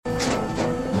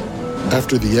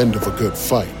After the end of a good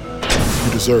fight,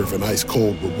 you deserve an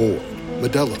ice-cold reward.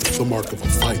 Modelo is the mark of a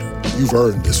fighter. You've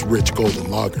earned this rich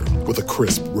golden lager with a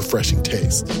crisp, refreshing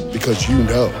taste. Because you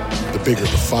know, the bigger the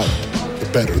fight, the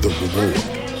better the reward.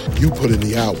 You put in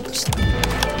the hours,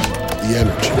 the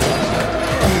energy,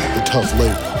 the tough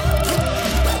labor.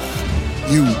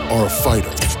 You are a fighter,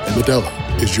 and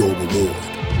Modelo is your reward.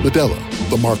 Modelo,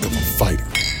 the mark of a fighter.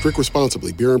 Drink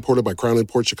responsibly. Beer imported by Crown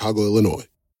Imports, Chicago, Illinois.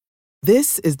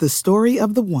 This is the story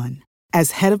of the one.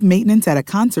 As head of maintenance at a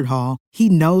concert hall, he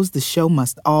knows the show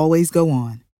must always go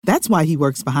on. That's why he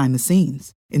works behind the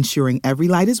scenes, ensuring every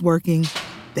light is working,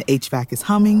 the HVAC is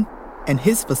humming, and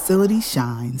his facility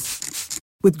shines.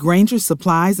 With Grainger's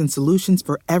supplies and solutions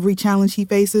for every challenge he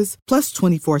faces, plus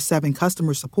 24/7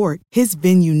 customer support, his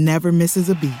venue never misses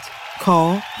a beat.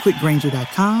 Call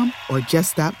quickgrainger.com or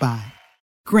just stop by.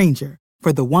 Grainger,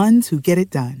 for the ones who get it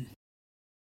done.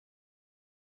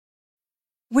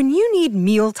 When you need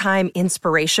mealtime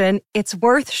inspiration, it's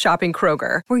worth shopping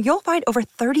Kroger, where you'll find over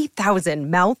 30,000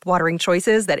 mouth-watering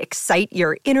choices that excite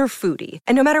your inner foodie.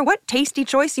 And no matter what tasty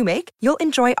choice you make, you'll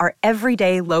enjoy our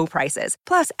everyday low prices,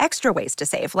 plus extra ways to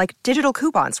save, like digital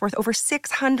coupons worth over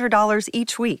 $600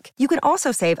 each week. You can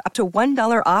also save up to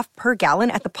 $1 off per gallon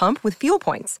at the pump with fuel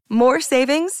points. More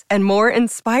savings and more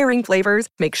inspiring flavors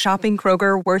make shopping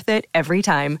Kroger worth it every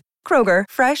time. Kroger,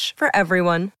 fresh for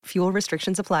everyone. Fuel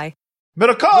restrictions apply.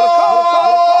 Medical!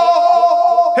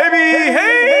 Heavy!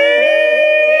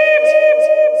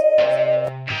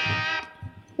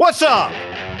 What's up?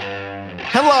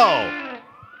 Hello.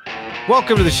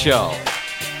 Welcome to the show.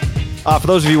 For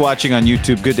those of you watching on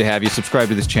YouTube, good to have you. Subscribe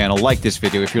to this channel. Like this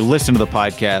video. If you're listening to the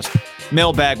podcast,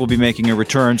 Mailbag will be making a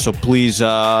return, so please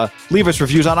leave us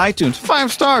reviews on iTunes.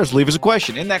 5 stars. Leave us a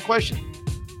question. In that question,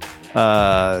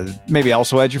 maybe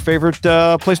also add your favorite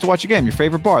place to watch a game, your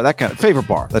favorite bar, that kind of favorite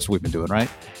bar. That's what we've been doing, right?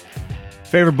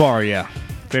 Favorite bar, yeah.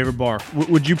 Favorite bar.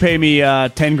 Would you pay me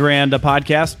 $10,000 a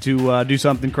podcast to do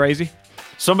something crazy?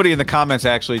 Somebody in the comments,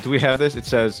 actually, do we have this? It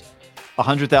says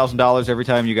 $100,000 every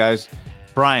time you guys.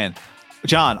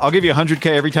 John, I'll give you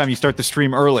 $100K every time you start the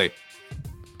stream early.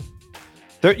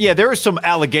 There are some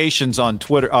allegations on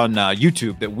Twitter, on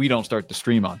YouTube, that we don't start the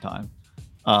stream on time.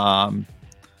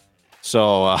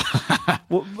 So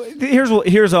well,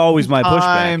 here's always my pushback.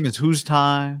 Time is whose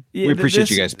time? Yeah, we appreciate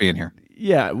you guys being here.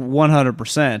 Yeah,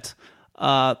 100%.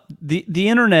 The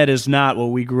internet is not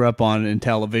what we grew up on in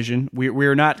television.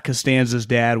 We're not Costanza's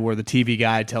dad, where the TV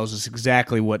guide tells us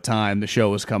exactly what time the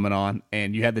show was coming on,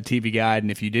 and you had the TV guide,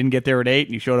 and if you didn't get there at 8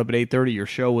 and you showed up at 8:30, your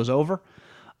show was over.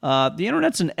 The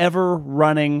internet's an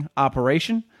ever-running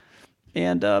operation,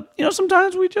 and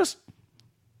sometimes we just.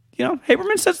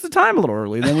 Haberman sets the time a little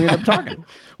early, then we end up talking.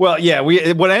 Well, yeah,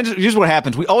 here's what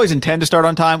happens. We always intend to start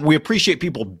on time. We appreciate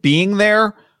people being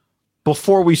there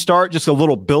before we start. Just a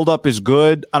little build-up is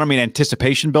good. I don't mean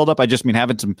anticipation build-up. I just mean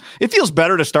having some – it feels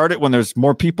better to start it when there's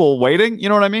more people waiting. You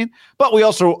know what I mean? But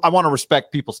I want to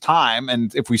respect people's time.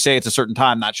 And if we say it's a certain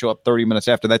time, not show up 30 minutes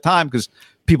after that time because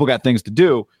people got things to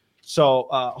do. So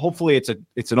hopefully it's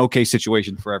an okay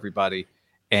situation for everybody.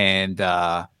 And,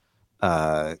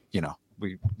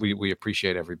 we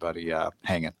appreciate everybody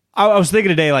hanging. I was thinking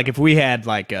today, like if we had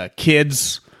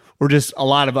kids or just a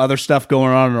lot of other stuff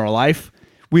going on in our life,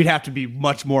 we'd have to be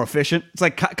much more efficient. It's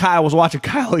like Kyle was watching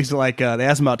Kyle. He's like, they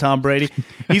asked him about Tom Brady.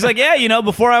 He's like, yeah,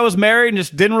 before I was married and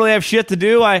just didn't really have shit to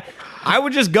do, I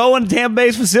would just go in Tampa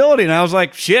Bay's facility. And I was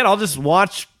like, shit, I'll just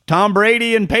watch Tom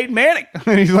Brady and Peyton Manning.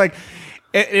 And he's like,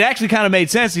 it actually kind of made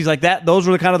sense. He's like that. Those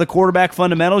were the kind of the quarterback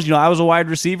fundamentals. I was a wide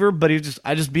receiver, but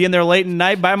I just be in there late at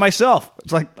night by myself.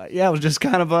 It's like, yeah, it was just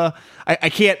kind of I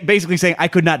can't basically saying I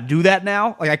could not do that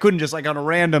now. Like I couldn't just on a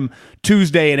random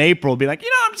Tuesday in April be like,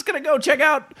 I'm just going to go check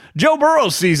out Joe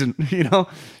Burrow's season. You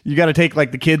got to take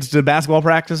the kids to basketball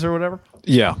practice or whatever.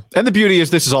 Yeah. And the beauty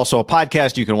is this is also a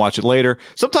podcast. You can watch it later.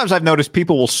 Sometimes I've noticed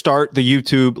people will start the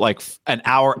YouTube an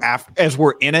hour after as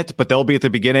we're in it, but they'll be at the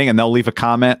beginning and they'll leave a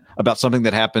comment about something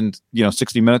that happened,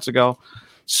 60 minutes ago.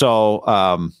 So,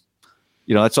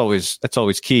 that's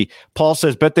always key. Paul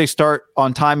says, bet they start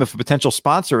on time if a potential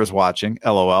sponsor is watching.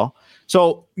 LOL.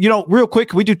 So, real quick,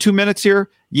 can we do 2 minutes here?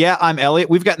 Yeah, I'm Elliot.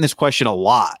 We've gotten this question a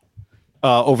lot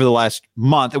over the last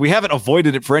month, and we haven't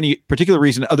avoided it for any particular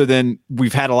reason other than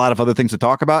we've had a lot of other things to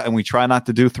talk about, and we try not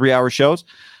to do 3-hour shows.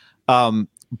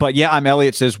 But yeah, I'm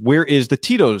Elliot says, where is the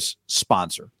Tito's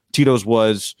sponsor? Tito's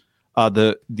was for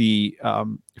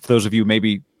those of you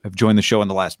maybe have joined the show in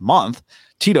the last month,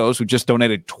 Tito's, who just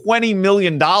donated $20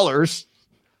 million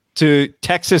to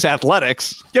Texas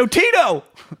Athletics. Yo, Tito!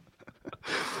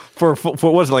 for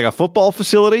what was it, like a football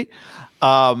facility?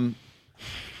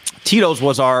 Tito's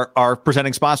was our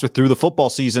presenting sponsor through the football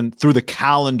season, through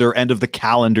the end of the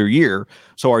calendar year.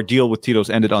 So our deal with Tito's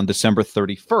ended on December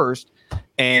 31st.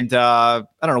 And I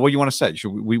don't know what you want to say.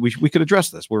 We could address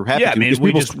this. We're happy because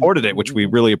people supported it, which we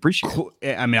really appreciate.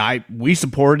 I mean, we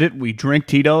supported it. We drink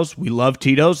Tito's. We love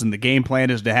Tito's, and the game plan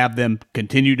is to have them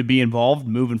continue to be involved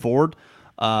moving forward.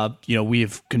 We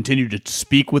have continued to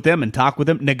speak with them and talk with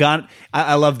them. Nagano,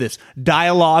 I love this.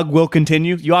 Dialogue will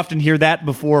continue. You often hear that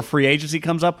before free agency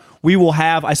comes up. We will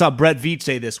have, I saw Brett Veach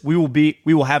say this, we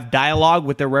will have dialogue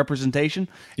with their representation,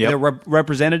 their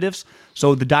representatives.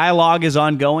 So the dialogue is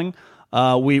ongoing.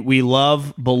 We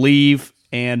love, believe,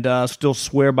 and still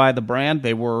swear by the brand.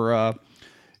 They were,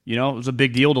 it was a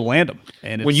big deal to land them.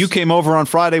 And when you came over on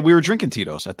Friday, we were drinking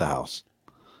Tito's at the house.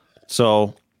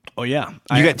 So... Oh yeah,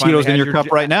 you got Tito's in your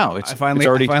cup right now. I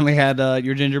finally had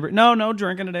your ginger beer. No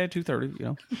drinking today at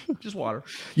 2:30. Just water.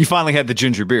 You finally had the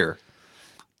ginger beer.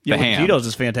 Yeah, Tito's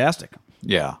is fantastic.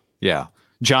 Yeah.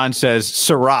 John says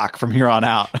Ciroc from here on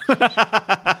out.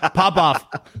 Pop off.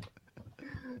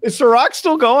 Is Ciroc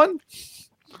still going?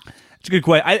 It's a good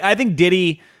question. I think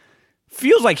Diddy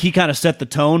feels like he kind of set the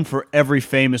tone for every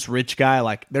famous rich guy.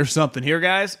 Like, there's something here,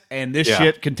 guys, and this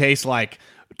shit can taste like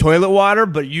toilet water,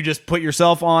 but you just put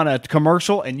yourself on a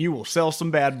commercial and you will sell some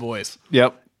bad boys.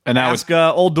 Yep. And now ask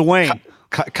old Dwayne.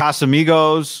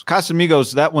 Casamigos,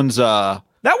 that one's good.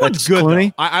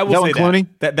 Clooney. I will say Clooney?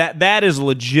 That is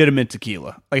legitimate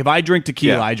tequila. Like, if I drink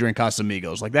tequila, I drink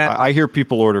Casamigos. Like that. I hear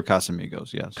people order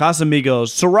Casamigos, yes. Casamigos.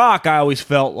 Ciroc, I always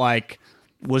felt like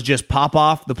was just pop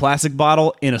off the plastic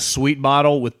bottle in a sweet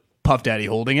bottle with Puff Daddy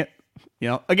holding it.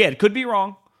 Again, could be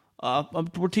wrong.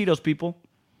 We're Tito's people.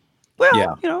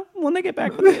 Well, when they get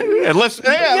back, Casamigos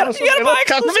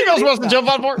wants to jump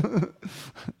on board.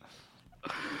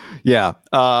 Yeah,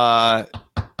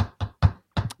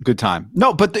 good time.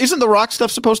 No, but isn't the Rock stuff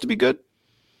supposed to be good?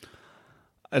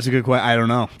 That's a good question. I don't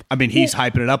know. I mean, he's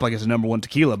hyping it up like it's a number one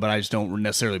tequila, but I just don't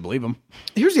necessarily believe him.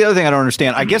 Here's the other thing I don't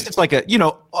understand. I guess it's like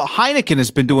Heineken has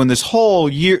been doing this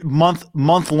whole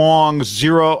month long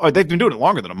zero. Or they've been doing it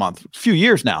longer than a month, a few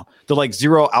years now. They're like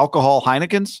zero alcohol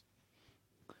Heinekens.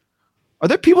 Are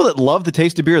there people that love the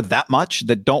taste of beer that much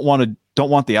that don't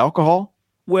want the alcohol?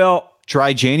 Well,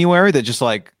 dry January that just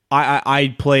like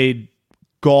I played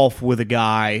golf with a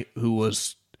guy who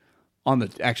was on the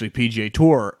PGA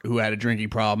Tour who had a drinking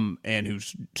problem and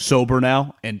who's sober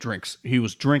now and drinks. He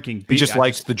was drinking. He just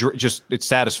likes it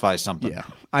satisfies something. Yeah,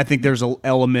 I think there's an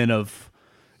element of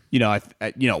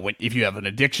if you have an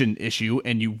addiction issue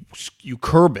and you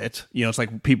curb it, it's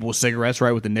like people with cigarettes,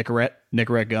 right? With the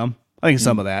Nicorette gum. I think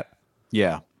some of that.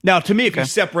 Yeah. Now, to me, if you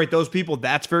separate those people,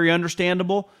 that's very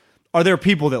understandable. Are there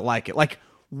people that like it? Like,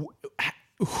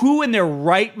 who in their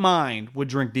right mind would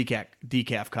drink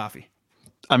decaf coffee?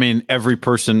 I mean, every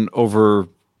person over,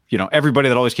 everybody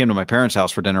that always came to my parents'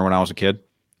 house for dinner when I was a kid.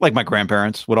 Like my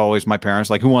grandparents my parents,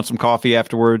 like, who wants some coffee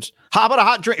afterwards? How about a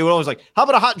hot drink? It would always like, how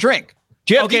about a hot drink?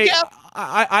 Do you have decaf?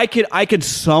 I could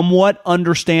somewhat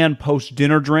understand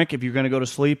post-dinner drink if you're going to go to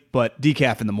sleep, but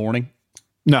decaf in the morning?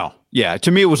 No. Yeah.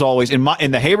 To me, it was always in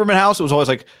the Haberman house. It was always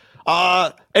like,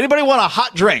 anybody want a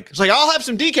hot drink? It's like, I'll have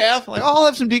some decaf. Like, I'll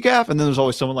have some decaf. And then there's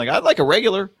always someone like, I'd like a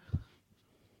regular.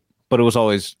 But it was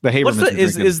always the Haberman.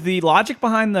 Is the logic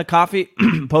behind the coffee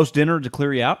post dinner to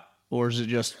clear you out, or is it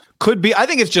just could be? I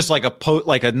think it's just like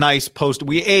a nice post.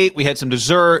 We ate, we had some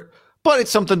dessert, but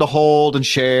it's something to hold and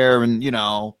share, and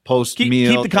post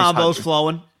meal. Keep the combos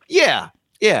flowing. Yeah.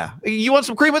 You want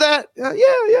some cream with that?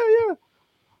 Yeah.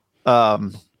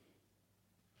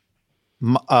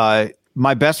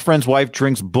 My best friend's wife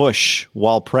drinks Bush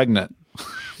while pregnant.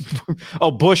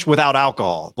 Oh, Bush without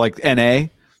alcohol, like NA.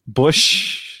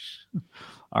 Bush.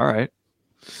 All right.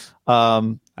 I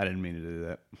didn't mean to do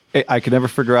that. I could never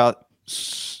figure out.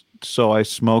 So I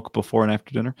smoke before and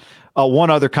after dinner. One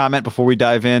other comment before we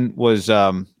dive in was,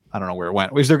 I don't know where it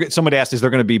went. Somebody asked, is there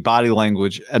going to be body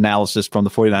language analysis from the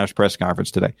 49ers press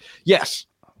conference today? Yes,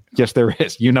 there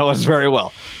is. You know us very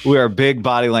well. We are big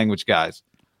body language guys.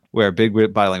 We are big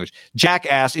body language. Jack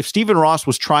asked, if Stephen Ross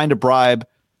was trying to bribe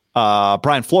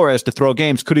Brian Flores to throw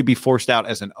games, could he be forced out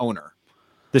as an owner?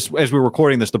 This, as we're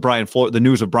recording this, the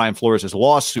news of Brian Flores'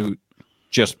 lawsuit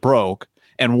just broke.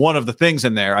 And one of the things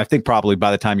in there, I think probably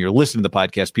by the time you're listening to the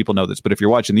podcast, people know this, but if you're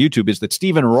watching the YouTube, is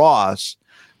that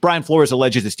Brian Flores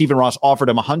alleges that Stephen Ross offered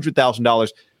him $100,000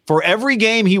 for every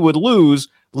game he would lose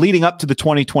leading up to the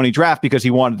 2020 draft because he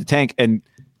wanted to tank. And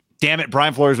damn it,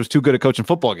 Brian Flores was too good at coaching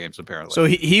football games, apparently. So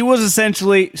he was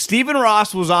essentially, Stephen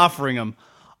Ross was offering him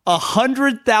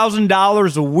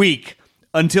 $100,000 a week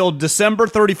until December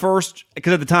 31st,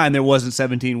 because at the time there wasn't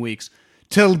 17 weeks,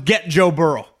 to get Joe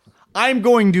Burrow. I'm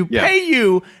going to pay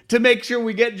you to make sure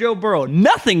we get Joe Burrow.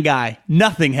 Nothing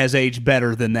has aged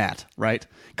better than that, right?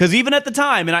 Because even at the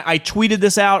time, and I tweeted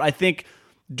this out, I think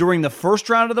during the first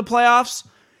round of the playoffs,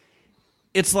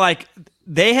 it's like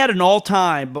they had an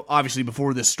all-time, obviously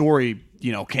before this story,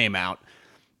 came out,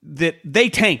 that they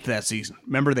tanked that season.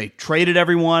 Remember, they traded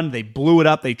everyone, they blew it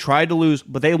up, they tried to lose,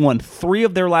 but they won 3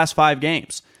 of their last 5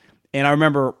 games. And I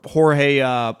remember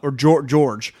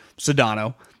George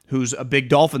Sedano, who's a big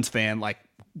Dolphins fan, like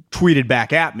tweeted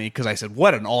back at me because I said,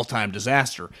 what an all-time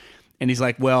disaster. And he's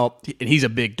like, well, and he's a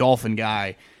big Dolphin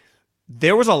guy.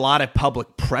 There was a lot of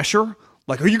public pressure.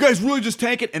 Like, are you guys really just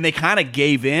tanking? And they kind of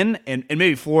gave in. And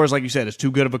maybe Flores, like you said, is too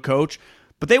good of a coach.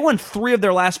 But they won 3 of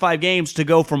their last 5 games to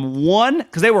go from 1,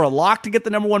 because they were a lock to get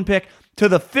the number 1 pick, to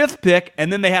the 5th pick.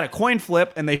 And then they had a coin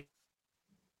flip and they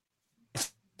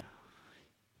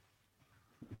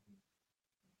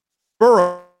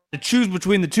Burrow to choose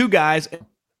between the 2 guys.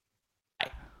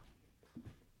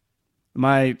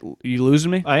 Are you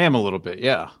losing me? I am a little bit,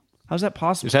 yeah. How's that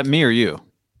possible? Is that me or you?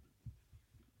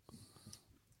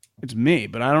 It's me,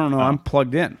 but I don't know. I'm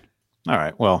plugged in. All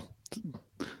right. Well,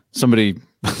 somebody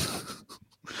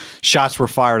shots were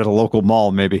fired at a local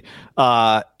mall. Maybe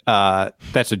that's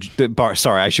a bar.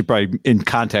 Sorry, I should probably in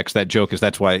context that joke is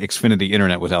that's why Xfinity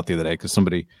Internet was out the other day, because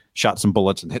somebody shot some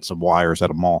bullets and hit some wires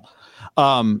at a mall.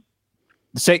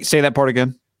 Say that part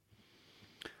again.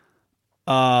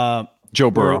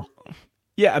 Joe Burrow.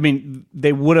 Yeah, I mean,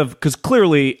 they would have, because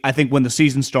clearly, I think when the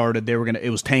season started, it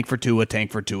was tank for Tua, tank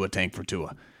for Tua, tank for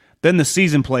Tua. Then the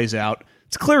season plays out.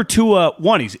 It's clear Tua,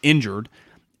 1, he's injured,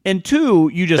 and 2,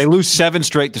 they lose 7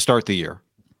 straight to start the year.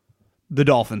 The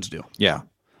Dolphins do. Yeah.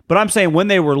 But I'm saying when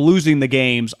they were losing the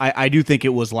games, I do think it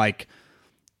was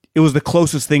the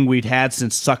closest thing we'd had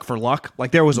since suck for luck.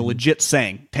 Like, there was a legit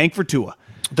saying, tank for Tua.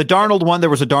 The Darnold one, there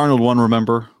was a Darnold one,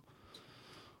 remember?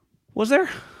 Was there?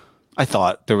 I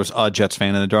thought there was a Jets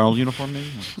fan in a Darnold uniform, maybe.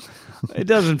 It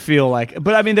doesn't feel like,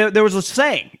 but I mean, there was a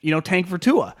saying, tank for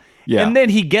Tua. Yeah. And then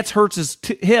he hurts his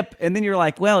hip, and then you're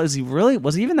like, well, was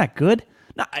he even that good?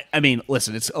 No, I mean,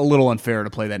 listen, it's a little unfair to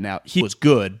play that now. He was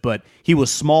good, but he was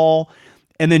small.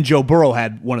 And then Joe Burrow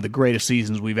had one of the greatest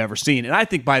seasons we've ever seen. And I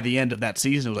think by the end of that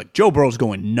season, it was like Joe Burrow's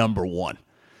going number 1.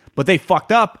 But they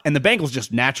fucked up, and the Bengals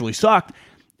just naturally sucked.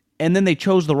 And then they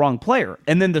chose the wrong player.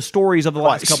 And then the stories of the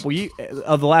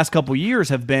last couple years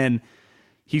have been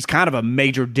he's kind of a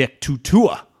major dick to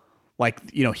Tua.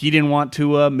 Like, he didn't want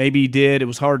Tua. Maybe he did. It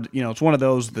was hard. It's one of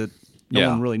those that no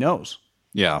one really knows.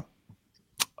 Yeah.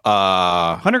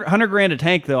 $100,000 a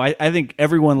tank, though. I think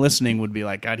everyone listening would be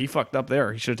like, God, he fucked up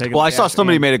there. He should have taken. Well, I saw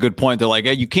somebody made a good point. They're like,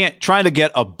 hey, you can't trying to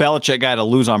get a Belichick guy to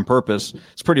lose on purpose.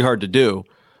 It's pretty hard to do.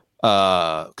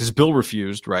 Because Bill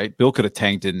refused, right? Bill could have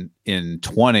tanked in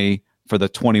 20 for the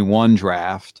 21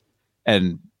 draft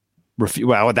and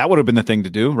well, that would have been the thing to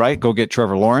do, right? Go get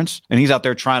Trevor Lawrence, and he's out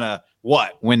there trying to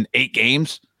win 8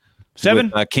 games,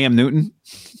 7 with, Cam Newton.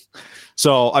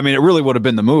 So I mean, it really would have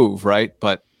been the move, right?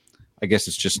 But I guess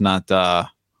it's just not.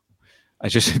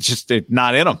 It's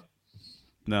not in him.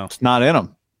 No, it's not in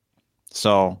him.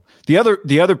 So the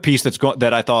other piece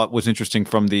that I thought was interesting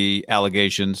from the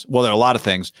allegations. Well, there are a lot of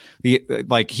things. He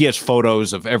has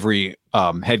photos of every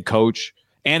head coach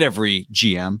and every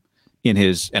GM in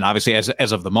his, and obviously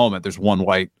as of the moment, there's one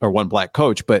white or one black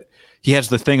coach, but he has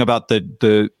the thing about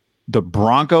the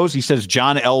Broncos. He says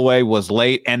John Elway was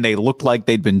late and they looked like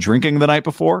they'd been drinking the night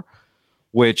before,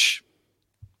 which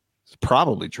is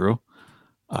probably true.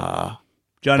 John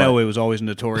Elway was always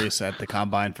notorious at the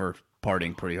combine for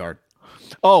partying pretty hard.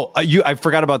 Oh, I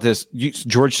forgot about this.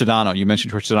 George Sedano. You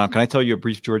mentioned George Sedano. Can I tell you a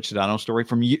brief George Sedano story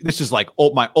from you? This is like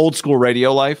my old school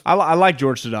radio life. I like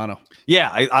George Sedano.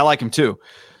 Yeah, I like him too.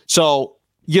 So,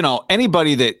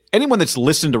 anyone that's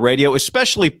listened to radio,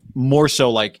 especially more so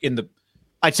like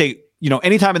I'd say,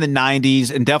 anytime in the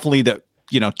 90s and definitely the,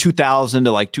 2000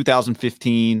 to like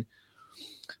 2015,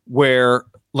 where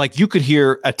like you could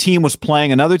hear a team was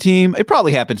playing another team. It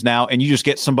probably happens now. And you just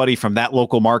get somebody from that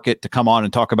local market to come on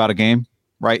and talk about a game,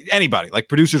 right? Anybody, like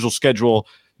producers will schedule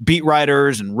beat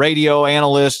writers and radio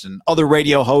analysts and other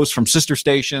radio hosts from sister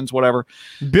stations, whatever.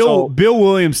 Bill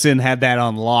Williamson had that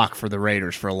on lock for the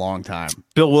Raiders for a long time.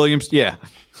 Bill Williams, yeah.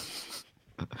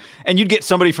 And you'd get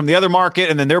somebody from the other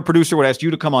market, and then their producer would ask you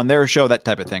to come on their show, that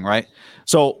type of thing, right?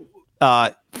 So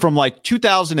from like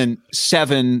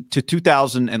 2007 to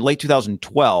 2000 and late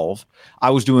 2012, I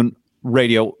was doing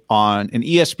radio on an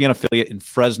ESPN affiliate in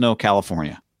Fresno,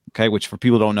 California, okay, which for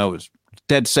people who don't know is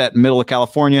dead set middle of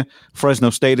California. Fresno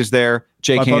State is there.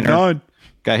 Jay Kaner,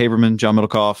 Guy Haberman, John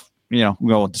Middlecoff, we all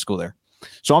went to school there.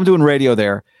 So I'm doing radio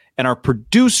there, and our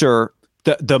producer,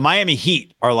 the Miami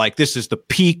Heat are like, this is the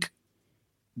peak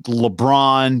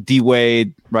LeBron, D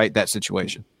Wade, right? That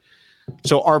situation.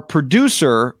 So our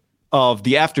producer of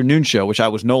the afternoon show, which I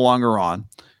was no longer on,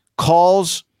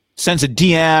 calls, sends a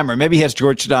DM, or maybe he has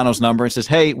George Sedano's number and says,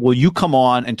 hey, will you come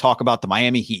on and talk about the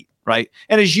Miami Heat, right?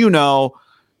 And as you know,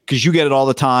 because you get it all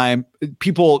the time,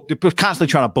 people are constantly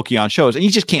trying to book you on shows, and you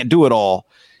just can't do it all.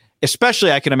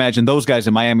 Especially, I can imagine those guys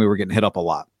in Miami were getting hit up a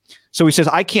lot. So he says,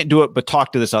 I can't do it, but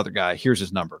talk to this other guy. Here's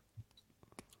his number.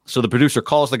 So the producer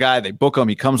calls the guy, they book him,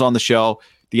 he comes on the show,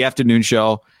 the afternoon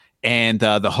show, and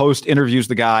the host interviews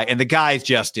the guy, and the guy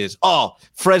just is, oh,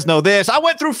 Fresno this. I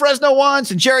went through Fresno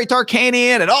once, and Jerry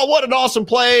Tarkanian, and oh, what an awesome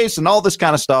place, and all this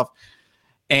kind of stuff.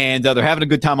 And they're having a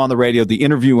good time on the radio. The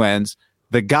interview ends.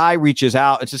 The guy reaches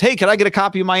out and says, hey, can I get a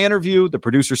copy of my interview? The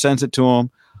producer sends it to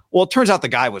him. Well, it turns out the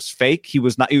guy was fake. He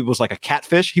was like a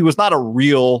catfish. He was not a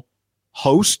real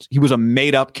host. He was a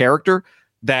made-up character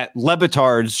that Le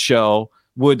Batard's show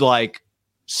would like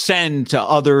send to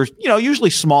other, usually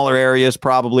smaller areas,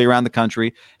 probably around the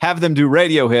country, have them do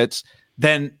radio hits,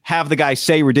 then have the guy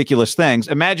say ridiculous things.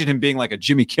 Imagine him being like a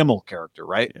Jimmy Kimmel character,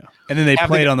 right? Yeah. And then they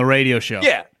play it on the radio show.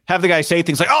 Yeah. Have the guy say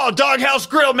things like, oh, Doghouse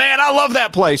Grill, man, I love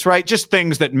that place, right? Just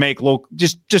things that make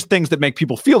just things that make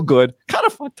people feel good, kind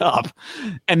of fucked up.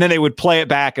 And then they would play it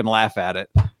back and laugh at it.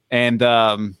 And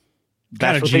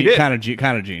that's what they did. Kind of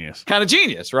genius. Kind of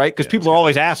genius, right? Because people are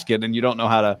always asking and you don't know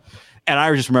how to. And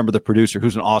I just remember the producer,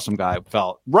 who's an awesome guy,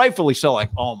 felt rightfully so like,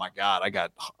 oh my God,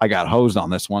 I got hosed on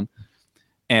this one.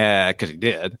 Because he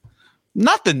did.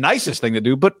 Not the nicest thing to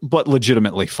do, but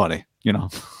legitimately funny,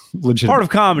 Part of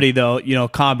comedy, though,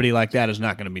 comedy like that is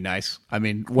not going to be nice. I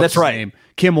mean, what's his name?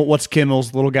 Kimmel. What's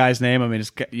Kimmel's little guy's name? I mean,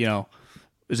 it's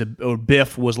or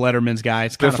Biff was Letterman's guy.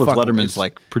 It's kind Biff of was Letterman's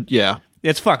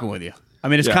it's fucking with you. I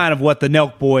mean, it's kind of what the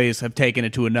Nelk Boys have taken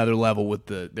it to another level with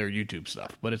their YouTube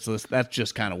stuff. But that's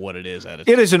just kind of what it is. It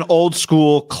is an old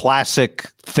school classic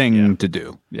thing to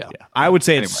do. Yeah. I would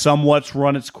say it's somewhat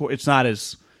run its course. It's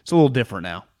a little different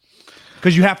now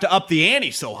because you have to up the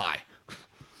ante so high.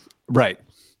 Right.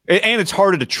 And it's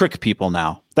harder to trick people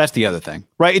now. That's the other thing,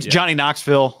 right? It's Johnny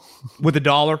Knoxville. With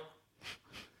 $1.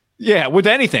 Yeah, with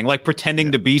anything, like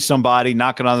pretending to be somebody,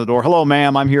 knocking on the door. Hello,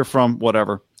 ma'am, I'm here from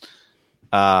whatever.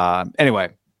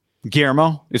 Anyway,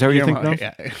 Guillermo, is that what you think of?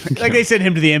 Yeah. Like they sent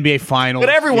him to the NBA Finals.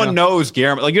 But everyone knows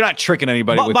Guillermo. Like, you're not tricking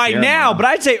anybody with by Guillermo. now, but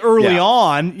I'd say early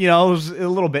on, it was a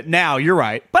little bit. Now, you're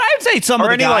right. But I'd say some of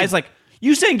the guys, like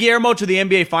you send Guillermo to the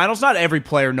NBA Finals, not every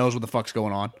player knows what the fuck's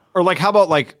going on. Or like, how about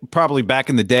like probably back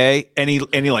in the day, any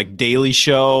like Daily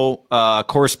Show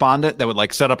correspondent that would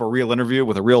like set up a real interview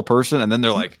with a real person, and then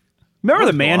they're like, Remember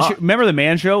the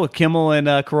Man Show with Kimmel and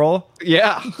Carolla?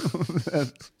 Yeah.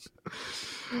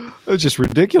 It's just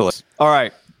ridiculous. All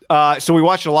right. So we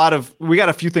watched we got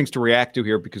a few things to react to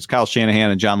here because Kyle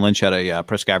Shanahan and John Lynch had a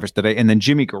press conference today, and then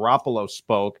Jimmy Garoppolo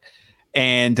spoke,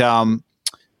 and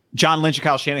John Lynch and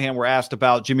Kyle Shanahan were asked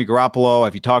about Jimmy Garoppolo.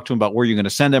 Have you talked to him about where you're going to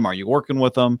send him? Are you working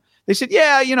with him? They said,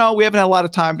 yeah, we haven't had a lot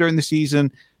of time during the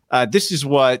season. This is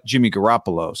what Jimmy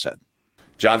Garoppolo said.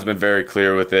 John's been very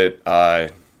clear with it. I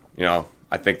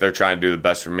think they're trying to do the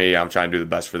best for me. I'm trying to do the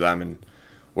best for them. And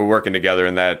we're working together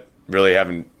in that. Really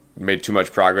haven't made too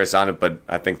much progress on it, but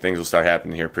I think things will start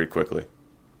happening here pretty quickly.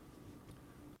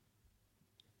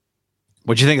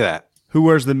 What'd you think of that? Who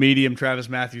wears the medium Travis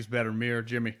Matthews better, me or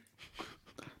Jimmy?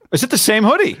 Is it the same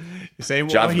hoodie?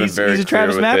 John's been very he's a clear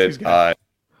Travis with Matthews it. guy.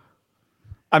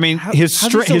 I mean,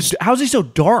 how's he so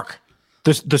dark?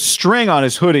 The string on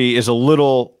his hoodie is a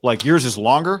little like yours is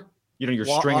longer. Your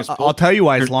string is pulled. I'll tell you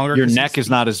why it's longer. Your neck is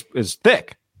not as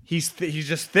thick. He's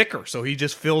just thicker, so he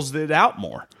just fills it out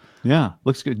more. Yeah,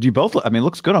 looks good.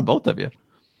 Looks good on both of you.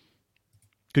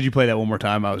 Could you play that one more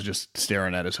time? I was just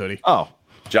staring at his hoodie. Oh,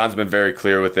 John's been very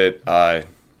clear with it. I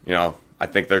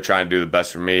think they're trying to do the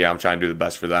best for me. I'm trying to do the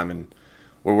best for them, and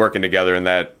we're working together in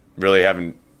that. Really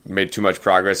haven't made too much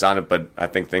progress on it, but I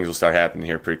think things will start happening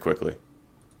here pretty quickly.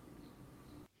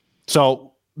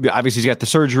 So obviously he's got the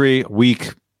surgery,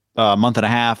 week, month and a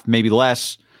half, maybe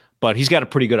less. But he's got a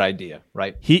pretty good idea,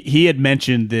 right? He had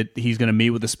mentioned that he's going to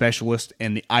meet with a specialist,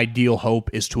 and the ideal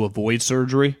hope is to avoid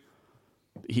surgery.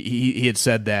 He had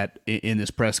said that in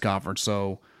this press conference.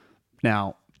 So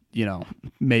now,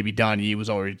 maybe Don Yee was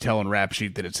already telling Rap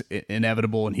Sheet that it's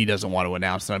inevitable, and he doesn't want to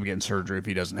announce that I'm getting surgery if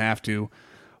he doesn't have to.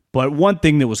 But one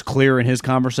thing that was clear in his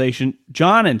conversation,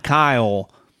 John and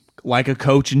Kyle, like a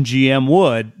coach and GM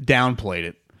would, downplayed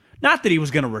it. Not that he was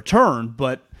going to return,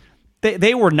 but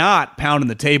They were not pounding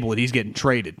the table that he's getting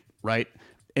traded, right?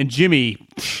 And Jimmy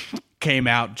came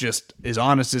out just as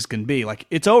honest as can be. Like,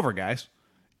 it's over, guys.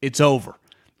 It's over.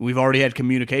 We've already had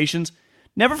communications.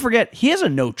 Never forget, he has a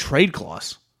no-trade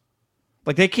clause.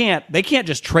 Like they can't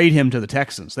just trade him to the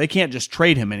Texans. They can't just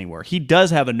trade him anywhere. He does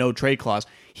have a no trade clause.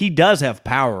 He does have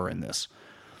power in this.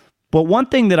 But one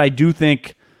thing that I do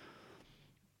think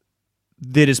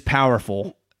that is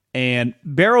powerful, and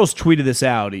Barrows tweeted this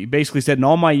out. He basically said, in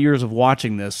all my years of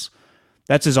watching this,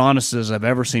 that's as honest as I've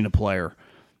ever seen a player.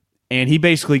 And he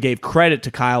basically gave credit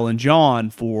to Kyle and John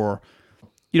for,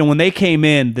 when they came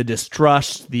in, the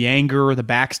distrust, the anger, the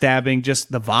backstabbing,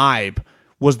 just the vibe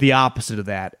was the opposite of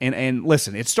that. And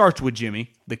listen, it starts with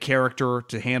Jimmy, the character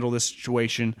to handle this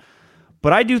situation.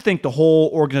 But I do think the whole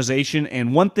organization,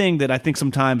 and one thing that I think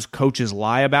sometimes coaches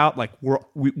lie about, like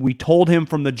we told him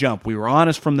from the jump. We were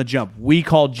honest from the jump. We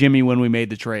called Jimmy when we made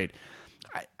the trade.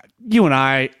 You and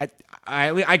I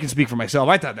can speak for myself.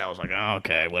 I thought that was like, oh,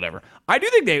 okay, whatever. I do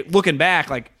think looking back,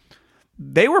 like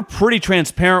they were pretty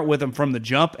transparent with him from the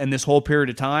jump and this whole period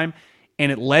of time.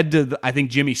 And it led to, I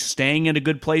think, Jimmy staying in a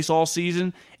good place all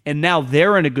season. And now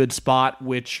they're in a good spot,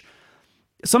 which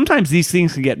sometimes these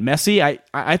things can get messy.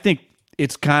 I think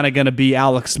it's kind of going to be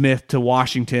Alex Smith to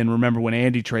Washington. Remember when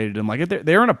Andy traded him? Like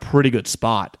they're in a pretty good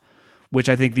spot, which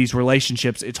I think these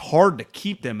relationships, it's hard to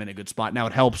keep them in a good spot. Now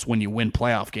it helps when you win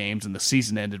playoff games, and the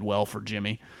season ended well for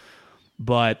Jimmy.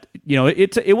 But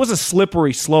it was a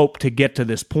slippery slope to get to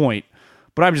this point.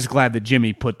 But I'm just glad that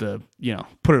Jimmy put it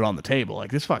on the table.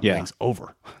 Like this fucking thing's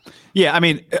over. Yeah, I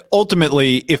mean,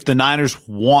 ultimately, if the Niners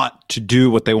want to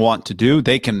do what they want to do,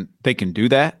 they can do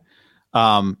that.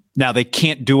 Now they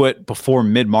can't do it before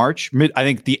mid-March. I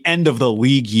think the end of the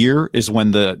league year is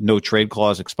when the no trade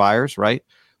clause expires, right?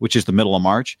 Which is the middle of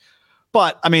March.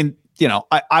 But I mean,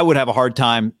 I would have a hard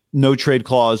time, no trade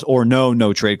clause or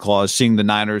no trade clause, seeing the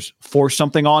Niners force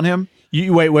something on him.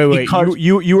 Wait.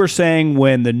 You were saying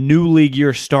when the new league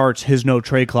year starts, his no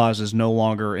trade clause is no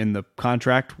longer in the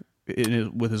contract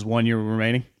with his 1 year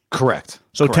remaining? Correct.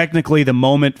 So technically, the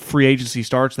moment free agency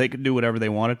starts, they could do whatever they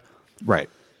wanted? Right.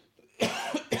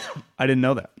 I didn't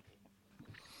know that.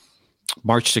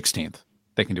 March 16th.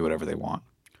 They can do whatever they want.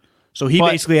 So he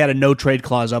basically had a no trade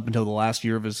clause up until the last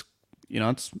year of his,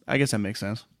 I guess that makes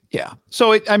sense. Yeah.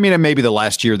 So it may be the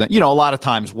last year that, a lot of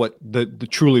times what the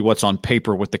truly what's on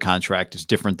paper with the contract is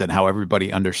different than how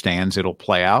everybody understands it'll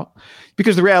play out,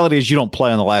 because the reality is you don't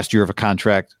play on the last year of a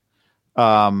contract.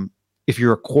 If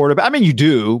you're a quarterback, I mean, you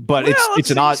do, but it's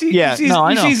an odd.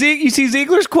 I know. You see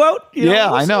Ziegler's quote?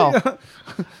 I know.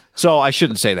 So I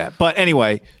shouldn't say that, but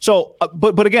anyway. So,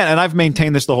 but again, and I've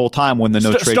maintained this the whole time when the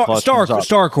no trade clause comes up.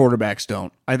 Star quarterbacks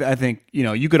don't. I think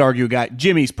you could argue a guy.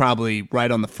 Jimmy's probably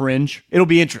right on the fringe. It'll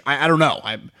be interesting. I don't know.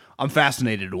 I'm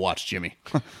fascinated to watch Jimmy.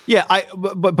 Yeah,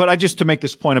 but I just to make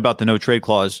this point about the no trade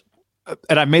clause,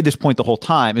 and I've made this point the whole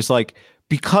time, is like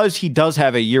because he does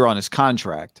have a year on his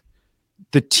contract,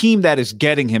 the team that is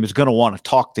getting him is going to want to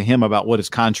talk to him about what his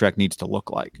contract needs to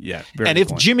look like. Yeah. And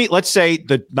if Jimmy, let's say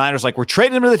the Niners we're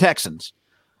trading him to the Texans.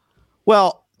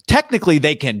 Well, technically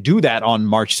they can do that on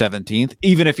March 17th,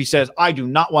 even if he says, I do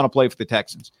not want to play for the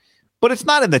Texans. But it's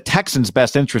not in the Texans'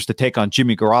 best interest to take on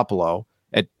Jimmy Garoppolo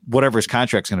at whatever his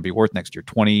contract's going to be worth next year,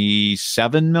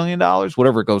 $27 million,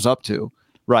 whatever it goes up to,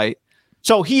 right?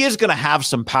 So he is going to have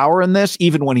some power in this,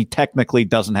 even when he technically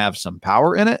doesn't have some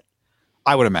power in it.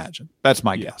 I would imagine. That's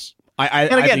my guess. I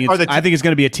think it's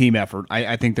going to be a team effort.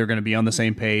 I think they're going to be on the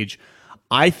same page.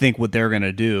 I think what they're going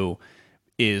to do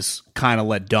is kind of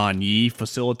let Don Yee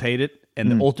facilitate it,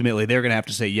 and ultimately they're going to have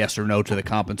to say yes or no to the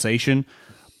compensation.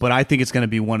 But I think it's going to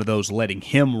be one of those letting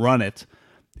him run it,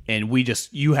 and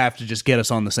you have to just get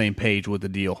us on the same page with the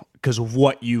deal because of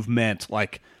what you've meant.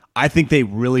 Like, I think they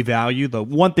really value the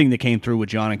one thing that came through with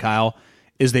John and Kyle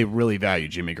is they really value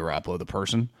Jimmy Garoppolo, the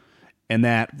person. And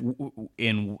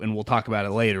and we'll talk about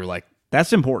it later, like,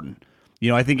 that's important.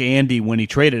 I think Andy, when he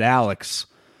traded Alex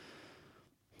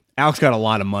got a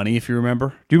lot of money, if you remember.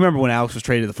 Do you remember when Alex was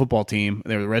traded to the football team?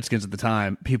 They were the Redskins at the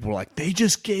time. People were like, they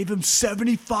just gave him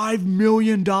 $75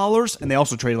 million. And they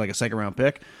also traded like a second-round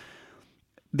pick.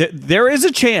 There is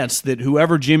a chance that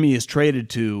whoever Jimmy is traded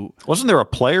to... Wasn't there a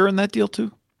player in that deal,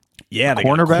 too? Yeah, they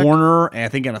got a corner, and I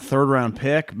think in a third-round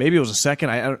pick. Maybe it was a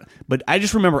second. But I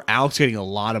just remember Alex getting a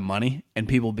lot of money and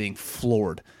people being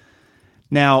floored.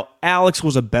 Now, Alex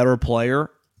was a better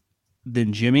player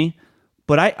than Jimmy,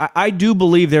 but I do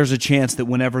believe there's a chance that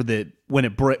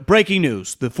breaking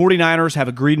news, the 49ers have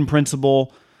agreed in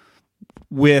principle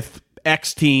with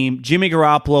X team, Jimmy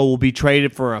Garoppolo will be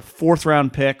traded for a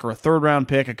fourth-round pick or a third-round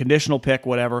pick, a conditional pick,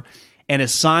 whatever, and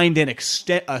has signed a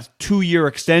 2-year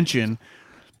extension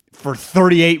for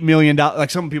 $38 million. Like,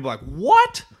 some people are like,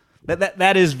 what?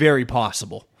 That is very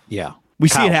possible. Yeah. We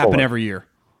see it happen every year.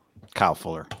 Kyle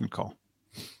Fuller, good call.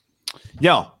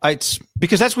 No, it's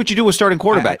because that's what you do with starting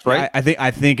quarterbacks, right?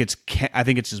 I think it's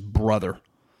his brother.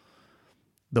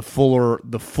 The Fuller.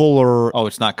 Oh,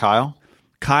 it's not Kyle.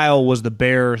 Kyle was the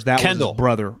Bears. That was his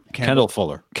brother. Kendall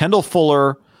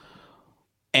Fuller,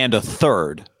 and a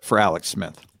third for Alex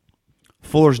Smith.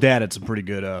 Fuller's dad had some pretty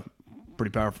good,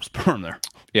 pretty powerful sperm there.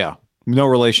 Yeah, no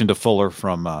relation to Fuller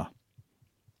from. I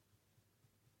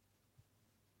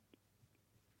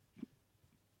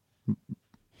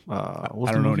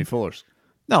don't know any Fullers.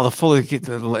 No, the Fuller,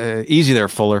 easy there,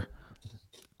 Fuller.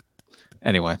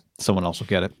 Anyway, someone else will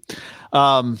get it.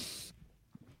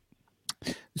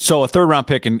 So a third round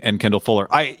pick and Kendall Fuller.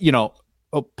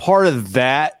 A part of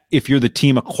that, if you're the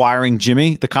team acquiring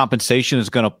Jimmy, the compensation is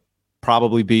going to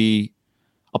probably be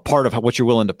a part of what you're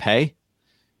willing to pay.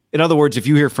 In other words, if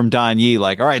you hear from Don Yee,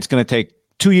 like, all right, it's going to take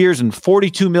 2 years and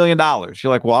 $42 million,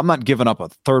 you're like, well, I'm not giving up a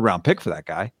third round pick for that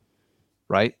guy,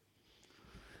 right?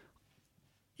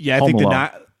 Yeah,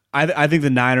 I think the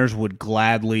Niners would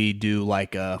gladly do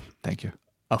like a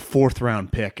fourth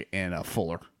round pick and a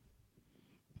Fuller.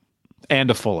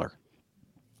 And a Fuller.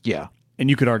 Yeah.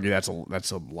 And you could argue that's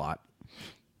a lot.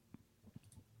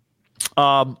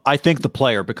 I think the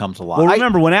player becomes a lot. Well,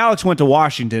 remember when Alex went to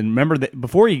Washington, remember that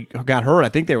before he got hurt, I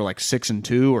think they were like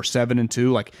 6-2 or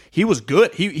 7-2. Like he was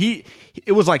good.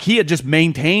 It was like he had just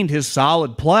maintained his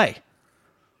solid play.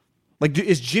 Like,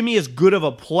 is Jimmy as good of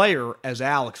a player as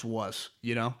Alex was?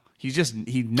 You know, he's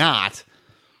not.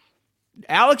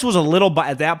 Alex was a little,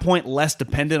 at that point, less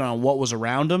dependent on what was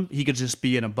around him. He could just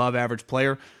be an above-average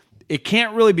player. It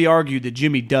can't really be argued that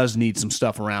Jimmy does need some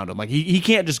stuff around him. Like, he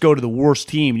can't just go to the worst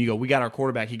team and you go, we got our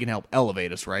quarterback, he can help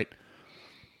elevate us, right?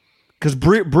 Because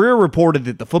Breer reported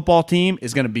that the football team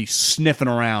is going to be sniffing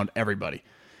around everybody.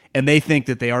 And they think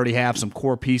that they already have some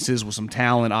core pieces with some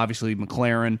talent. Obviously,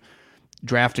 McLaren,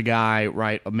 draft a guy,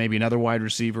 right? Maybe another wide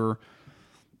receiver.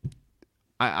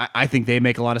 I think they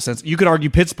make a lot of sense. You could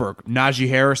argue Pittsburgh, Najee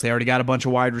Harris. They already got a bunch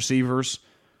of wide receivers.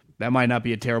 That might not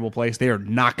be a terrible place. They are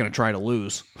not going to try to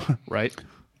lose, right?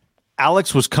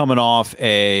 Alex was coming off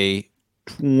a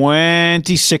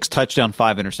 26 touchdown,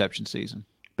 5 interception season.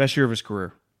 Best year of his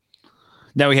career.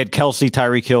 Now he had Kelsey,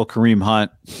 Tyreek Hill, Kareem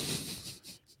Hunt.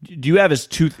 Do you have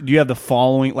do you have the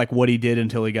following, like what he did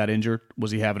until he got injured?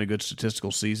 Was he having a good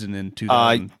statistical season in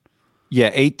 2000? Yeah,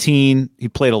 18. He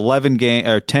played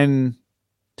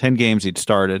 10 games he'd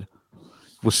started.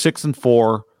 Was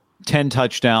 6-4, 10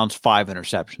 touchdowns, 5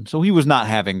 interceptions. So he was not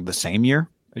having the same year,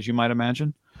 as you might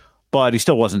imagine, but he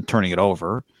still wasn't turning it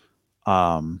over.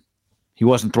 He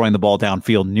wasn't throwing the ball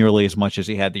downfield nearly as much as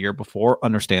he had the year before,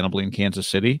 understandably, in Kansas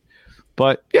City.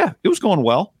 But yeah, it was going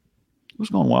well.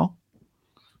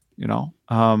 You know,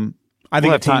 I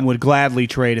think a team would gladly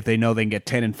trade if they know they can get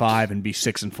 10-5 and be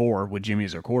 6-4 with Jimmy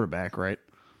as their quarterback, right?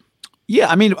 Yeah,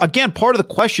 I mean, again, part of the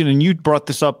question, and you brought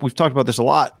this up, we've talked about this a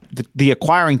lot. The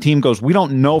acquiring team goes, we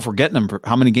don't know if we're getting them for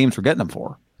how many games we're getting them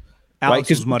for. Alex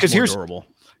is much more durable.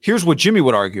 Here's what Jimmy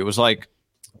would argue: it was like,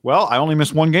 well, I only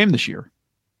missed 1 game this year,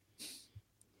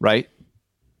 right?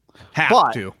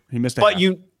 He missed a half.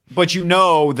 But you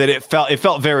know that it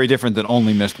felt very different than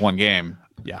only missed 1 game.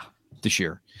 Yeah, this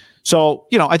year. So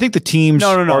I think the teams.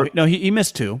 No. He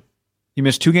missed 2. He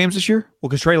missed 2 games this year. Well,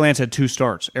 because Trey Lance had 2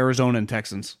 starts: Arizona and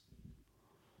Texans.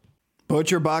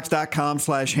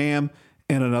 ButcherBox.com/ham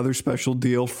and another special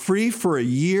deal. Free for a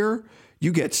year.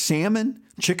 You get salmon,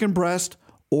 chicken breast,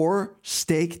 or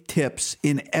steak tips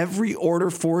in every order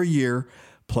for a year,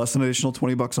 plus an additional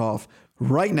 $20 off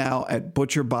right now at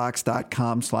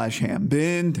ButcherBox.com/ham.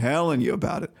 Been telling you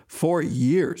about it for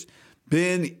years.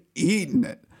 Been eating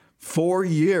it for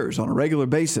years on a regular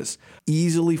basis.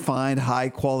 Easily find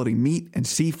high-quality meat and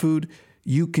seafood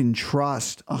you can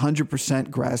trust.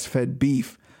 100% grass-fed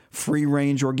beef,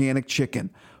 free-range organic chicken,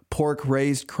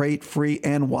 pork-raised, crate-free,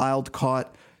 and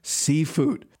wild-caught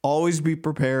seafood. Always be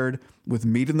prepared with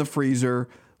meat in the freezer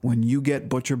when you get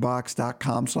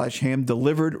ButcherBox.com/ham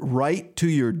delivered right to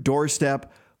your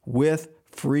doorstep with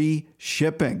free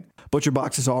shipping.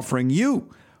 ButcherBox is offering you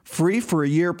free for a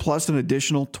year plus an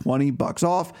additional $20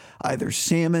 off either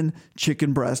salmon,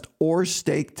 chicken breast, or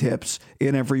steak tips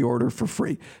in every order for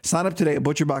free. Sign up today at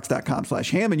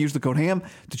ButcherBox.com/ham and use the code HAM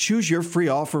to choose your free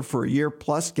offer for a year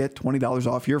plus get $20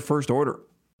 off your first order.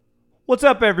 What's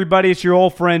up, everybody? It's your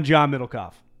old friend, John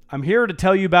Middlecoff. I'm here to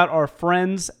tell you about our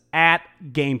friends at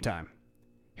Game Time.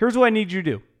 Here's what I need you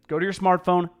to do. Go to your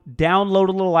smartphone, download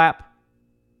a little app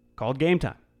called Game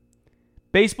Time.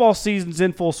 Baseball season's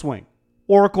in full swing.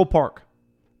 Oracle Park.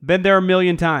 Been there a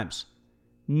million times.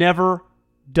 Never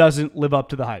doesn't live up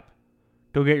to the hype.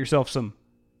 Go get yourself some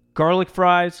garlic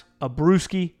fries, a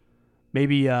brewski,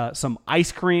 maybe some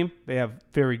ice cream. They have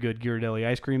very good Ghirardelli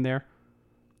ice cream there.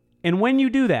 And when you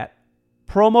do that,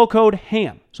 promo code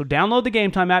HAM. So download the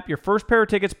Game Time app. Your first pair of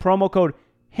tickets, promo code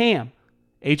HAM,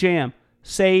 H-A-M,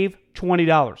 save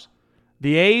 $20.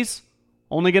 The A's,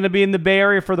 only going to be in the Bay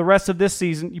Area for the rest of this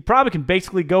season. You probably can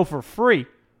basically go for free.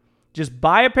 Just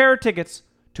buy a pair of tickets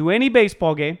to any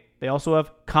baseball game. They also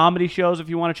have comedy shows if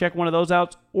you want to check one of those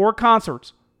out, or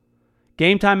concerts.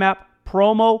 Game Time app,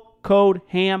 promo code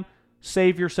HAM,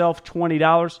 save yourself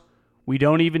 $20. We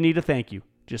don't even need a thank you.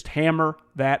 Just hammer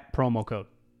that promo code.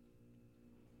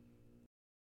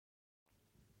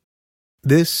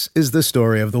 This is the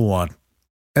story of the one.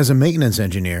 As a maintenance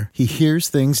engineer, he hears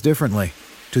things differently.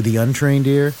 To the untrained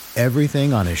ear,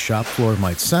 everything on his shop floor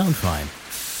might sound fine,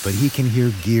 but he can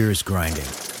hear gears grinding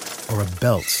or a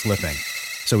belt slipping.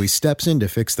 So he steps in to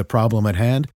fix the problem at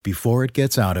hand before it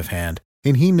gets out of hand.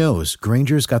 And he knows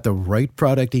Grainger's got the right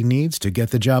product he needs to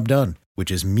get the job done,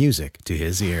 which is music to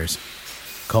his ears.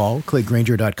 Call, click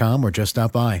Grainger.com, or just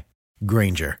stop by.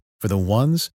 Grainger, for the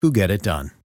ones who get it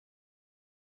done.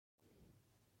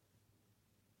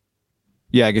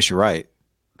 Yeah, I guess you're right.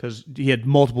 Because he had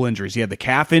multiple injuries. He had the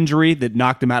calf injury that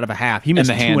knocked him out of a half. He missed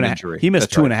and the hand injury. He missed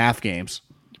That's two right. and a half games.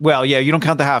 Well, yeah, you don't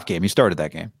count the half game. He started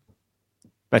that game.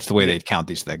 That's the way they count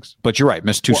these things. But you're right,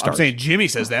 missed two starts. I'm saying Jimmy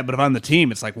says that, but if I'm the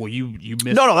team, it's like, well, you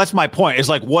missed. No, that's my point. It's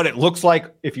like what it looks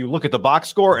like if you look at the box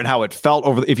score and how it felt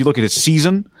if you look at his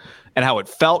season and how it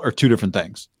felt are two different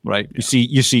things, right? Yeah.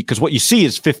 You see, because what you see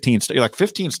is 15. You're like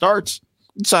 15 starts.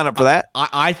 You sign up for that.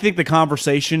 I think the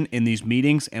conversation in these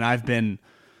meetings, and I've been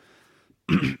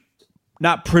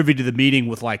not privy to the meeting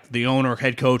with like the owner,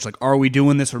 head coach, like, are we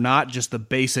doing this or not? Just the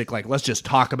basic, like, let's just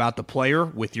talk about the player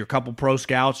with your couple pro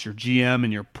scouts, your GM,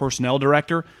 and your personnel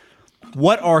director.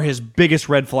 What are his biggest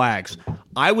red flags?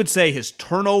 I would say his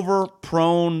turnover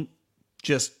prone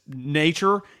just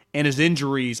nature and his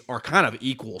injuries are kind of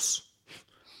equals.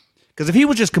 Because if he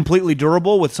was just completely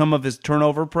durable with some of his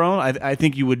turnover prone, I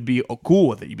think you would be cool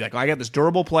with it. You'd be like, I got this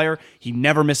durable player. He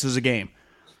never misses a game.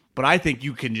 But I think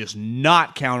you can just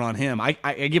not count on him. I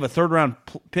give a third-round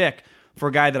pick for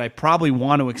a guy that I probably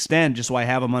want to extend just so I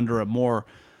have him under a more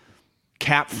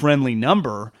cap-friendly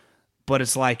number. But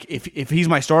it's like, if he's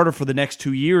my starter for the next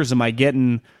 2 years, am I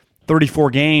getting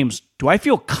 34 games? Do I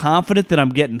feel confident that I'm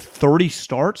getting 30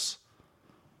 starts?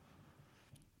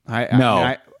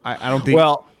 No. I don't think...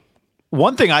 Well,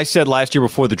 one thing I said last year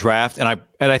before the draft, and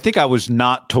I think I was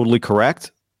not totally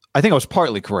correct. I think I was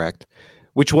partly correct,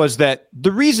 which was that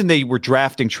the reason they were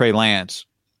drafting Trey Lance,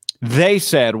 they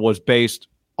said, was based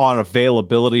on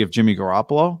availability of Jimmy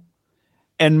Garoppolo.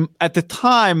 And at the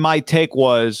time, my take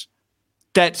was,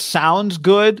 that sounds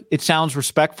good. It sounds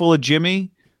respectful of Jimmy,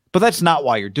 but that's not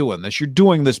why you're doing this. You're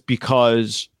doing this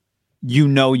because you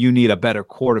know you need a better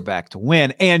quarterback to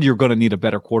win, and you're going to need a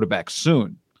better quarterback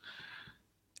soon.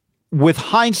 With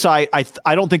hindsight,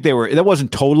 I don't think that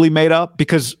wasn't totally made up,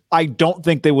 because I don't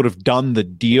think they would have done the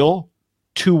deal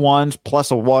 2 1s plus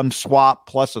a 1 swap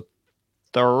plus a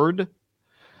third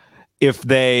if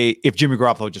Jimmy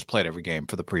Garoppolo just played every game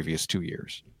for the previous 2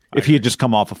 years, if he had just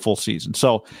come off a full season.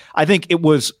 So I think it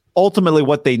was ultimately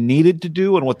what they needed to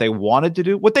do and what they wanted to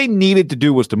do. What they needed to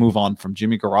do was to move on from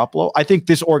Jimmy Garoppolo. I think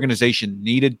this organization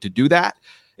needed to do that,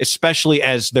 especially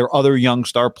as their other young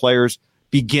star players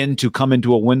begin to come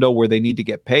into a window where they need to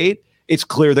get paid. It's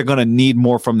clear they're going to need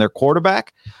more from their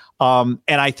quarterback. And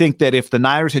I think that if the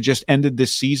Niners had just ended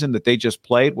this season that they just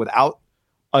played without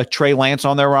a Trey Lance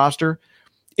on their roster,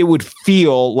 it would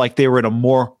feel like they were in a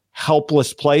more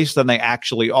helpless place than they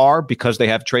actually are, because they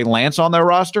have Trey Lance on their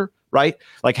roster, right?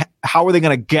 Like, how are they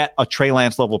going to get a Trey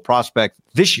Lance level prospect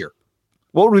this year?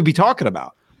 What would we be talking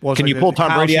about? Well, can you pull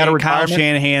Tom Brady out of retirement? Kyle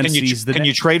Shanahan can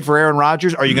you trade for Aaron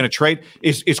Rodgers? Are you going to trade?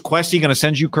 Is Questy going to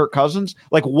send you Kirk Cousins?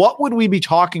 Like, what would we be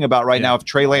talking about right now if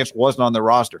Trey Lance wasn't on the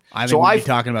roster? I think we'd be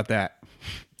talking about that.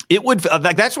 It would.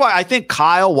 That's why I think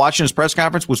Kyle, watching his press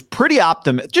conference, was pretty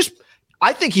optimistic.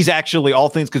 I think he's actually, all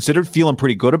things considered, feeling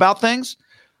pretty good about things,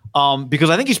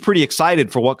 because I think he's pretty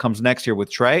excited for what comes next here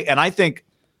with Trey. And I think,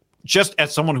 just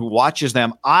as someone who watches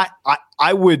them, I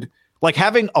would like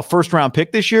having a first round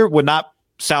pick this year would not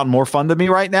sound more fun to me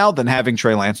right now than having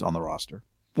Trey Lance on the roster.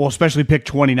 Well, especially pick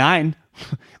 29.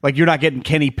 Like, you're not getting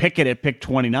Kenny Pickett at pick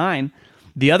 29.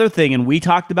 The other thing, and we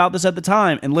talked about this at the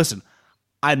time, and listen,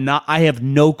 I have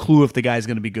no clue if the guy's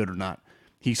going to be good or not.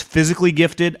 He's physically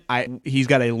gifted. I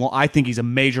think he's a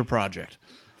major project,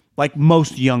 like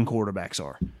most young quarterbacks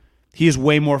are. He is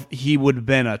way more. He would have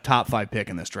been a top 5 pick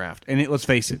in this draft. And let's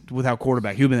face it, without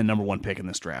quarterback, he would have been the number 1 pick in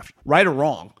this draft. Right or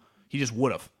wrong, he just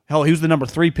would have. Hell, he was the number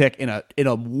 3 pick in a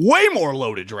way more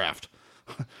loaded draft.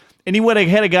 And he went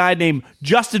ahead a guy named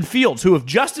Justin Fields, who if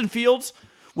Justin Fields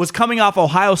was coming off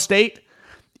Ohio State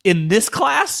in this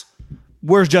class,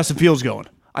 where's Justin Fields going?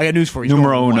 I got news for you.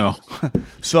 Numero uno.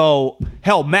 So,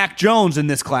 hell, Mac Jones in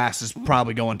this class is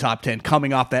probably going top 10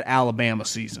 coming off that Alabama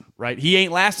season, right? He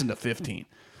ain't lasting to 15.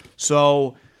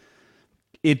 So,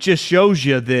 it just shows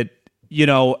you that,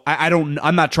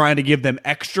 I'm not trying to give them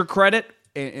extra credit,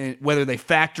 and whether they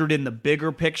factored in the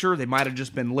bigger picture. They might have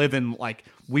just been living like,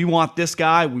 we want this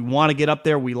guy, we want to get up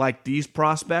there, we like these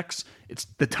prospects.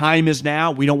 The time is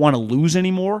now. We don't want to lose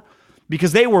anymore.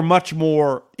 Because they were much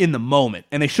more in the moment,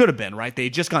 and they should have been, right? They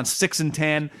had just gone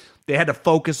 6-10. They had to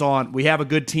focus on, we have a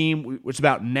good team. It's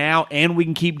about now, and we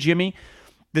can keep Jimmy.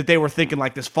 That they were thinking,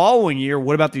 like, this following year,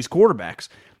 what about these quarterbacks?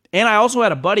 And I also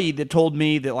had a buddy that told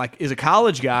me that, like, is a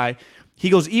college guy. He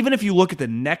goes, even if you look at the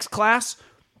next class,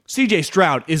 C.J.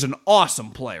 Stroud is an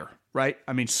awesome player, right?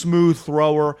 I mean, smooth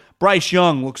thrower. Bryce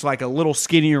Young looks like a little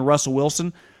skinnier Russell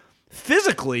Wilson.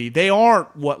 Physically, they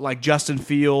aren't what, like, Justin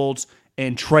Fields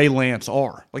and Trey Lance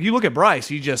are. Like, you look at Bryce,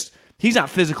 he's not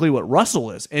physically what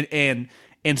Russell is. And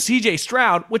CJ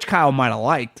Stroud, which Kyle might have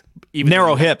liked.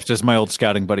 Narrow hips, as my old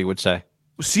scouting buddy would say.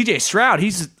 CJ Stroud,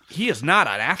 he is not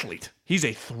an athlete. He's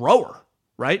a thrower,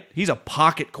 right? He's a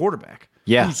pocket quarterback.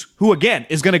 Yeah. Who again,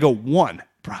 is going to go 1,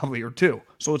 probably, or 2.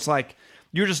 So it's like,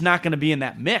 you're just not going to be in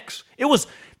that mix.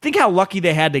 Think how lucky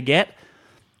they had to get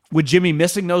with Jimmy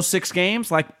missing those 6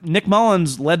 games. Like, Nick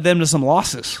Mullins led them to some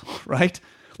losses, right?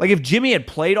 Like, if Jimmy had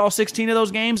played all 16 of those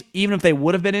games, even if they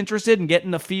would have been interested in getting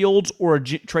the Fields or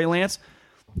Trey Lance,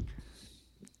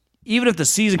 even if the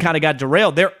season kind of got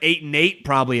derailed, they're 8-8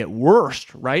 probably at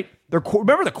worst, right?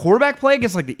 Remember the quarterback play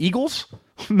against, like, the Eagles?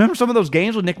 Remember some of those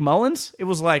games with Nick Mullins? It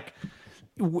was like,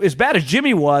 as bad as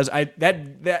Jimmy was,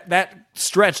 that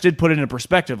stretch did put it into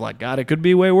perspective. Like, God, it could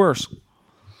be way worse.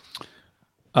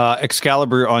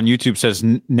 Excalibur on YouTube says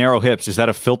narrow hips. Is that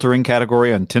a filtering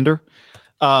category on Tinder?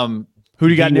 Who do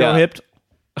you got narrow-hipped?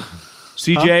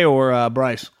 CJ or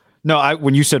Bryce? No,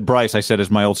 when you said Bryce, I said,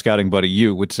 as my old scouting buddy,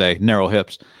 you would say narrow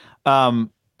hips. I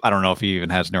don't know if he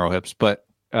even has narrow hips, but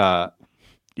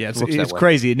it's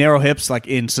crazy. Narrow hips, like,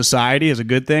 in society, is a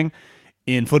good thing.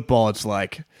 In football, it's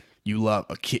like, you love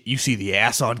a kid. You see the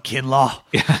ass on Kinlaw.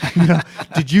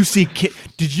 Did you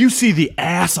see the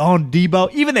ass on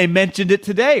Debo? Even they mentioned it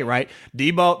today, right?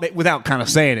 Debo, without kind of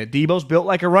saying it, Debo's built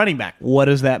like a running back. What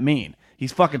does that mean?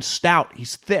 He's fucking stout.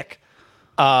 He's thick.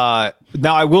 Now,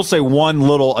 I will say one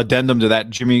little addendum to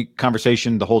that Jimmy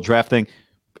conversation, the whole draft thing.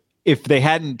 If they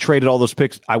hadn't traded all those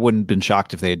picks, I wouldn't have been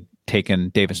shocked if they had taken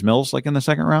Davis Mills, like, in the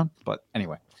second round. But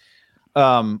anyway,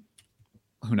 who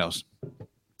knows?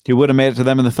 He would have made it to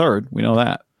them in the third. We know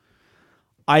that.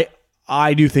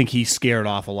 I do think he scared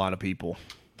off a lot of people.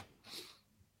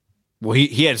 Well,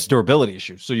 he had durability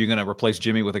issues. So you're going to replace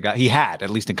Jimmy with a guy he had, at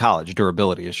least in college,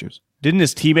 durability issues. Didn't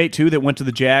his teammate too that went to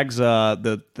the Jags,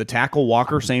 the tackle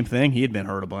Walker, same thing? He had been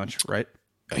hurt a bunch, right?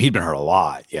 He'd been hurt a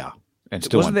lot, yeah. And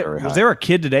still was there a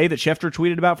kid today that Schefter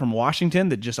tweeted about from Washington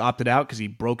that just opted out because he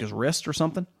broke his wrist or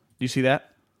something? Do you see that?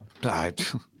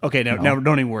 Okay, no,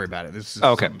 don't even worry about it. This is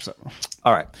okay.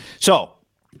 All right. So,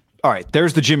 all right,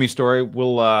 there's the Jimmy story.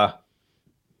 We'll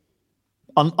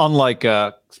unlike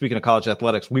speaking of college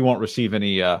athletics, we won't receive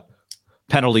any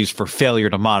penalties for failure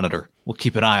to monitor. We'll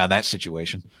keep an eye on that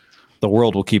situation. The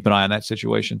world will keep an eye on that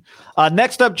situation.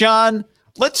 Next up, John,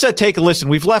 let's take a listen.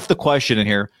 We've left the question in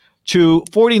here to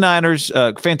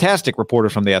 49ers, fantastic reporter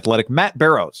from The Athletic, Matt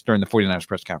Barrows, during the 49ers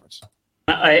press conference.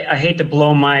 I hate to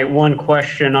blow my one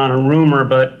question on a rumor,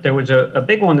 but there was a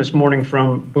big one this morning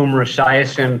from Boomer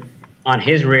Esiason on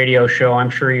his radio show. I'm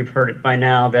sure you've heard it by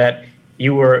now, that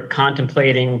you were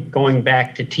contemplating going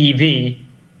back to TV.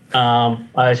 I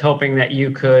was hoping that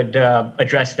you could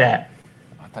address that.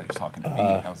 I thought he was talking to me.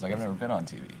 I was like, I've never been on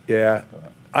TV. Yeah,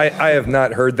 I have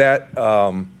not heard that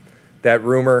that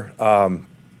rumor.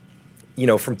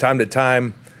 From time to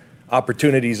time,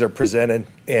 opportunities are presented,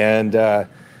 and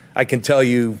I can tell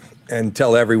you and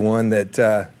tell everyone that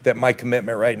that my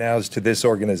commitment right now is to this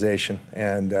organization.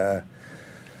 And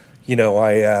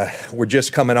we're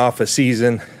just coming off a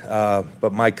season,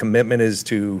 but my commitment is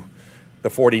to the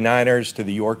 49ers, to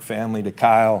the York family, to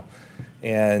Kyle,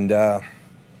 and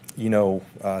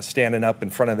standing up in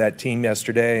front of that team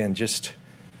yesterday and just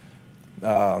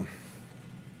getting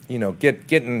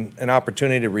an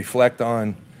opportunity to reflect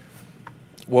on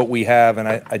what we have. And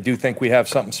I do think we have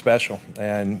something special,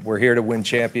 and we're here to win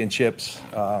championships,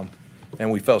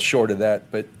 and we fell short of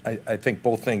that. But I think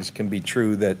both things can be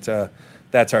true, that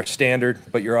that's our standard,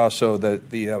 but you're also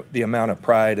the amount of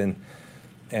pride and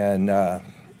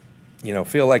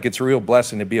feel like it's a real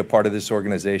blessing to be a part of this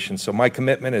organization. So my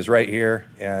commitment is right here,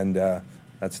 and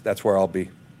That's where I'll be.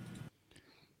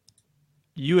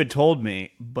 You had told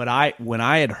me, but when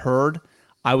I had heard,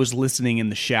 I was listening in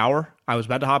the shower. I was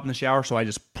about to hop in the shower, so I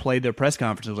just played their press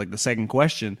conference. It was like the second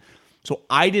question. So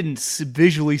I didn't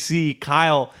visually see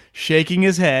Kyle shaking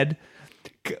his head,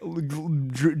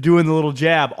 doing the little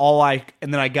jab.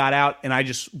 And then I got out and I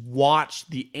just watched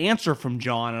the answer from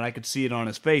John, and I could see it on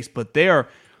his face. But there,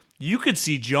 you could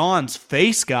see John's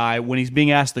face, guy, when he's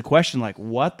being asked the question, like,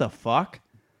 what the fuck?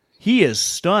 He is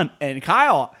stunned. And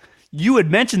Kyle, you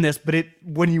had mentioned this, but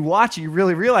when you watch it, you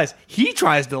really realize he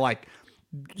tries to,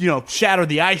 shatter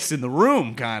the ice in the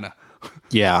room, kind of.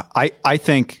 Yeah, I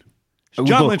think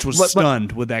John Lynch was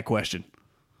stunned with that question.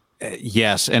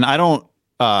 Yes, and I don't.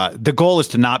 The goal is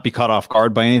to not be caught off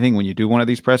guard by anything when you do one of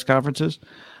these press conferences.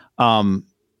 I'll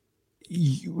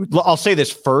say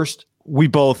this first: we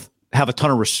both have a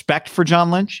ton of respect for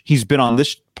John Lynch. He's been on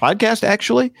this podcast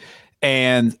actually,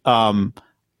 and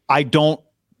I don't.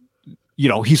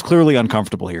 He's clearly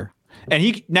uncomfortable here. And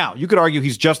you could argue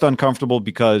he's just uncomfortable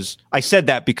because I said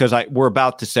that because we're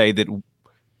about to say that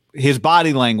his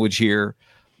body language here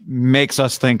makes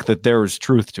us think that there is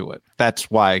truth to it. That's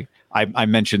why I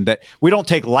mentioned that we don't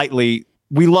take lightly.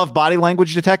 We love body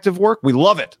language detective work. We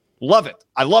love it. Love it.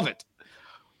 I love it.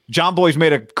 John Boy's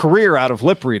made a career out of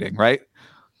lip reading, right?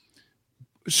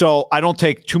 So I don't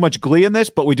take too much glee in this,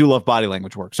 but we do love body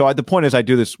language work. So the point is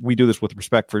we do this with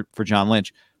respect for John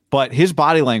Lynch. But his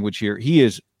body language here, he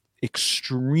is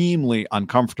extremely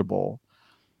uncomfortable,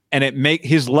 and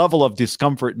his level of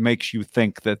discomfort makes you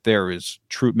think that there is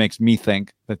truth. Makes me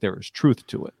think that there is truth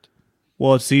to it.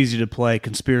 Well, it's easy to play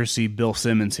conspiracy Bill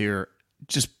Simmons here.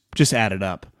 Just add it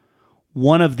up.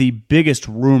 One of the biggest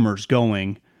rumors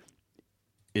going,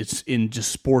 it's in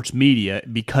just sports media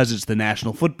because it's the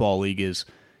National Football League, is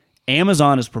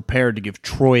Amazon is prepared to give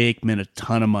Troy Aikman a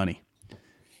ton of money,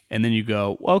 and then you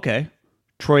go, okay.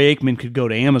 Troy Aikman could go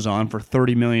to Amazon for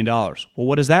 $30 million. Well,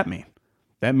 what does that mean?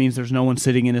 That means there's no one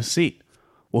sitting in his seat.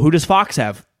 Well, who does Fox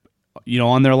have,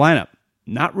 on their lineup?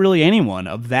 Not really anyone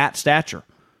of that stature.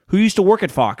 Who used to work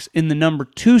at Fox in the number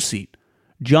 2 seat?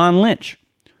 John Lynch.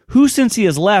 Who, since he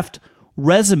has left,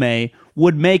 resume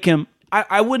would make him...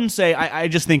 I wouldn't say... I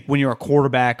just think when you're a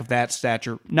quarterback of that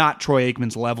stature, not Troy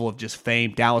Aikman's level of just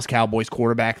fame, Dallas Cowboys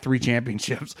quarterback, 3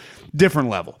 championships, different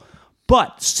level.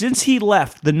 But since he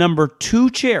left the number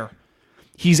 2 chair,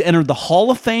 he's entered the Hall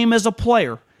of Fame as a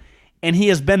player, and he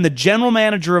has been the general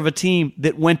manager of a team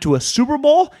that went to a Super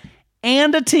Bowl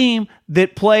and a team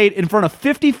that played in front of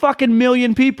 50 fucking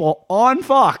million people on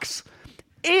Fox.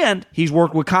 And he's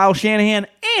worked with Kyle Shanahan,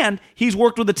 and he's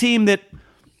worked with a team that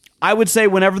I would say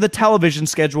whenever the television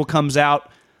schedule comes out,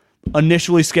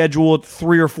 initially scheduled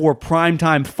 3 or 4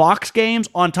 primetime Fox games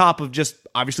on top of just,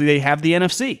 obviously they have the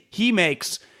NFC. He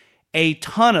makes a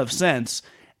ton of sense.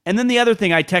 And then the other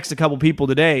thing, I text a couple people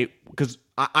today because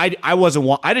I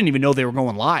didn't even know they were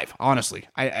going live, honestly.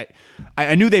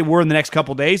 I knew they were in the next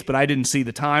couple days, but I didn't see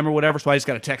the time or whatever, so I just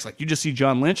got a text like, you just see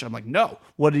John Lynch? I'm like, no.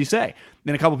 What did he say?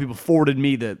 Then a couple people forwarded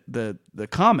me the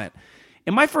comment.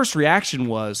 And my first reaction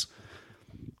was,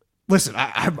 listen,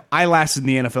 I lasted in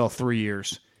the NFL 3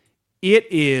 years. It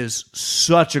is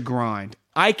such a grind.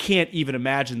 I can't even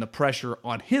imagine the pressure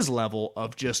on his level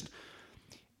of just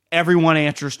everyone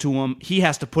answers to him. He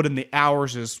has to put in the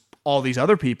hours as all these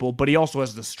other people, but he also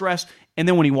has the stress. And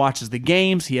then when he watches the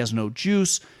games, he has no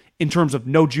juice in terms of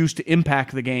no juice to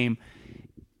impact the game.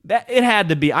 That it had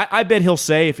to be. I bet he'll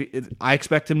say if I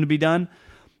expect him to be done.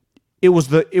 It was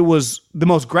the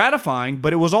most gratifying,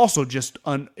 but it was also just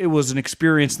it was an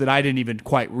experience that I didn't even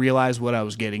quite realize what I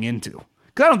was getting into.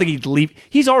 Because I don't think he'd leave.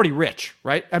 He's already rich,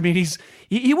 right? I mean,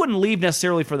 he wouldn't leave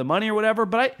necessarily for the money or whatever.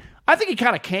 But I think he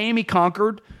kind of came. He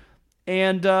conquered.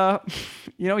 And,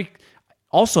 he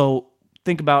also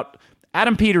think about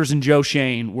Adam Peters and Joe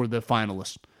Shane were the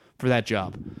finalists for that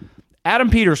job. Adam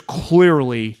Peters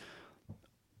clearly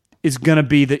is going to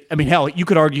be hell, you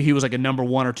could argue he was like a number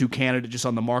 1 or 2 candidate just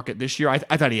on the market this year. I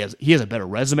thought he has a better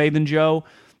resume than Joe.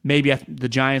 Maybe the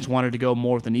Giants wanted to go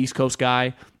more with an East Coast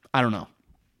guy. I don't know.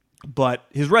 But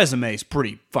his resume is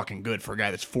pretty fucking good for a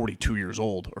guy that's 42 years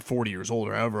old or 40 years old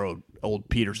or however old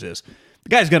Peters is. The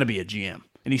guy's going to be a GM.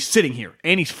 And he's sitting here,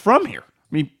 and he's from here.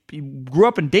 I mean, he grew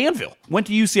up in Danville, went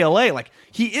to UCLA. Like,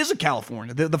 he is a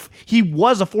Californian. He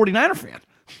was a 49er fan,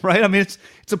 right? I mean, it's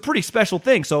a pretty special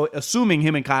thing. So, assuming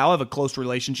him and Kyle have a close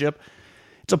relationship,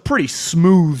 it's a pretty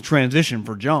smooth transition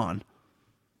for John.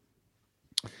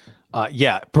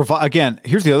 Again,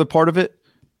 here's the other part of it.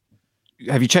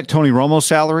 Have you checked Tony Romo's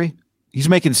salary? He's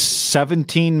making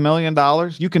 $17 million.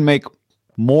 You can make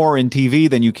more in TV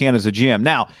than you can as a GM.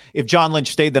 Now, if John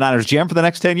Lynch stayed the Niners GM for the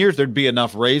next 10 years, there'd be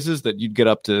enough raises that you'd get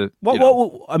up to.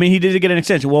 Well, I mean, he did get an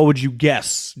extension. What would you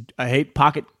guess? I hate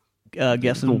pocket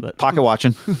guessing, but pocket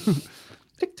watching.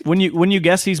 When you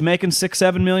guess he's making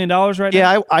 $6-7 million right now?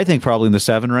 Yeah, I think probably in the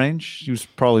 7 range. He was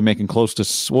probably making close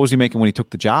to, what was he making when he took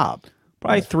the job?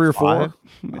 Probably 3 or 4.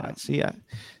 Yeah. See,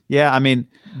 I mean,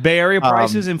 Bay Area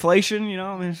prices, inflation.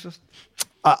 I mean, it's just.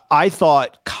 I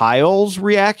thought Kyle's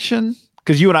reaction,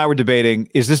 because you and I were debating,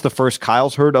 is this the first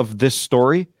Kyle's heard of this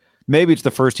story? Maybe it's the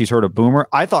first he's heard of Boomer.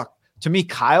 I thought, to me,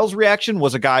 Kyle's reaction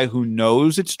was a guy who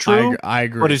knows it's true. I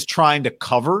agree. But is trying to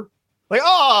cover. Like,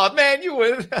 oh man, you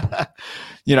would,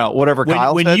 whatever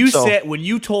Kyle said. When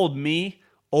you told me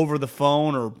over the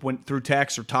phone or went through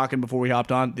text or talking before we hopped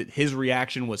on that his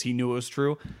reaction was he knew it was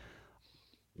true,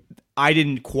 I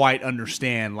didn't quite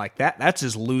understand like that. That's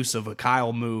as loose of a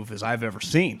Kyle move as I've ever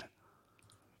seen.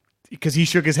 Because he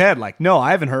shook his head like, no,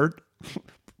 I haven't heard.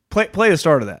 Play the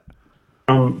start of that.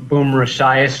 Boomer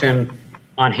Esiason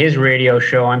on his radio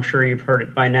show, I'm sure you've heard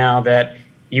it by now, that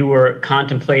you were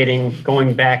contemplating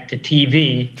going back to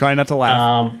TV. Try not to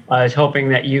laugh. I was hoping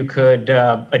that you could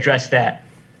address that.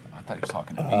 I thought he was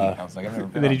talking to me. I was like, I've never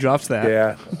been. And then he drops that.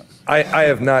 Yeah, I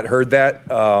have not heard that.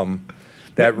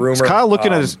 That rumor. Is Kyle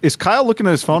looking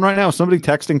at his phone right now? Is somebody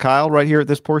texting Kyle right here at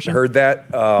this portion? Heard that.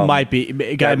 Might be.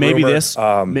 Maybe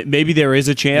rumor, maybe there is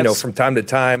a chance. From time to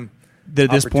time. That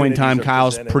at this point in time,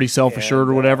 Kyle's pretty self-assured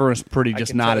or whatever, and is pretty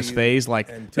just not his phase. Like,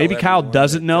 maybe Kyle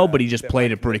doesn't know, but he just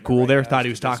played it pretty cool there. Thought he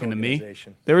was talking to me.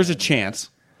 There is a chance.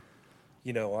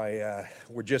 We're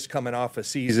just coming off a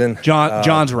season.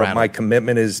 John's around. My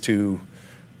commitment is to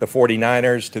the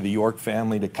 49ers, to the York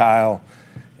family, to Kyle,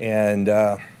 and,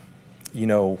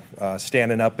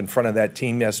 standing up in front of that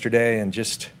team yesterday and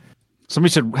just...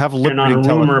 Somebody said have a look on a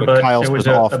rumor, but Kyle's there was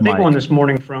a big one this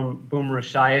morning from Boomer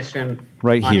Esiason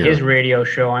right on here. His radio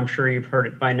show. I'm sure you've heard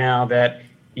it by now that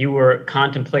you were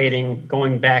contemplating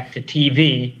going back to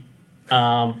TV.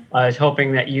 I was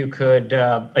hoping that you could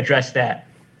address that.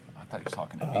 I thought he was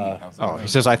talking to me. I was like, he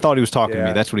says, I thought he was talking to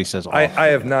me. That's what he says. I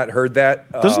have not heard that.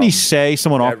 Doesn't he say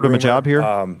someone offered him a job here?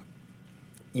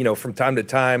 From time to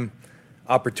time,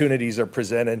 opportunities are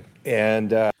presented,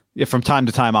 and from time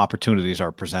to time, opportunities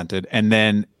are presented, and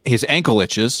then his ankle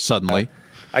itches suddenly.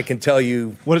 I can tell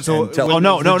you what is.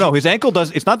 No. His ankle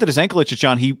does. It's not that his ankle itches,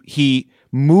 John. He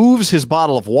moves his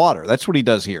bottle of water. That's what he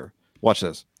does here. Watch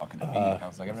this. Talking to me. I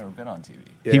was like, I've never been on TV.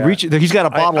 Yeah. He reaches. He's got a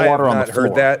bottle of water on the floor. I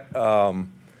have not heard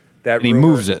that. And he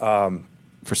moves it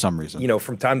for some reason.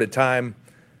 From time to time,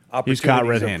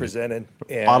 opportunities are presented.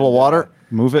 And, bottle of water.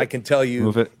 Move it. I can tell you.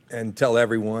 Move it. And tell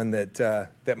everyone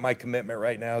that my commitment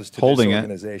right now is to holding this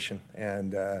organization.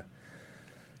 And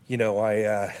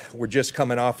we're just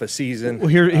coming off a season. Well,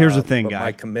 here's the thing, guy.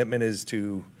 My commitment is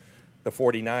to the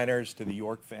 49ers, to the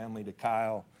York family, to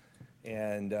Kyle.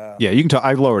 And you can talk.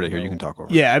 I lowered it here. You can talk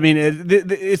over. Yeah, I mean,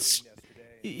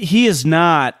 he is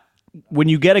not. When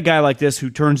you get a guy like this who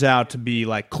turns out to be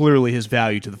like clearly his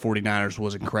value to the 49ers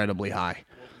was incredibly high,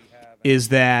 is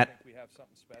that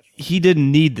he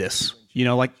didn't need this.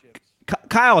 Like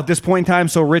Kyle at this point in time,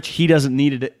 so rich, he doesn't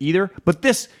need it either. But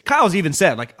Kyle's even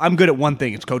said, like, I'm good at one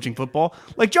thing, it's coaching football.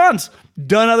 Like John's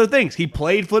done other things. He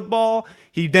played football.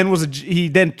 He then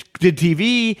did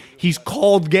TV. He's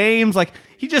called games. Like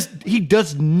he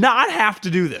does not have to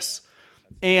do this.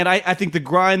 And I think the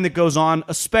grind that goes on,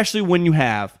 especially when you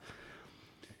have,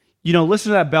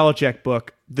 listen to that Belichick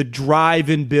book. The drive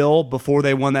in Bill before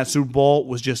they won that Super Bowl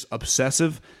was just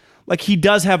obsessive. Like he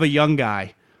does have a young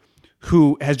guy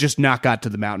who has just not got to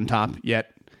the mountaintop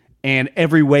yet. And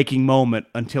every waking moment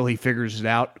until he figures it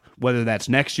out, whether that's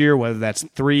next year, whether that's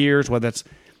 3 years, whether that's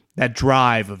that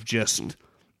drive of just...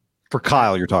 For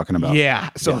Kyle, you're talking about. Yeah.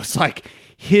 So it's like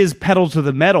his pedal to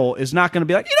the metal is not going to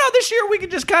be like, this year we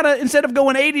could just kind of, instead of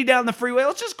going 80 down the freeway,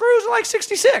 let's just cruise like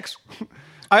 66.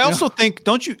 I also think,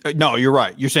 don't you? No, you're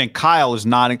right. You're saying Kyle is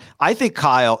not. I think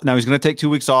Kyle, now he's going to take 2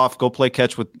 weeks off, go play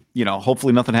catch with,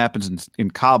 hopefully nothing happens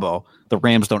in Cabo. The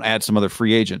Rams don't add some other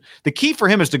free agent. The key for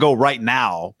him is to go right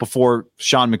now before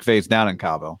Sean McVay's down in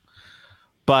Cabo.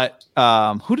 But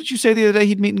who did you say the other day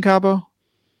he'd meet in Cabo?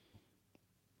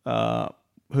 Who?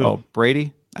 Oh,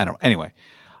 Brady? I don't know. Anyway,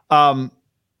 I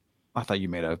thought you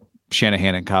made a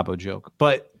Shanahan and Cabo joke.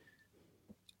 But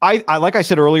I like I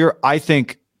said earlier, I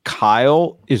think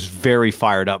Kyle is very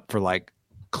fired up for like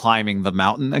climbing the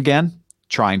mountain again,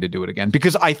 trying to do it again.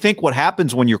 Because I think what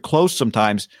happens when you're close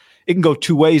sometimes, it can go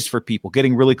two ways for people.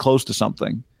 Getting really close to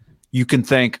something, you can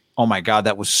think, oh my God,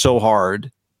 that was so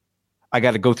hard, I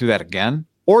got to go through that again.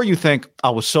 Or you think,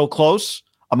 I was so close,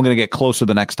 I'm going to get closer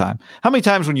the next time. How many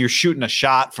times when you're shooting a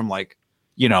shot from like,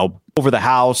 over the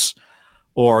house,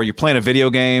 or you're playing a video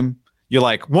game, you're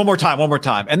like, one more time.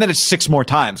 And then it's 6 more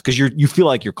times because you feel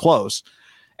like you're close.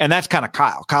 And that's kind of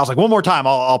Kyle. Kyle's like, one more time,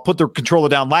 I'll put the controller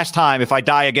down. Last time, if I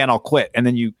die again, I'll quit. And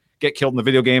then you get killed in the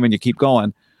video game and you keep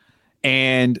going.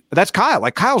 And that's Kyle.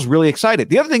 Like, Kyle's really excited.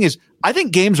 The other thing is, I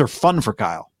think games are fun for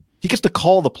Kyle. He gets to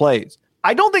call the plays.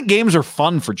 I don't think games are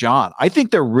fun for John. I think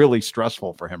they're really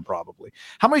stressful for him, probably.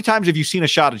 How many times have you seen a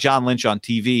shot of John Lynch on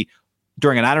TV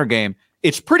during an Niner game?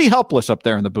 It's pretty helpless up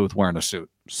there in the booth wearing a suit.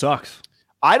 Sucks.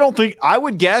 I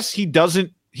would guess he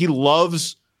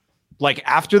loves, like,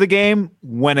 after the game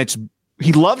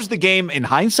he loves the game in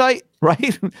hindsight,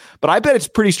 right? But I bet it's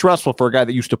pretty stressful for a guy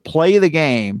that used to play the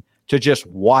game to just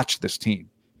watch this team.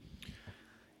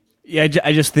 Yeah,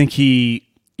 I just think he,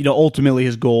 ultimately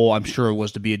his goal, I'm sure,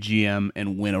 was to be a GM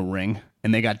and win a ring,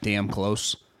 and they got damn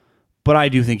close. But I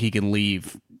do think he can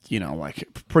leave, like,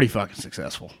 pretty fucking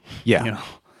successful. Yeah.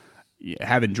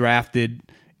 Having drafted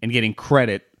and getting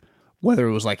credit, whether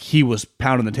it was like he was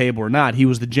pounding the table or not, he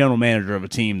was the general manager of a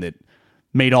team that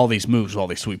made all these moves with all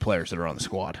these sweet players that are on the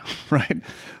squad, right?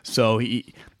 So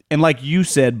and like you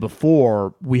said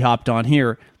before we hopped on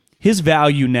here, his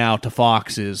value now to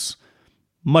Fox is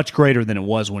much greater than it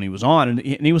was when he was on, and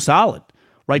he was solid,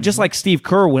 right? Mm-hmm. Just like Steve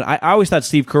Kerr, when I always thought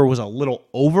Steve Kerr was a little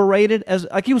overrated, as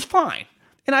like he was fine,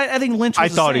 and I think Lynch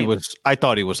was I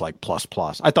thought he was like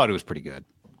plus. I thought he was pretty good.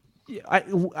 I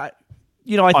on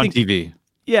think TV.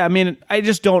 Yeah, I mean, I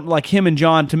just don't like him and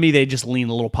John. To me, they just lean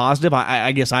a little positive.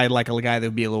 I guess I like a guy that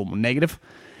would be a little more negative,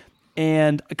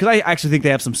 and because I actually think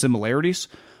they have some similarities.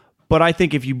 But I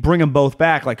think if you bring them both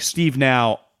back, like Steve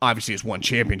now obviously has won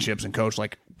championships and coach,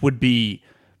 like would be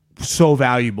so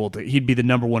valuable that he'd be the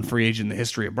number one free agent in the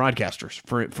history of broadcasters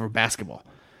for basketball.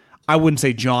 I wouldn't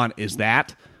say John is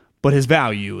that, but his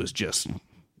value is just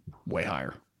way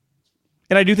higher.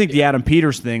 And I do think the Adam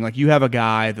Peters thing, like you have a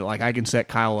guy that like I can set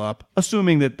Kyle up,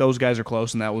 assuming that those guys are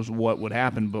close and that was what would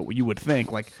happen, but you would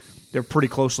think like they're pretty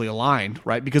closely aligned,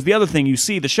 right? Because the other thing you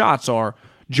see, the shots are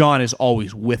John is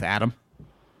always with Adam.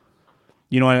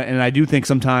 And I do think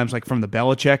sometimes like from the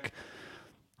Belichick,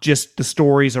 just the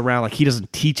stories around like he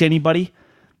doesn't teach anybody.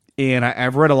 And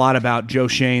I've read a lot about Joe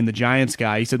Shane, the Giants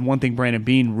guy. He said one thing Brandon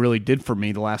Beane really did for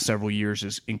me the last several years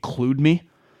is include me.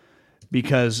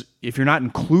 Because if you're not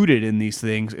included in these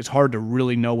things, it's hard to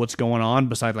really know what's going on.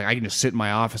 Besides, like I can just sit in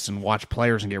my office and watch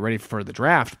players and get ready for the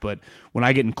draft. But when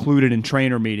I get included in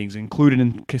trainer meetings, included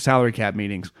in salary cap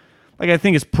meetings, like I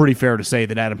think it's pretty fair to say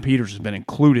that Adam Peters has been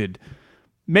included,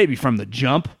 maybe from the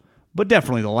jump, but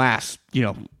definitely the last,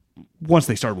 once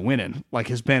they started winning, like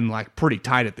has been like pretty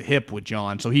tight at the hip with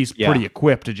John. So he's pretty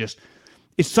equipped to just.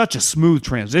 It's such a smooth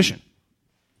transition.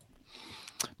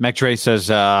 Mac Dre says,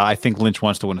 I think Lynch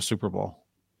wants to win a Super Bowl.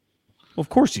 Well, of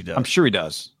course he does. I'm sure he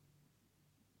does.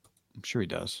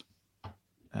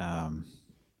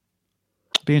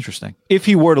 Be interesting. If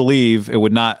he were to leave, it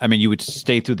would not, you would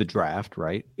stay through the draft,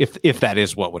 right? If that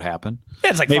is what would happen.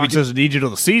 Yeah, it's like maybe Fox doesn't need you till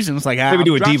the season. It's like, maybe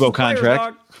do a Devo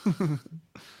contract.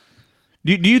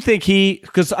 Do you think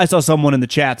because I saw someone in the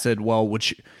chat said, well,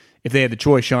 if they had the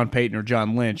choice, Sean Payton or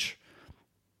John Lynch,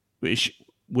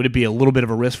 would it be a little bit of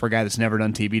a risk for a guy that's never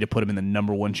done TV to put him in the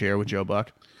number one chair with Joe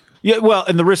Buck? Yeah, well,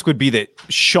 and the risk would be that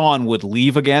Sean would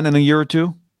leave again in a year or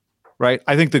two, right?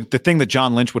 I think the thing that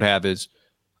John Lynch would have is,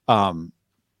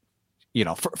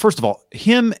 first of all,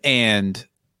 him and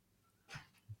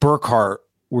Burkhardt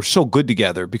were so good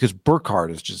together because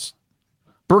Burkhardt's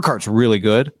really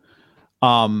good.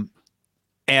 And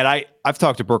I've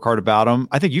talked to Burkhardt about him.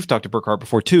 I think you've talked to Burkhardt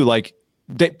before too. Like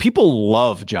that, people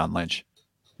love John Lynch.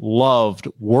 Loved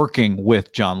working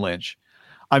with John Lynch.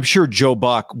 I'm sure Joe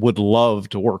Buck would love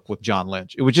to work with John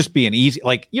Lynch. It would just be an easy,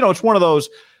 it's one of those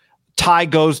tie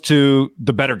goes to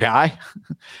the better guy.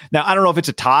 Now, I don't know if it's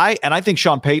a tie, and I think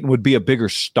Sean Payton would be a bigger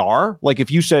star. Like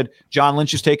if you said John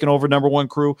Lynch is taking over number one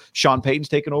crew, Sean Payton's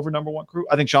taking over number one crew,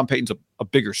 I think Sean Payton's a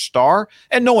bigger star,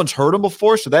 and no one's heard him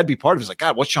before, so that'd be part of it. It's like,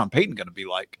 God, what's Sean Payton going to be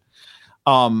like?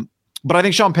 But I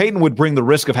think Sean Payton would bring the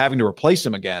risk of having to replace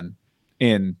him again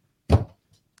in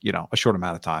a short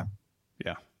amount of time.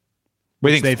 Yeah.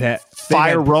 We think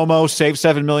fire Romo, save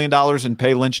 $7 million and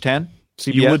pay Lynch 10?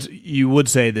 CBS? You would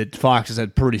say that Fox has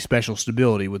had pretty special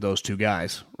stability with those two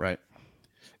guys, right?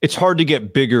 It's hard to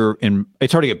get bigger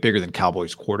than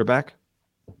Cowboys quarterback,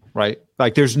 right?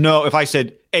 Like there's no, if I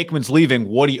said Aikman's leaving,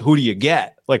 who do you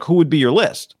get? Like who would be your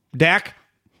list? Dak?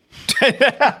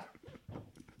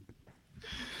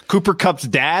 Cooper Kupp's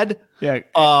dad? Yeah.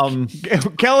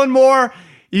 Kellen Moore.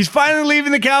 He's finally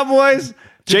leaving the Cowboys.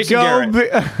 Jason Garrett.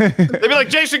 They'd be like,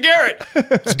 Jason Garrett,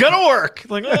 it's going to work.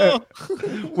 Like, oh.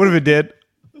 What if it did?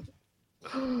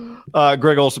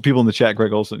 Greg Olson, people in the chat,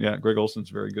 Greg Olson. Yeah, Greg Olson's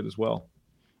very good as well.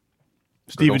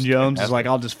 Stephen Jones is like,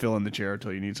 I'll just fill in the chair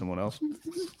until you need someone else.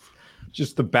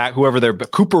 Just the back, whoever they're,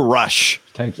 but Cooper Rush.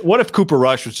 What if Cooper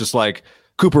Rush was just like,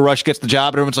 Cooper Rush gets the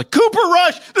job and everyone's like, Cooper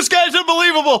Rush, this guy's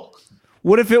unbelievable.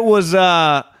 What if it was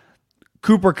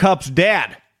Cooper Kupp's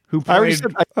dad who played? I already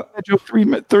said that joke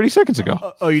 30 seconds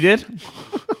ago. Oh, you did?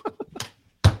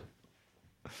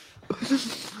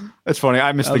 That's funny.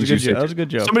 I missed things you said. That was a good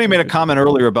joke. Somebody made a comment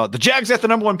earlier about the Jags got the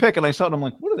number 1 pick, and I saw it. I'm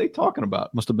like, what are they talking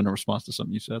about? Must have been a response to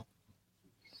something you said.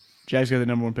 Jags got the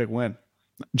number 1 pick when?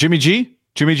 Jimmy G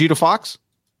to Fox?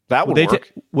 That would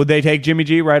work. Would they take Jimmy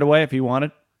G right away if he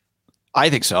wanted? I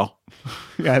think so.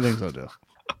 Yeah, I think so too.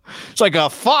 It's like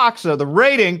Fox, the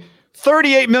rating,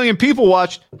 38 million people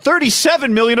watched,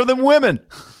 37 million of them women.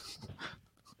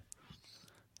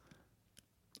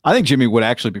 I think Jimmy would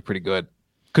actually be pretty good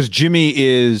because Jimmy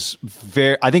is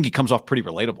I think he comes off pretty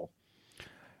relatable.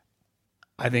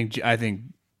 I think,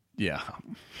 yeah.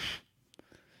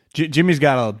 Jimmy's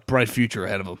got a bright future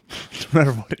ahead of him, no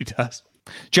matter what he does.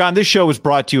 John, this show is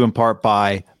brought to you in part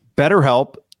by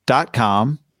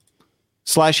BetterHelp.com/HamPod.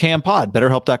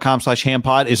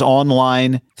 BetterHelp.com/HamPod is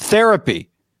online therapy.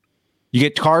 You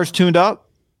get cars tuned up.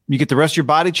 You get the rest of your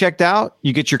body checked out.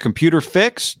 You get your computer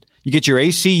fixed. You get your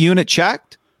AC unit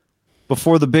checked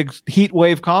before the big heat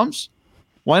wave comes.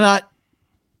 Why not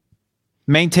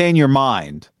maintain your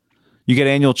mind? You get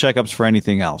annual checkups for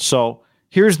anything else. So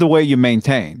here's the way you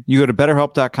maintain. You go to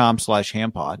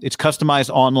BetterHelp.com/HamPod. It's customized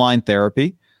online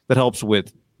therapy that helps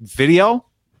with video.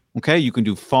 Okay, you can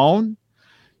do phone.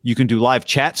 You can do live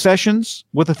chat sessions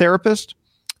with a therapist.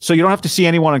 So you don't have to see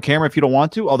anyone on camera if you don't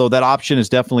want to, although that option is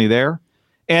definitely there.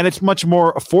 And it's much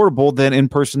more affordable than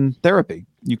in-person therapy.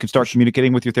 You can start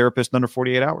communicating with your therapist in under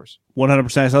 48 hours.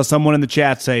 100%. I saw someone in the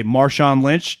chat say Marshawn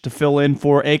Lynch to fill in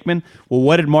for Aikman. Well,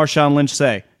 what did Marshawn Lynch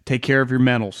say? Take care of your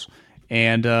mentals.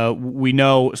 And we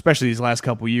know, especially these last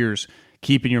couple of years,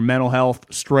 keeping your mental health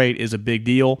straight is a big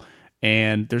deal.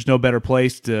 And there's no better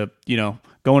place to,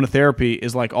 go into therapy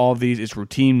is like all of these. It's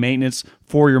routine maintenance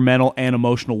for your mental and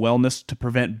emotional wellness to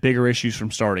prevent bigger issues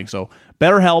from starting. So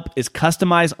BetterHelp is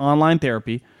customized online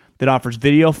therapy that offers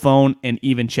video, phone, and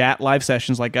even chat live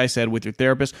sessions, like I said, with your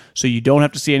therapist, so you don't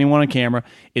have to see anyone on camera.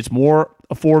 It's more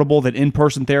affordable than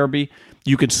in-person therapy.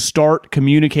 You can start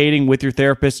communicating with your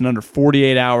therapist in under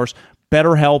 48 hours.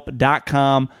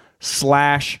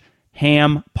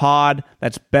 BetterHelp.com/HamPod.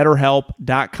 That's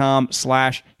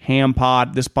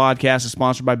BetterHelp.com/HamPod. This podcast is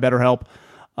sponsored by BetterHelp.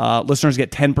 Listeners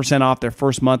get 10% off their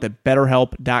first month at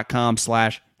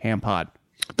BetterHelp.com/HamPod.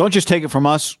 Don't just take it from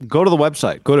us. Go to the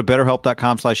website. Go to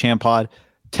BetterHelp.com/HamPod.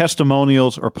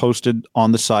 Testimonials are posted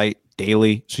on the site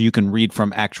daily, so you can read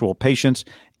from actual patients.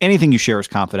 Anything you share is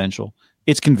confidential.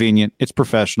 It's convenient. It's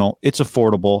professional. It's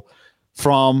affordable.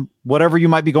 From whatever you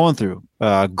might be going through,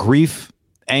 grief,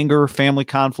 anger, family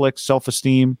conflicts,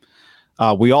 self-esteem.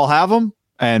 We all have them,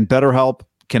 and BetterHelp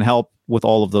can help with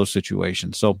all of those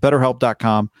situations. So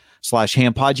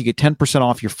BetterHelp.com/HamPod. You get 10%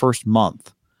 off your first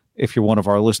month if you're one of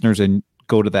our listeners, and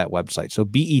go to that website. So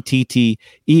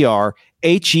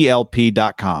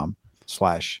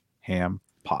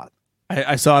BetterHelp.com/HamPod.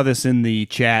 I saw this in the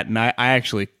chat, and I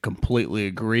actually completely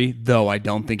agree, though I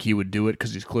don't think he would do it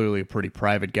because he's clearly a pretty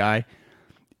private guy.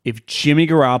 If Jimmy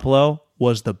Garoppolo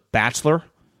was The Bachelor,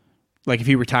 like if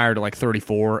he retired at like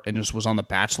 34 and just was on The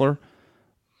Bachelor,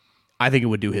 I think it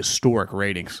would do historic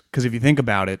ratings. Because if you think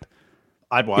about it,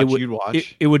 I'd watch. You'd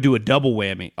watch. It would do a double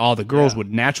whammy. All the girls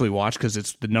would naturally watch because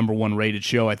it's the number one rated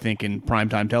show, I think, in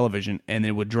primetime television, and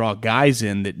it would draw guys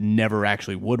in that never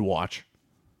actually would watch.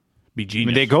 Be genius. I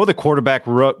mean, they go the quarterback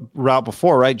route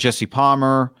before, right? Jesse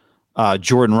Palmer,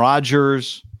 Jordan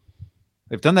Rodgers.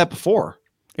 They've done that before.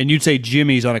 And you'd say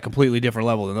Jimmy's on a completely different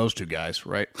level than those two guys,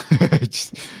 right?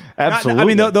 Absolutely. I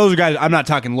mean, those are guys. I'm not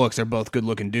talking looks; they're both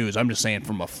good-looking dudes. I'm just saying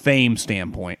from a fame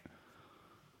standpoint.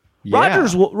 Yeah.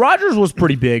 Rodgers was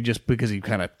pretty big just because he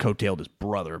kind of coattailed his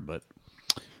brother, but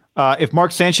if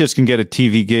Mark Sanchez can get a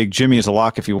TV gig, Jimmy is a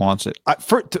lock if he wants it. All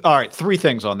right, 3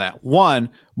 things on that. 1,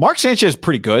 Mark Sanchez is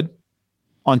pretty good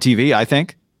on TV, I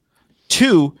think.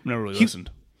 2, never really listened.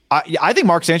 I think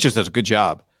Mark Sanchez does a good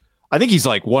job. I think he's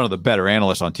like one of the better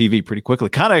analysts on TV pretty quickly.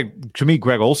 Kind of, to me,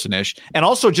 Greg Olson-ish. And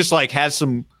also just like has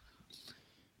some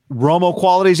Romo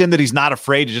qualities in that he's not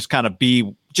afraid to just kind of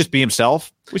be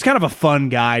himself. He's kind of a fun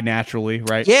guy naturally,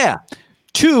 right? Yeah.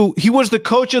 2, he was the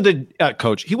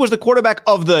he was the quarterback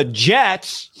of the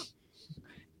Jets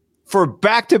for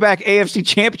back-to-back AFC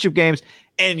championship games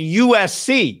and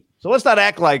USC. So let's not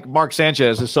act like Mark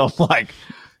Sanchez is some like,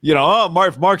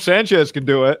 Mark Sanchez can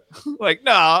do it. Like,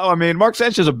 no, I mean, Mark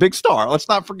Sanchez is a big star. Let's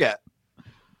not forget.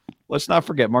 Let's not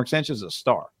forget, Mark Sanchez is a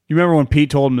star. You remember when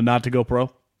Pete told him not to go pro?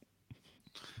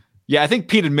 Yeah, I think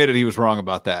Pete admitted he was wrong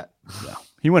about that. Yeah.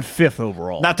 He went 5th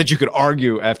overall. Not that you could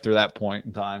argue after that point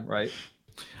in time, right?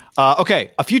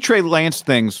 Okay, a few Trey Lance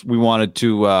things we wanted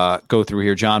to go through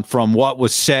here, John, from what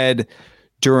was said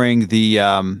during the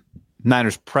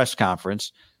Niners press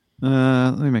conference.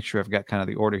 Let me make sure I've got kind of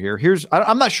the order here.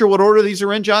 I'm not sure what order these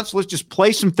are in, John, so let's just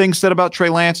play some things said about Trey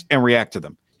Lance and react to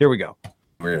them. Here we go.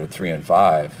 We were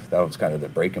 3-5. That was kind of the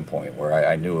breaking point where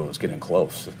I knew it was getting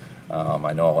close.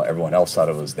 I know everyone else thought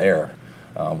it was there,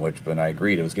 but I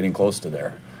agreed it was getting close to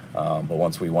there. But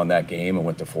once we won that game and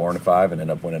went to 4-5 and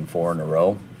ended up winning 4 in a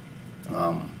row,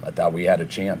 I thought we had a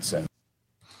chance.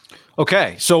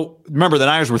 Okay, so remember the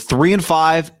Niners were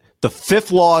 3-5. The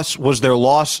 5th loss was their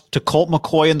loss to Colt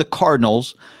McCoy and the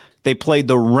Cardinals. They played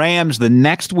the Rams the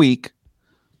next week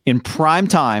in prime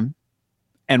time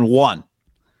and won.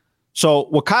 So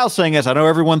what Kyle's saying is, I know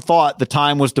everyone thought the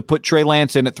time was to put Trey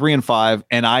Lance in at 3-5,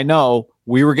 and I know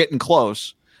we were getting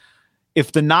close.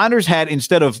 If the Niners had,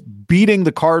 instead of beating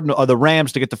the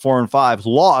Rams to get to 4-5,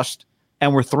 lost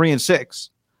and were 3-6,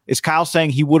 is Kyle saying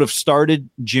he would have started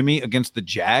Jimmy against the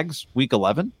Jags week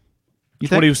 11?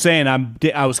 That's what he was saying.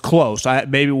 I was close.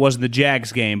 Maybe it wasn't the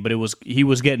Jags game, but he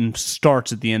was getting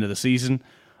starts at the end of the season.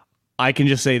 I can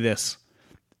just say this,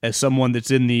 as someone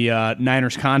that's in the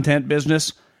Niners content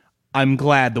business, I'm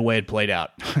glad the way it played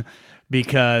out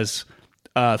because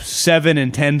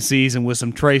 7-10 season with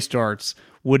some Trey starts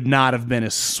would not have been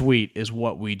as sweet as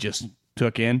what we just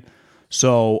took in.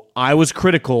 So I was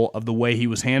critical of the way he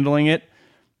was handling it,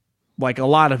 like a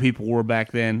lot of people were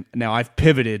back then. Now I've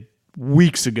pivoted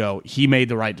weeks ago. He made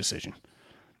the right decision.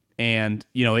 And,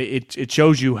 it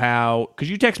shows you how, because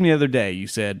you texted me the other day, you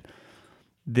said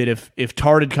that if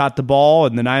Tart had caught the ball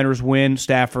and the Niners win,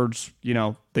 Stafford's,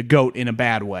 the GOAT in a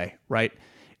bad way, right?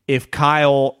 If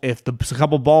a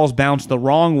couple balls bounce the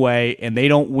wrong way and they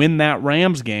don't win that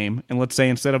Rams game, and let's say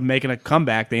instead of making a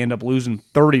comeback, they end up losing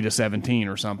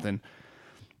 30-17 or something,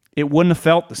 it wouldn't have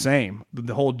felt the same.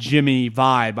 The whole Jimmy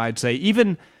vibe, I'd say.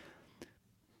 Even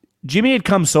Jimmy had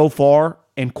come so far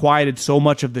and quieted so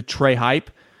much of the Trey hype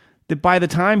that by the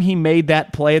time he made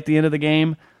that play at the end of the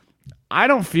game, I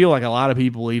don't feel like a lot of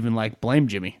people even blame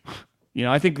Jimmy.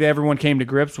 I think that everyone came to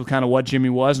grips with kind of what Jimmy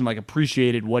was and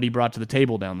appreciated what he brought to the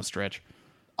table down the stretch.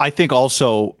 I think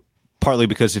also partly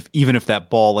because even if that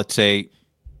ball, let's say,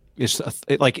 is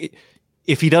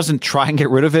if he doesn't try and get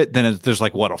rid of it, then there's a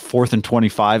 4th and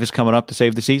 25 is coming up to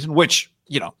save the season, which,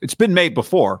 it's been made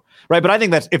before, right? But I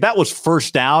think if that was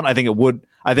first down, I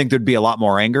think there'd be a lot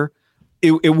more anger.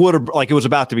 It would have, it was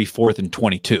about to be 4th and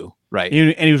 22, right?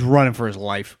 And he was running for his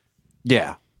life.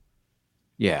 Yeah.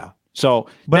 Yeah. So,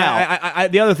 but now, I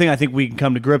the other thing I think we can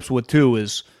come to grips with too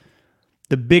is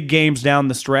the big games down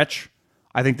the stretch.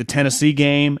 I think the Tennessee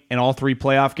game and all 3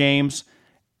 playoff games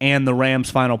and the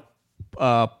Rams' final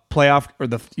playoff,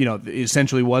 or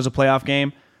essentially was a playoff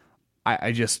game.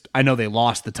 I know they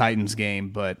lost the Titans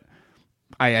game, but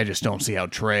I just don't see how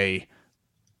Trey,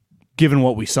 given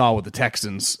what we saw with the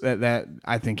Texans, that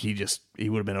I think he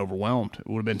would have been overwhelmed. It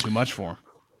would have been too much for him.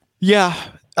 Yeah,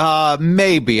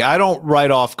 maybe. I don't write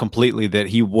off completely that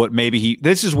he would.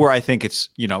 This is where I think it's,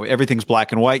 everything's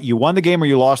black and white. You won the game or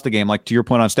you lost the game. Like to your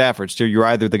point on Stafford, so you're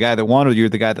either the guy that won or you're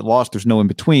the guy that lost. There's no in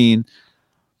between.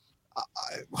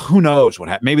 Who knows what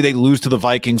happened? Maybe they lose to the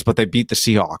Vikings, but they beat the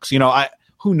Seahawks.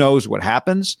 Who knows what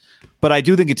happens? But I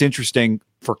do think it's interesting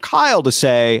for Kyle to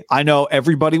say, I know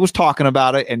everybody was talking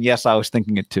about it, and yes, I was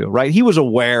thinking it too, right? He was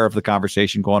aware of the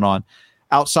conversation going on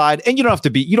outside, and you don't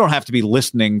have to be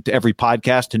listening to every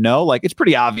podcast to know. It's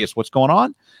pretty obvious what's going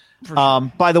on.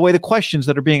 Sure. By the way, the questions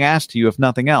that are being asked to you, if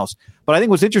nothing else. But I think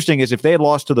what's interesting is if they had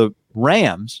lost to the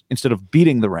Rams instead of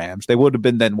beating the Rams, they would have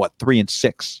been then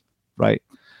 3-6, right?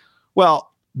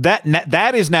 Well,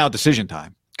 that is now decision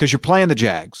time because you're playing the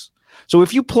Jags. So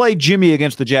if you play Jimmy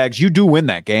against the Jags, you do win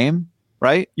that game,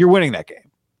 right? You're winning that game.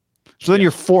 So then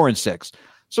you're 4-6.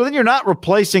 So then you're not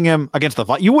replacing him against the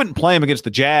Vikings. You wouldn't play him against the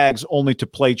Jags only to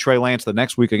play Trey Lance the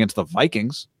next week against the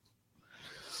Vikings.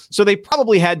 So they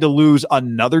probably had to lose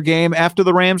another game after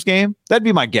the Rams game. That'd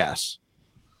be my guess.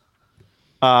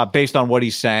 Based on what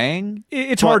he's saying.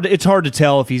 It's hard to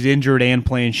tell if he's injured and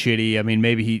playing shitty. I mean,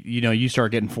 maybe you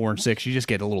start getting 4-6, you just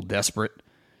get a little desperate.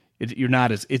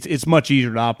 It's much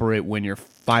easier to operate when you're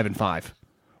 5-5,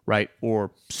 right? Or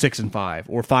 6-5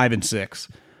 or 5-6.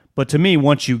 But to me,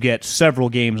 once you get several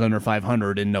games under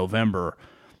 500 in November,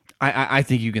 I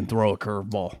think you can throw a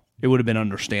curveball. It would have been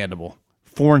understandable.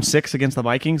 4-6 against the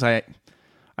Vikings,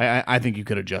 I think you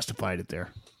could have justified it there.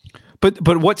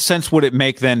 But what sense would it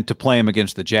make then to play him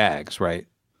against the Jags, right?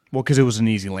 Well, because it was an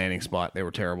easy landing spot. They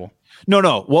were terrible.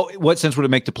 No. Well, what sense would it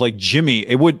make to play Jimmy?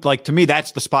 It would, like, to me,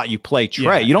 that's the spot you play Trey.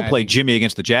 Yeah, you don't play Jimmy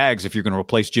against the Jags if you're going to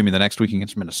replace Jimmy the next week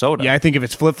against Minnesota. Yeah, I think if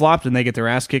it's flip-flopped and they get their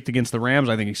ass kicked against the Rams,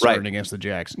 I think he's starting against the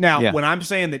Jags. Now, when I'm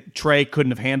saying that Trey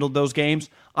couldn't have handled those games,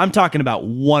 I'm talking about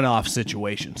one-off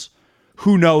situations.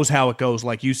 Who knows how it goes,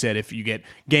 like you said, if you get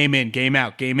game in, game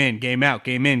out, game in, game out,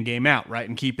 game in, game out, right,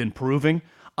 and keep improving.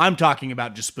 I'm talking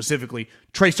about just specifically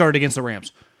Trey started against the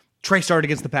Rams. Trey started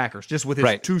against the Packers just with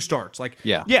his 2 starts.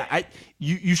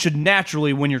 You should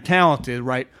naturally, when you're talented,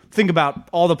 right, think about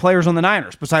all the players on the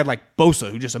Niners, beside like Bosa,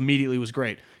 who just immediately was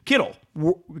great. Kittle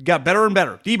got better and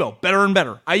better. Debo, better and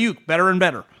better. Ayuk, better and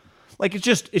better. Like,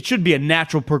 it should be a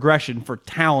natural progression for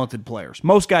talented players.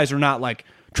 Most guys are not like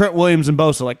Trent Williams and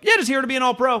Bosa, like, just here to be an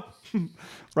all-pro,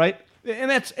 right?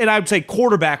 And I would say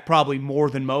quarterback probably more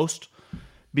than most,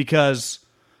 because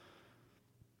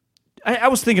I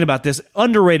was thinking about this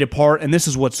underrated part, and this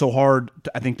is what's so hard,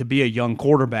 I think, to be a young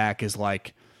quarterback is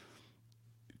like,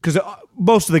 because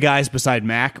most of the guys beside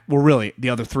Mac, well, really the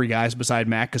other 3 guys beside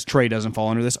Mac, because Trey doesn't fall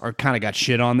under this, are kind of got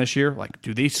shit on this year. Like,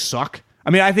 do these suck?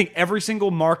 I mean, I think every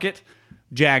single market,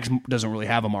 Jags doesn't really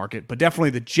have a market, but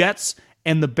definitely the Jets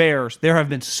and the Bears, there have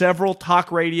been several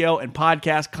talk radio and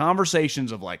podcast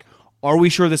conversations of like, are we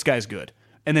sure this guy's good?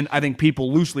 And then I think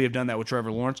people loosely have done that with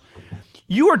Trevor Lawrence.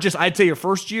 You are just, I'd say your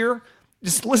first year,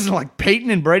 just listen to like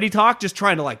Peyton and Brady talk, just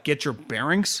trying to like get your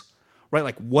bearings, right?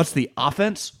 Like, what's the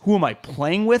offense? Who am I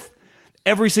playing with?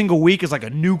 Every single week is like a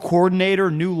new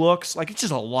coordinator, new looks. Like, it's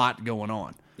just a lot going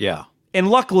on. Yeah. And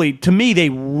luckily, to me, they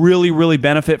really, really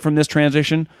benefit from this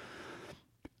transition.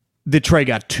 That Trey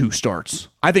got 2 starts.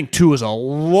 I think 2 is a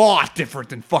lot different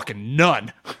than fucking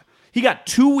none. He got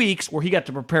 2 weeks where he got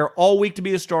to prepare all week to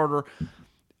be the starter.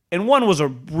 And one was a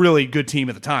really good team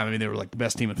at the time. I mean, they were like the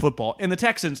best team in football. And the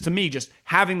Texans, to me, just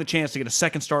having the chance to get a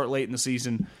second start late in the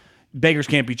season, beggars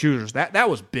can't be choosers. That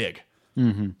was big.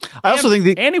 Mm-hmm. I also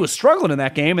think Andy was struggling in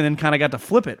that game and then kind of got to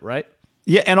flip it, right?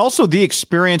 Yeah, and also the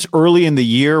experience early in the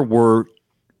year where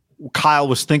Kyle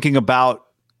was thinking about,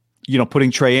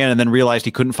 putting Trey in and then realized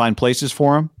he couldn't find places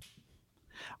for him.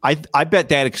 I bet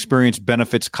that experience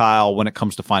benefits Kyle when it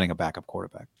comes to finding a backup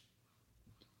quarterback.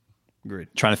 Agreed.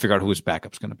 Trying to figure out who his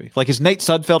backup's going to be. Like, is Nate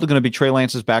Sudfeld going to be Trey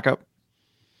Lance's backup?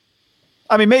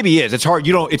 I mean, maybe he is. It's hard.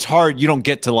 You don't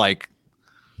get to like,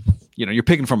 you're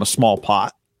picking from a small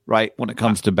pot, right? When it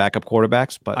comes to backup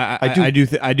quarterbacks. But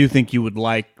I do think you would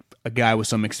like a guy with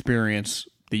some experience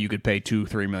that you could pay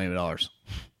 $2-3 million.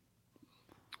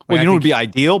 Well, what would be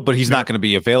ideal, but he's not going to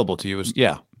be available to you.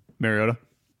 Mariota.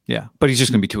 Yeah, but he's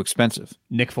just going to be too expensive.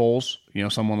 Nick Foles,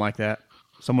 someone like that.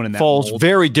 Someone in that Foles, mold.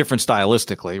 Very different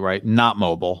stylistically, right? Not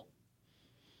mobile.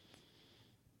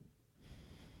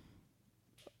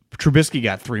 Trubisky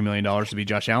got $3 million to be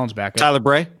Josh Allen's backup. Tyler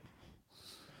Bray?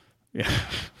 Yeah.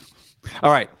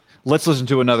 All right, let's listen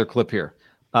to another clip here.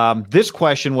 This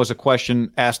question was a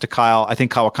question asked to Kyle. I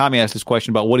think Kawakami asked this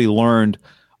question about what he learned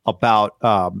about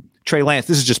Trey Lance.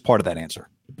 This is just part of that answer.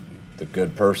 The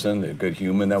good person, the good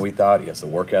human that we thought. He has the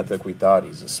work ethic we thought.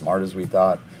 He's as smart as we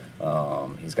thought.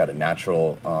 He's got a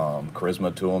natural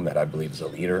charisma to him that I believe is a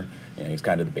leader. He's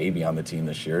kind of the baby on the team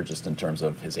this year, just in terms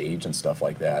of his age and stuff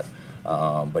like that.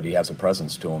 But he has a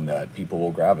presence to him that people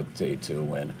will gravitate to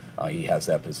when he has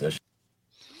that position.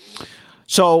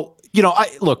 So,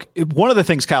 one of the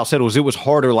things Kyle said was it was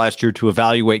harder last year to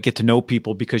evaluate, get to know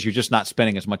people because you're just not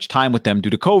spending as much time with them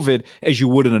due to COVID as you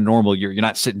would in a normal year. You're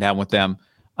not sitting down with them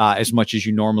as much as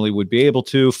you normally would be able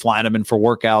to, flying them in for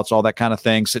workouts, all that kind of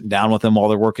thing, sitting down with them while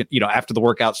they're working, after the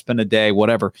workout, spend a day,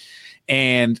 whatever.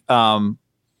 And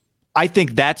I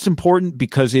think that's important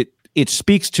because it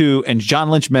speaks to, and John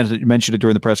Lynch mentioned it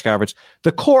during the press conference,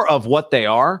 the core of what they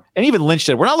are. And even Lynch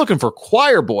said, we're not looking for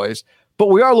choir boys, but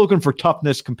we are looking for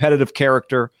toughness, competitive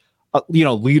character,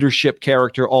 leadership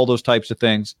character, all those types of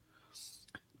things.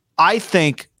 I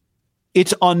think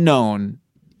it's unknown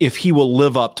if he will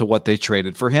live up to what they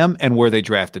traded for him and where they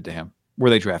drafted him.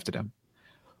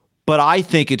 But I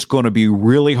think it's going to be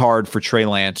really hard for Trey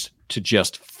Lance to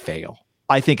just fail.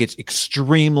 I think it's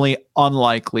extremely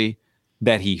unlikely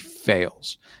that he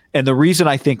fails. And the reason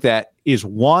I think that is,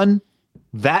 one,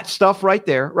 that stuff right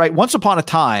there, right? Once upon a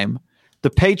time, the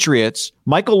Patriots,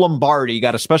 Michael Lombardi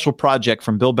got a special project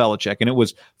from Bill Belichick, and it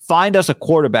was find us a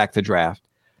quarterback to draft,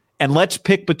 and let's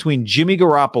pick between Jimmy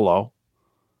Garoppolo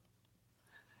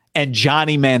and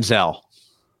Johnny Manziel.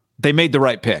 They made the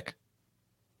right pick.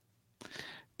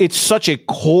 It's such a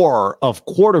core of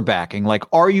quarterbacking. Like,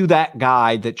 are you that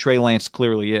guy that Trey Lance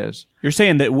clearly is? You're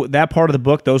saying that that part of the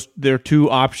book, their 2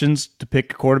 options to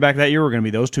pick a quarterback that year were going to be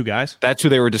those 2 guys? That's who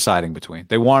they were deciding between.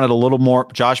 They wanted a little more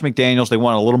Josh McDaniels. They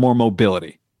wanted a little more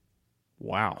mobility.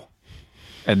 Wow.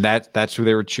 And that's who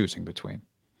they were choosing between.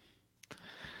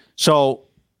 So,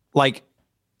 like,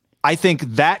 I think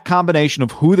that combination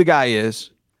of who the guy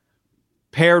is,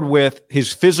 paired with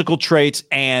his physical traits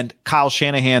and Kyle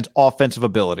Shanahan's offensive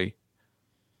ability,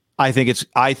 I think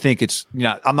it's,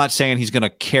 I'm not saying he's going to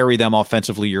carry them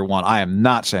offensively year one. I am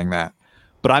not saying that.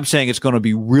 But I'm saying it's going to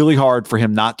be really hard for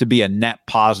him not to be a net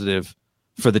positive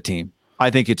for the team. I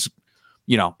think it's,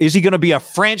 is he going to be a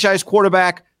franchise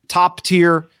quarterback, top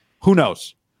tier? Who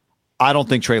knows? I don't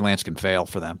think Trey Lance can fail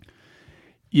for them.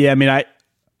 Yeah, I mean,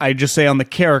 I just say on the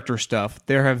character stuff,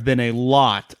 there have been a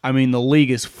lot. I mean, the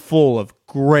league is full of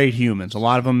great humans. A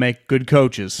lot of them make good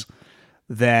coaches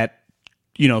that,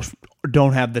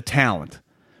 don't have the talent.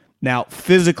 Now,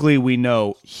 physically, we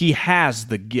know he has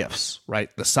the gifts,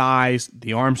 right? The size,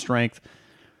 the arm strength.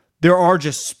 There are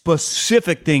just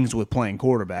specific things with playing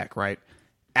quarterback, right?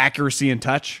 Accuracy and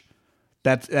touch.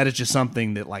 That is just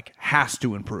something that has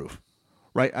to improve,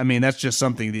 right? I mean, that's just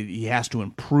something that he has to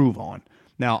improve on.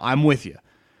 Now, I'm with you.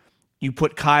 You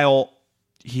put Kyle,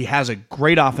 he has a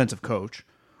great offensive coach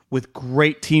with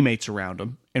great teammates around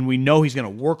him, and we know he's going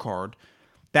to work hard.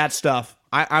 That stuff,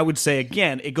 I would say,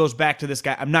 again, it goes back to this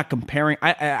guy. I'm not comparing.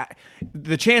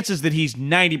 The chances that he's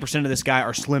 90% of this guy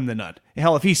are slim to none.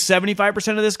 Hell, if he's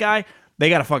 75% of this guy, they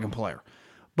got a fucking player.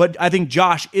 But I think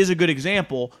Josh is a good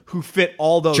example who fit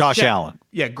all those. Josh Allen.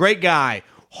 Yeah, great guy,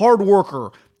 hard worker,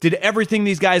 did everything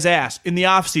these guys asked in the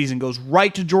offseason, goes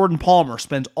right to Jordan Palmer,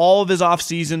 spends all of his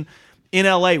offseason in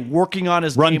LA working on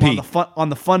his game on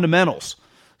the fundamentals.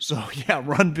 So, yeah,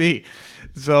 run B.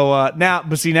 So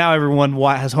now everyone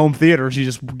has home theaters. You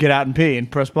just get out and pee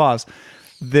and press pause.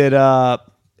 That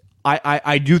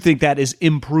I do think that is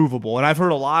improvable. And I've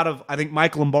heard I think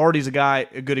Mike Lombardi's a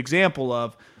good example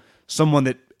of someone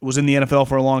that was in the NFL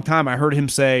for a long time. I heard him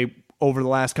say over the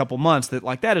last couple months that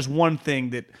that is one thing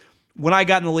that when I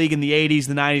got in the league in the 80s,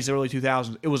 the 90s, the early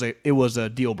 2000s, it was a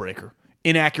deal breaker.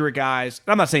 Inaccurate guys.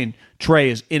 I'm not saying Trey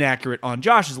is inaccurate on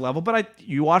Josh's level, but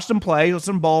you watched him play with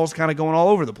some balls kind of going all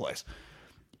over the place.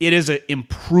 It is an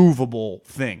improvable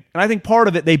thing. And I think part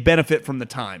of it, they benefit from the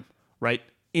time, right?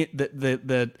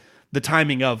 The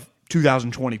timing of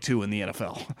 2022 in the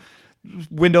NFL.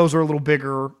 Windows are a little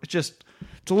bigger. It's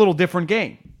a little different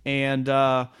game. And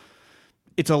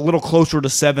it's a little closer to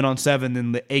 7-on-7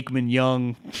 than the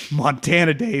Aikman-Young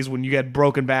Montana days when you had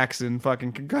broken backs and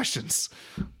fucking concussions.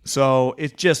 So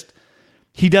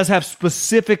he does have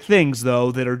specific things,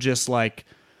 though, that are just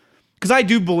because I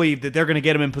do believe that they're going to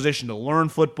get him in position to learn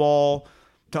football,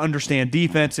 to understand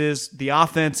defenses. The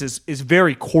offense is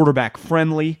very quarterback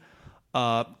friendly.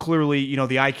 Clearly,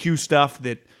 the IQ stuff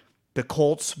that the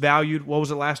Colts valued. What was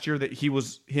it last year that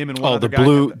him and one other guy?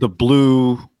 The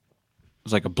blue. It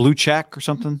was like a blue check or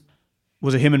something.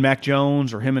 Was it him and Mac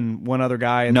Jones or him and one other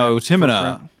guy? No, it was him and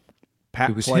a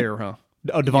player, huh?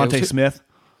 Oh, Devontae Smith.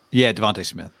 Yeah, Devontae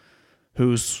Smith,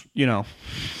 who's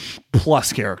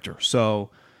plus character. So.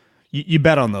 You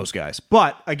bet on those guys.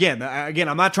 But again,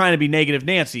 I'm not trying to be negative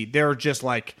Nancy. They're just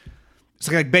it's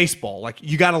like baseball.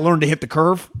 You got to learn to hit the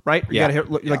curve, right? You gotta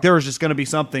hit, there is just going to be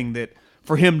something that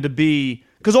for him to be,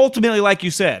 because ultimately, like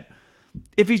you said,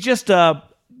 if he's just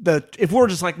if we're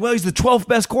just he's the 12th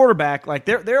best quarterback,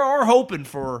 they are hoping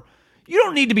for. You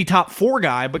don't need to be top 4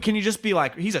 guy, but can you just be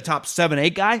he's a top 7,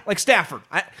 8 guy? Like Stafford,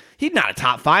 he's not a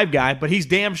top 5 guy, but he's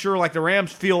damn sure the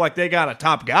Rams feel like they got a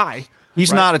top guy.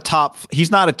 He's not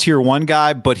a tier 1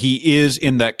 guy, but he is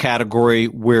in that category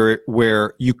where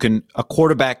a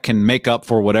quarterback can make up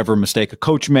for whatever mistake a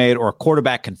coach made, or a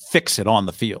quarterback can fix it on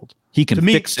the field. He can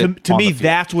fix it. To me,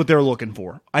 that's what they're looking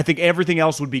for. I think everything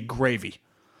else would be gravy.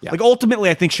 Yeah. Ultimately,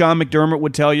 I think Sean McDermott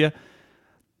would tell you,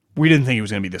 we didn't think he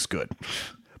was going to be this good.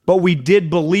 But we did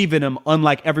believe in him,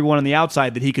 unlike everyone on the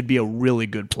outside, that he could be a really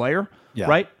good player,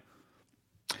 right?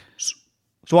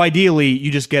 So ideally,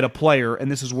 you just get a player, and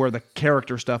this is where the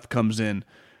character stuff comes in.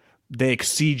 They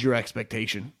exceed your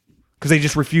expectation because they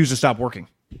just refuse to stop working.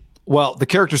 Well, the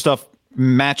character stuff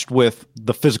matched with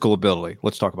the physical ability.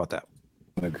 Let's talk about that.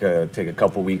 I'm gonna take a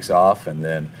couple weeks off, and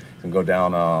then go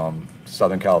down to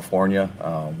Southern California,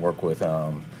 work with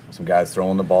some guys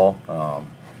throwing the ball.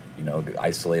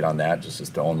 Isolate on that,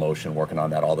 just throwing motion, working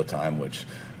on that all the time, which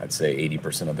I'd say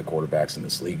 80% of the quarterbacks in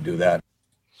this league do that.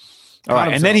 All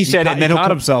right, and then he said, and then he caught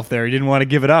himself there. He didn't want to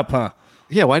give it up, huh?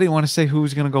 Yeah, why didn't he want to say who he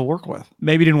was going to go work with?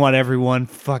 Maybe he didn't want everyone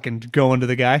fucking going to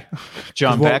the guy.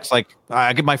 John Beck's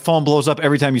I get my phone blows up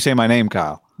every time you say my name,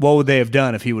 Kyle. What would they have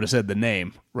done if he would have said the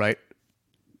name, right?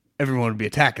 Everyone would be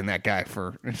attacking that guy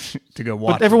to go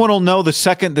watch. But everyone will know the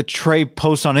second that Trey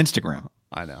posts on Instagram.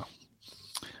 I know.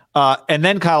 And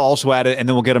then Kyle also added, and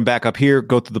then we'll get him back up here,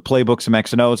 go through the playbook, some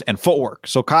X and O's, and footwork.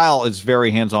 So Kyle is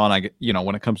very hands-on,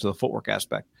 when it comes to the footwork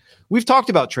aspect. We've talked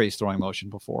about Trey's throwing motion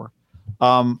before.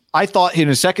 I thought in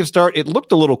his second start, it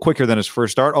looked a little quicker than his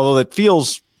first start, although that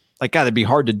feels like, God, it'd be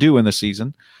hard to do in the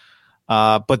season.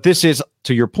 But this is,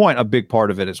 to your point, a big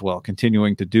part of it as well,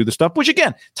 continuing to do the stuff, which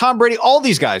again, Tom Brady, all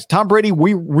these guys, Tom Brady,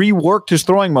 we reworked his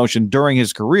throwing motion during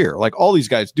his career. Like all these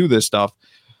guys do this stuff.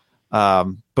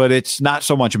 But it's not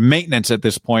so much maintenance at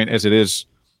this point as it is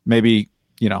maybe,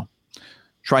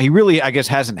 try. He really, I guess,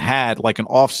 hasn't had like an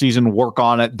off-season work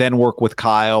on it, then work with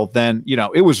Kyle. Then,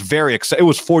 it was it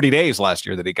was 40 days last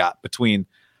year that he got between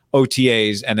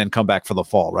OTAs and then come back for the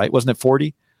fall, right? Wasn't it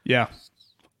 40? Yeah.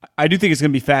 I do think it's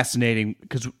going to be fascinating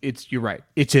because you're right.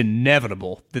 It's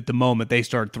inevitable that the moment they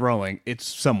start throwing, it's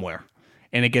somewhere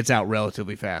and it gets out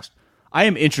relatively fast. I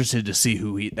am interested to see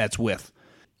who that's with.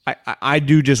 I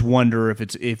do just wonder if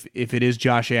it is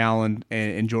Josh Allen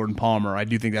and Jordan Palmer. I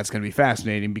do think that's going to be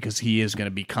fascinating because he is going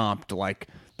to be comped to like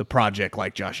the project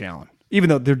like Josh Allen, even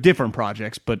though they're different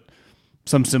projects, but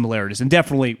some similarities. And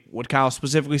definitely what Kyle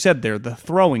specifically said there, the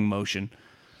throwing motion.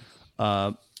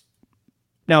 Now,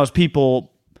 as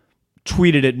people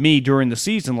tweeted at me during the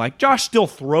season, like Josh still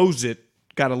throws it,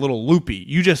 got a little loopy.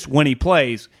 You just, when he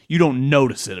plays, you don't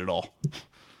notice it at all,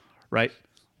 right?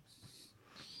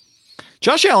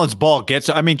 Josh Allen's ball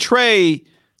Trey,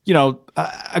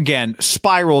 again,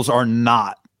 spirals are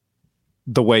not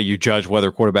the way you judge whether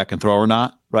a quarterback can throw or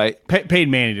not, right?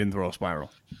 Peyton Manning didn't throw a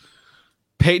spiral.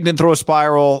 Peyton didn't throw a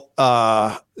spiral.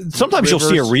 Sometimes you'll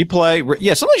see a replay.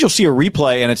 Yeah, sometimes you'll see a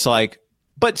replay and it's like,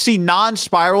 but see,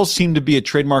 non-spirals seem to be a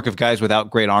trademark of guys without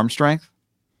great arm strength.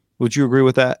 Would you agree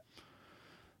with that?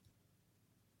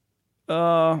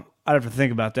 I'd have to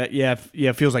think about that. Yeah,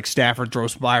 it feels like Stafford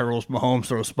throws spirals, Mahomes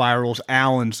throws spirals,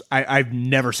 Allen's. I've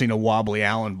never seen a wobbly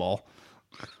Allen ball.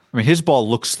 I mean, his ball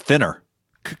looks thinner.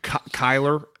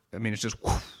 Kyler, it's just.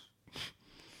 Whoosh.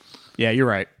 Yeah, you're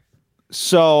right.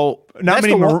 So not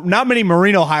many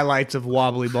Marino highlights of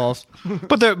wobbly balls,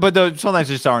 but sometimes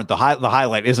just aren't. The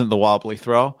highlight isn't the wobbly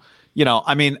throw.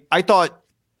 I thought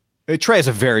Trey has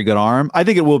a very good arm. I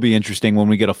think it will be interesting when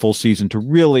we get a full season to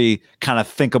really kind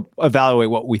of evaluate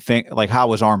what we think, like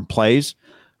how his arm plays,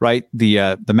 right?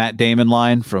 The Matt Damon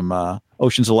line from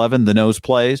Ocean's 11, the nose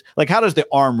plays. Like, how does the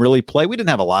arm really play? We didn't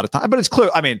have a lot of time, but it's clear.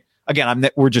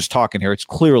 We're just talking here. It's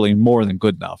clearly more than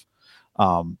good enough.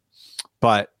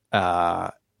 But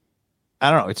I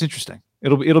don't know. It's interesting.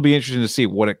 It'll be interesting to see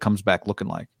what it comes back looking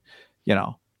like.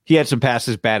 He had some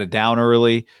passes batted down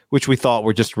early, which we thought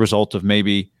were just a result of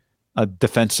maybe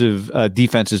defenses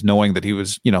knowing that he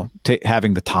was,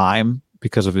 having the time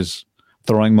because of his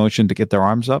throwing motion to get their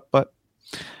arms up. But,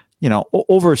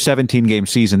 over a 17-game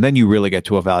season, then you really get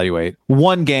to evaluate.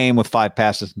 One game with 5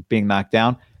 passes being knocked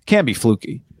down can be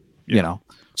fluky,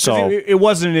 So it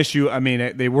wasn't an issue.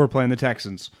 They were playing the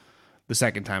Texans the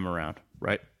second time around,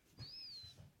 right?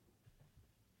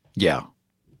 Yeah.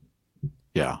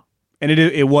 Yeah. And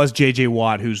it was J.J.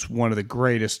 Watt, who's one of the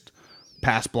greatest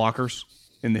pass blockers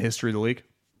in the history of the league.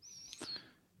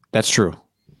 That's true.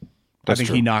 I think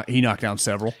he knocked down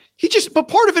several. But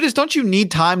part of it is, don't you need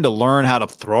time to learn how to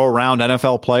throw around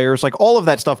NFL players? Like all of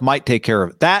that stuff might take care of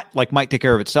it. That might take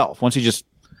care of itself once he just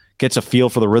gets a feel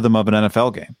for the rhythm of an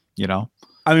NFL game,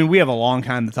 we have a long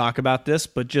time to talk about this,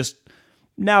 but just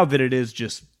now that it is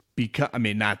just because,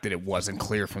 not that it wasn't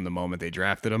clear from the moment they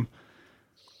drafted him.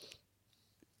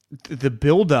 The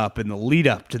build up and the lead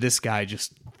up to this guy,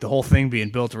 just the whole thing being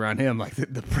built around him, like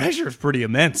the pressure is pretty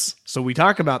immense. So we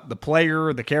talk about the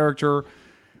player, the character.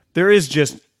 There is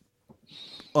just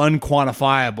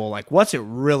unquantifiable, like what's it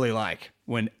really like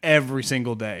when every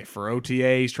single day for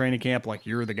OTAs, training camp, like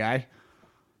you're the guy.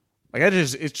 Like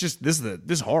this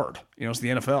is hard. It's the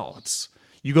NFL.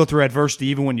 You go through adversity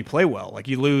even when you play well. Like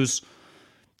you lose.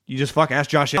 You just ask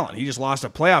Josh Allen. He just lost a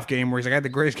playoff game where he's like, I had the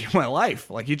greatest game of my life.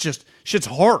 Like shit's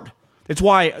hard. It's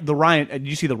why did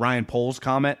you see the Ryan Poles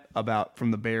comment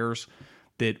from the Bears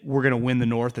that we're going to win the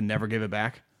North and never give it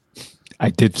back?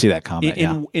 I did see that comment.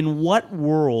 In what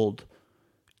world,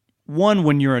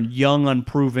 when you're a young,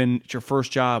 unproven, it's your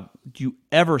first job, do you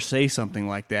ever say something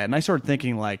like that? And I started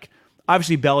thinking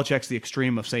obviously Belichick's the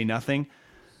extreme of say nothing.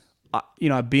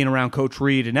 Being around Coach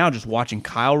Reed and now just watching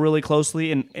Kyle really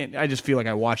closely, and I just feel like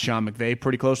I watch Sean McVay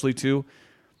pretty closely too.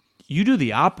 You do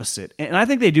the opposite. And I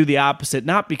think they do the opposite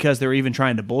not because they're even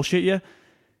trying to bullshit you,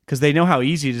 because they know how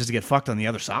easy it is to get fucked on the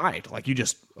other side. Like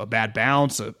a bad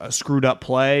bounce, a screwed up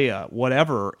play,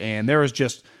 whatever. And there's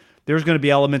going to be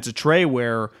elements of Trey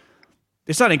where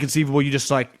it's not inconceivable. You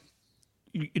just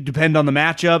it depend on the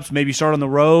matchups. Maybe you start on the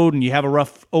road and you have a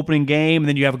rough opening game, and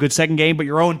then you have a good second game, but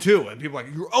you're 0-2. And people are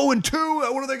like, you're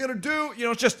 0-2? What are they going to do?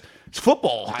 It's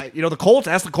football. The Colts,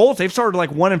 ask the Colts, they've started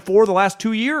like 1-4 the last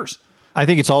 2 years. I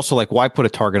think it's also like, why put a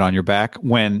target on your back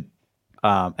when,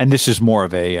 and this is more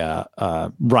of a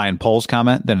Ryan Poles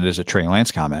comment than it is a Trey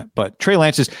Lance comment, but Trey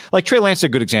Lance is a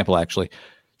good example, actually.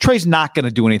 Trey's not going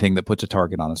to do anything that puts a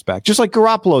target on his back. Just like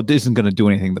Garoppolo isn't going to do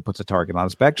anything that puts a target on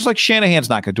his back. Just like Shanahan's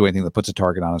not going to do anything that puts a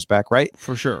target on his back, right?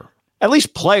 For sure. At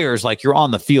least players, like you're on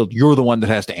the field, you're the one that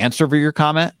has to answer for your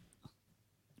comment,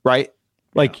 right?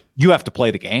 Like you have to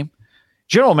play the game.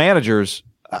 General managers,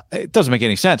 it doesn't make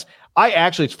any sense.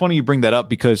 It's funny you bring that up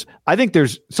because I think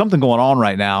there's something going on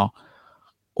right now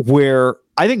where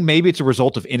I think maybe it's a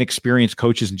result of inexperienced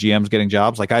coaches and GMs getting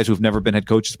jobs, like guys who've never been head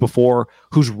coaches before,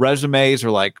 whose resumes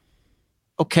are like,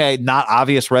 okay, not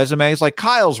obvious resumes. Like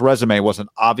Kyle's resume was an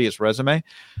obvious resume.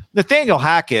 Nathaniel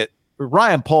Hackett,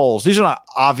 Ryan Poles, these are not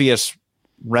obvious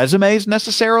resumes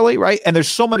necessarily, right? And there's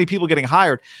so many people getting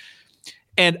hired.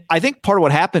 And I think part of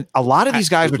what happened, a lot of these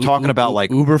guys were talking about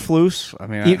like Uberflus.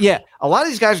 A lot of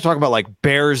these guys are talking about like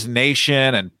Bears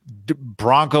Nation and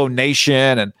Bronco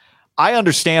Nation, and I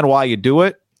understand why you do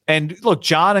it. And look,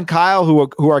 John and Kyle,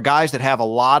 who are guys that have a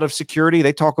lot of security,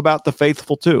 they talk about the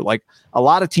faithful too. Like a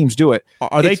lot of teams do it.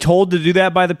 Are they told to do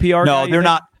that by the PR? No, they're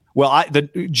not. Well,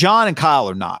 John and Kyle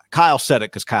are not. Kyle said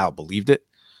it because Kyle believed it.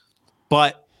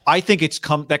 But I think it's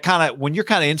that kind of when you're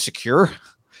kind of insecure,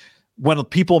 when the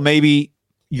people maybe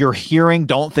you're hearing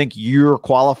don't think you're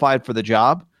qualified for the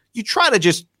job, you try to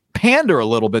just pander a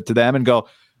little bit to them and go,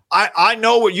 I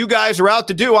know what you guys are out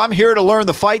to do. I'm here to learn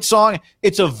the fight song.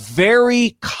 It's a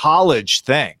very college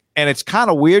thing. And it's kind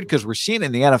of weird because we're seeing it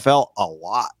in the NFL a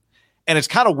lot. And it's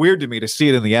kind of weird to me to see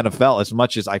it in the NFL as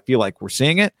much as I feel like we're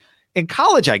seeing it. In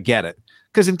college, I get it.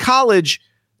 Because in college,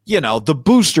 the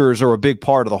boosters are a big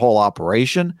part of the whole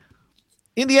operation.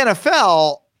 In the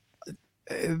NFL,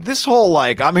 this whole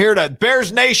like, I'm here to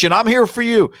Bears Nation, I'm here for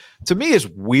you, to me is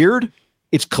weird.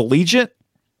 It's collegiate.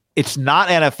 It's not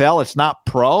NFL. It's not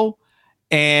pro.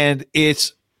 And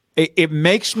it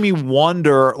makes me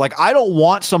wonder, like, I don't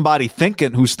want somebody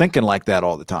who's thinking like that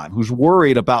all the time, who's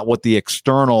worried about what the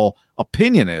external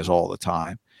opinion is all the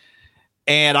time.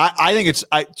 And I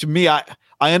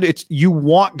think you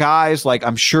want guys, like,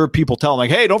 I'm sure people tell them like,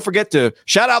 hey, don't forget to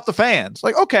shout out the fans.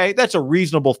 Like, okay, that's a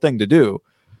reasonable thing to do.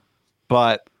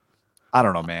 But I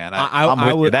don't know, man.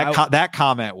 That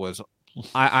comment was,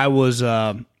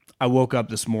 I woke up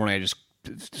this morning. I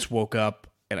just woke up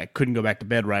and I couldn't go back to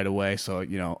bed right away. So,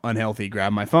 unhealthy,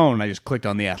 grabbed my phone and I just clicked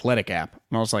on the Athletic app.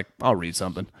 And I was like, I'll read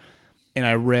something. And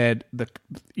I read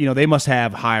they must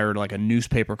have hired like a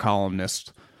newspaper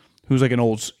columnist who's like an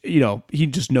old, he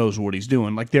just knows what he's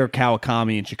doing. Like they're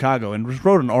Kawakami in Chicago, and just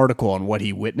wrote an article on what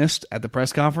he witnessed at the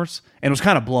press conference and was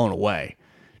kind of blown away.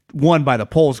 One, by the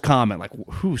Poles comment, like,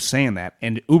 who's saying that?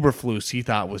 And Uberflus, he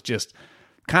thought was just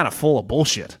kind of full of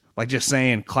bullshit. Like just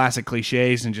saying classic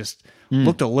cliches and just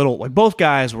looked a little like both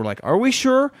guys were like, are we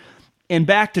sure? And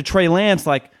back to Trey Lance,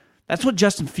 like that's what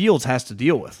Justin Fields has to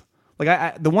deal with.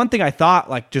 Like the one thing I thought,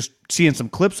 like just seeing some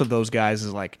clips of those guys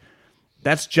is like,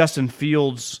 that's Justin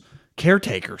Fields'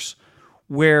 caretakers,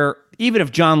 where even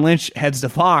if John Lynch heads to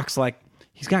Fox, like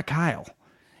he's got Kyle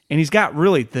and he's got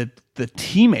really the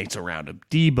teammates around him,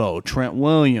 Debo, Trent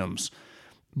Williams,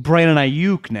 Brandon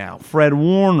Ayuk now, Fred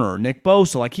Warner, Nick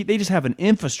Bosa. Like they just have an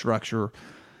infrastructure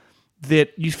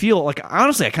that you feel like,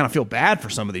 honestly, I kind of feel bad for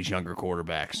some of these younger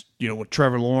quarterbacks, with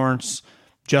Trevor Lawrence,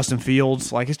 Justin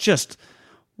Fields. Like, it's just,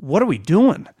 what are we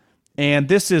doing? And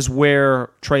this is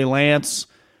where Trey Lance,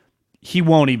 he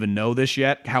won't even know this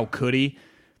yet. How could he?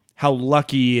 How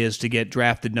lucky he is to get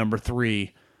drafted number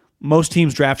 3. Most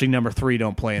teams drafting number 3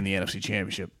 don't play in the NFC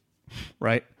Championship,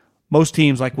 right? Most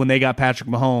teams, like when they got Patrick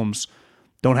Mahomes,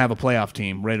 don't have a playoff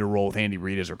team ready to roll with Andy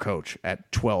Reid as their coach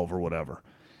at 12 or whatever.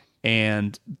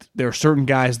 And there are certain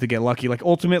guys that get lucky. Like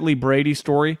ultimately Brady's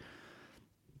story,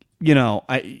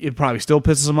 it probably still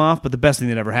pisses him off, but the best thing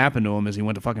that ever happened to him is he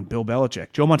went to fucking Bill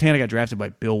Belichick. Joe Montana got drafted by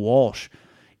Bill Walsh.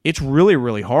 It's really,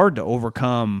 really hard to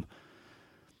overcome.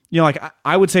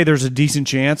 I would say there's a decent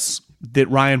chance that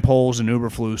Ryan Poles and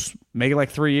Uberflus make it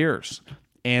like 3 years.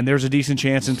 And there's a decent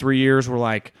chance in 3 years where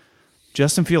like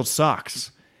Justin Fields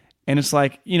sucks. And it's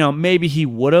like, maybe he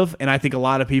would have. And I think a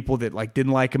lot of people that like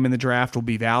didn't like him in the draft will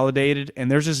be validated. And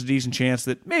there's just a decent chance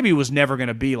that maybe he was never going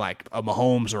to be like a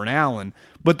Mahomes or an Allen.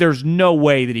 But there's no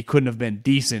way that he couldn't have been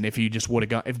decent if he just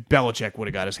would have if Belichick would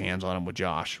have got his hands on him with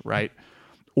Josh, right?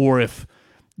 Or if,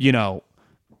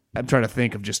 I'm trying to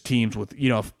think of just teams with,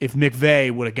 if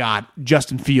McVay would have got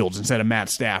Justin Fields instead of Matt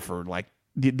Stafford, like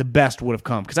the best would have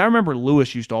come. Because I remember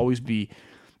Lewis used to always be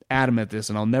adamant this,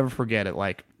 and I'll never forget it.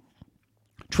 Like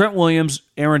Trent Williams,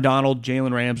 Aaron Donald,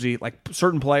 Jalen Ramsey, like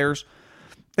certain players.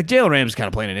 Like Jalen Ramsey's kind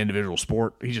of playing an individual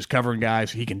sport. He's just covering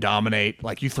guys. He can dominate.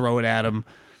 Like you throw it at him.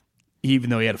 Even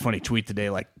though he had a funny tweet today,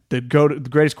 like the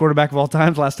greatest quarterback of all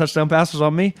time, last touchdown pass was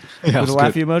on me. Yeah, with a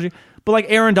laughy emoji. But like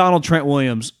Aaron Donald, Trent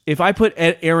Williams, if I put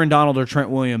Aaron Donald or Trent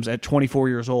Williams at 24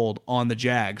 years old on the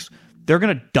Jags, they're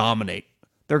going to dominate.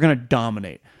 They're going to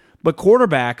dominate. But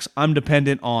quarterbacks, I'm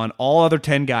dependent on all other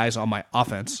 10 guys on my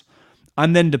offense.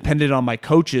 I'm then dependent on my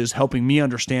coaches helping me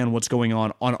understand what's going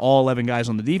on all 11 guys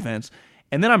on the defense.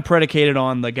 And then I'm predicated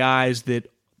on the guys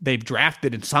that they've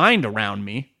drafted and signed around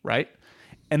me, right?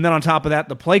 And then on top of that,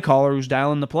 the play caller who's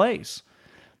dialing the plays.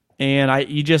 And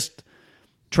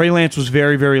Trey Lance was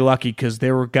very, very lucky because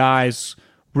there were guys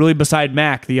really beside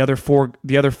Mac, the other four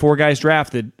guys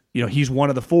drafted. You know, he's one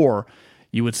of the four.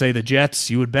 You would say the Jets,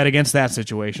 you would bet against that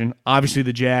situation. Obviously,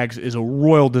 the Jags is a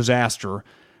royal disaster.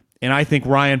 And I think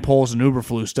Ryan Poles and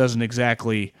Uberflus doesn't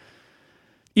exactly...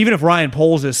 Even if Ryan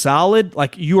Poles is solid,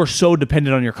 like you are so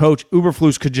dependent on your coach,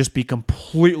 Uberflus could just be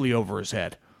completely over his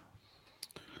head.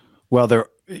 Well,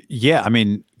 I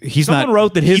mean, Someone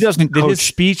wrote that his his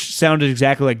speech sounded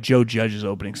exactly like Joe Judge's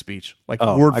opening speech, like word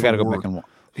for word. I got to go back and.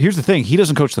 Here's the thing: he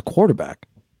doesn't coach the quarterback,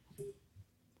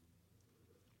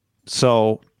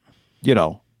 so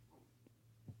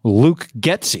Luke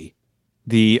Getsy,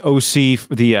 the OC,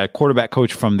 the quarterback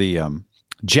coach from the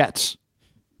Jets.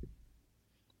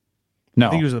 No, I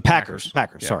think it was the Packers. Yeah.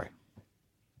 Sorry,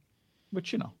 but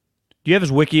do you have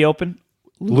his wiki open?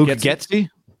 Luke Getsy.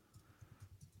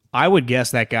 I would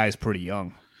guess that guy is pretty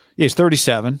young. Yeah, he's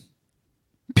 37.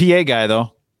 PA guy,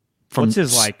 though. What's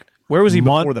his like? Where was he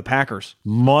before the Packers?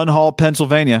 Munhall,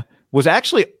 Pennsylvania. Was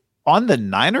actually on the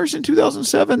Niners in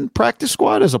 2007 practice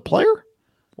squad as a player.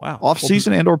 Wow.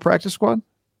 Off-season and or practice squad.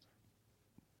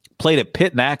 Played at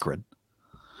Pitt and Akron.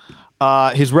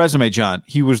 His resume, John.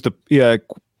 He was the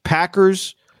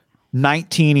Packers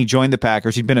 19. He joined the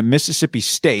Packers. He'd been at Mississippi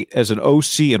State as an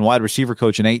OC and wide receiver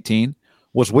coach in 18.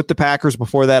 Was with the Packers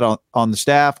before that on the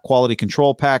staff, quality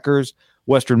control Packers,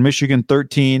 Western Michigan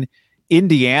 13,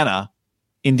 Indiana.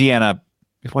 Why did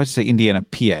I say Indiana,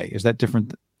 PA? Is that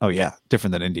different? Oh, yeah,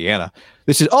 different than Indiana.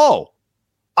 This is,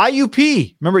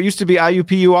 IUP. Remember it used to be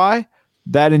IUPUI?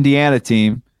 That Indiana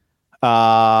team,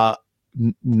 not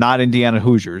Indiana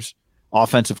Hoosiers.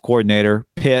 Offensive coordinator,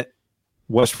 Pitt,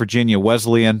 West Virginia,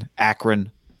 Wesleyan, Akron,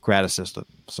 grad assistant.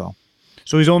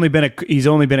 So he's only been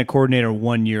a coordinator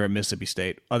 1 year at Mississippi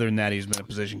State. Other than that, he's been a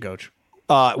position coach.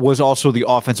 Was also the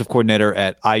offensive coordinator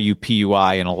at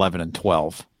IUPUI in 11 and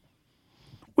 12.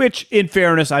 Which, in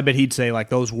fairness, I bet he'd say like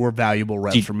those were valuable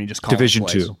reps for me. Just calling Division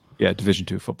plays. 2, yeah, Division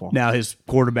 2 football. Now his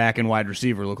quarterback and wide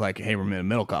receiver look like Haberman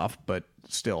and Middlecoff, but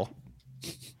still,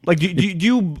 like, do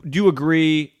you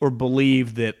agree or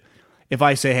believe that if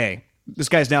I say, hey, this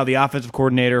guy's now the offensive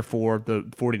coordinator for the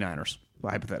 49ers,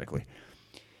 hypothetically.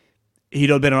 He'd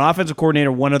have been an offensive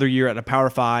coordinator one other year at a Power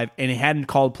 5, and he hadn't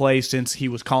called plays since he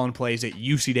was calling plays at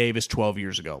UC Davis 12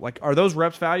 years ago. Like, are those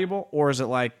reps valuable, or is it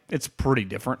like it's pretty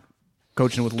different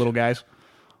coaching with little guys?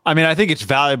 I mean, I think it's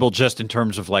valuable just in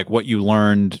terms of like what you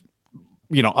learned,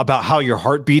 about how your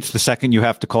heart beats the second you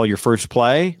have to call your first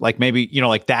play. Like maybe,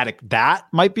 like that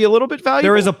might be a little bit valuable.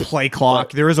 There is a play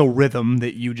clock. There is a rhythm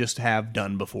that you just have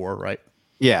done before, right?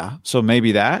 Yeah. So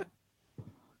maybe that.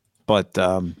 But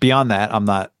beyond that, I'm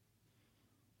not.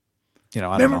 I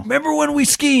don't know. Remember when we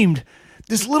schemed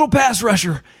this little pass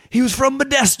rusher? He was from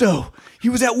Modesto. He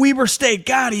was at Weber State.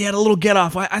 God, he had a little get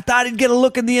off. I thought he'd get a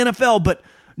look in the NFL, but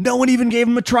no one even gave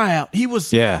him a tryout. He was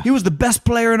the best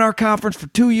player in our conference for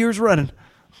 2 years running.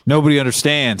 Nobody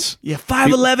understands. Yeah,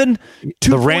 5'11",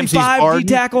 245 D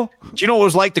tackle. Do you know what it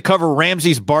was like to cover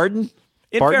Ramses Barden?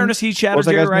 In fairness, he shattered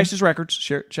Jerry Rice's records.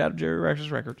 Shattered Jerry Rice's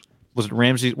records. Was it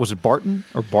Ramsey? Was it Barton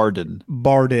or Barden?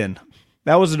 Barden.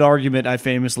 That was an argument I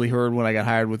famously heard when I got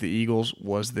hired with the Eagles,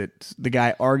 was that the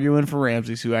guy arguing for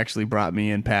Ramses, who actually brought me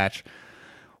in, Patch,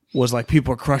 was like,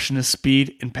 people are crushing his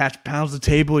speed, and Patch pounds the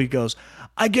table. He goes,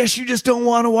 I guess you just don't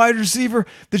want a wide receiver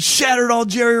that shattered all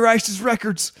Jerry Rice's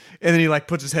records. And then he like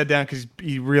puts his head down because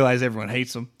he realized everyone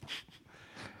hates him.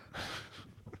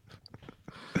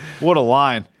 What a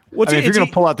line. If you're going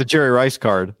to pull out the Jerry Rice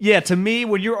card. Yeah, to me,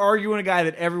 when you're arguing a guy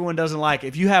that everyone doesn't like,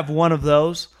 if you have one of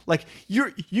those, like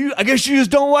I guess you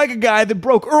just don't like a guy that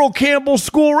broke Earl Campbell's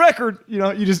school record.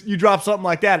 You drop something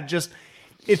like that.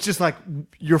 It's just like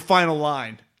your final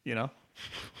line.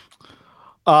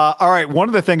 All right. One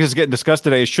of the things that's getting discussed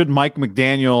today is should Mike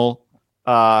McDaniel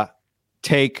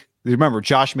take Remember,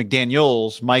 Josh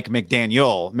McDaniels, Mike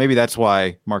McDaniel. Maybe that's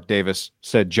why Mark Davis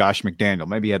said Josh McDaniel.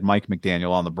 Maybe he had Mike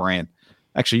McDaniel on the brain.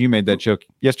 Actually, you made that joke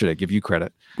yesterday. Give you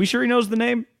credit. We sure he knows the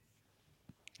name?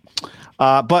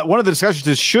 But one of the discussions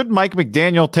is, should Mike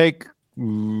McDaniel take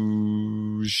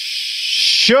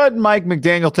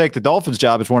the Dolphins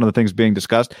job? Is one of the things being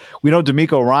discussed. We know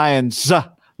DeMeco Ryans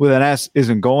with an S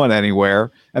isn't going anywhere.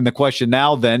 And the question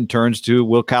now then turns to,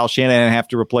 will Kyle Shanahan have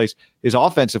to replace his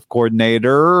offensive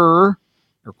coordinator, or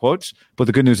quotes? But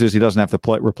the good news is he doesn't have to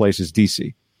replace his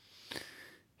DC.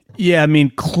 Yeah, I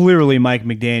mean, clearly Mike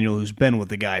McDaniel, who's been with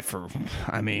the guy for,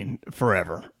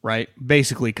 forever, right?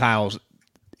 Basically Kyle's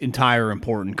entire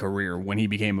important career, when he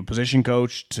became a position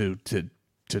coach to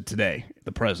today,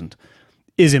 the present,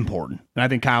 is important. And I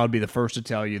think Kyle would be the first to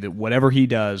tell you that whatever he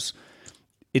does,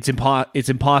 it's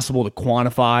impossible to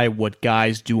quantify what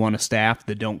guys do on a staff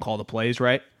that don't call the plays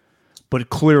right. But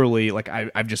clearly, like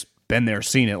I've just been there,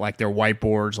 seen it. Like their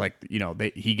whiteboards, like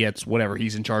he gets whatever.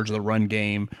 He's in charge of the run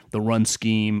game, the run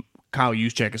scheme. Kyle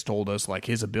Juszczyk has told us like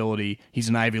his ability. He's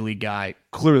an Ivy League guy.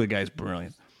 Clearly, the guy's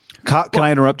brilliant. Can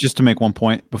I interrupt just to make one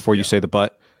point before you say the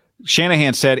but?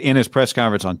 Shanahan said in his press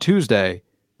conference on Tuesday,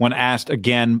 when asked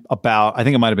again about, I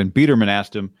think it might have been Biederman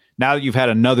asked him, now that you've had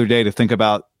another day to think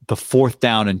about the 4th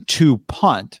down and 2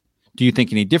 punt, do you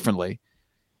think any differently?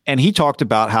 And he talked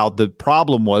about how the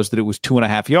problem was that it was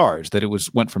 2.5 yards, that it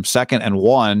went from 2nd and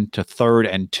 1 to 3rd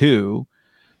and 2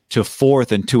 to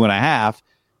 4th and 2.5,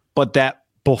 but that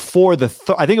before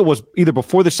I think it was either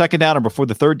before the 2nd down or before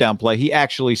the 3rd down play, he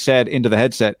actually said into the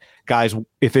headset, guys,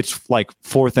 if it's like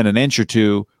 4th and an inch or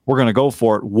 2, we're going to go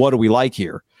for it. What do we like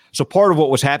here? So part of what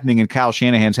was happening in Kyle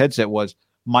Shanahan's headset was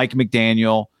Mike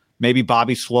McDaniel, maybe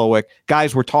Bobby Slowick,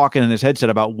 guys were talking in his headset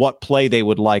about what play they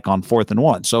would like on 4th and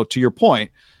 1. So to your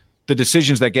point, the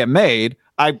decisions that get made,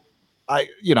 I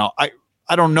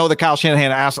don't know that Kyle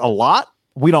Shanahan asks a lot.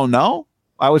 We don't know.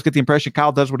 I always get the impression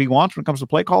Kyle does what he wants when it comes to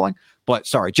play calling. But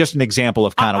sorry, just an example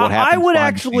of kind of what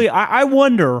happens. I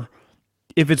wonder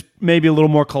if it's maybe a little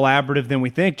more collaborative than we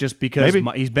think, just because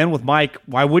he's been with Mike.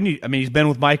 Why wouldn't he? I mean, he's been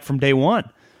with Mike from day one.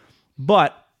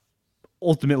 But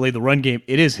ultimately, the run game,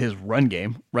 it is his run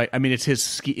game, right? I mean, it's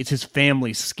his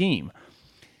family's scheme.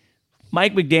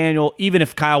 Mike McDaniel, even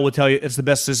if Kyle would tell you it's the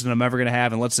best system I'm ever going to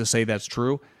have, and let's just say that's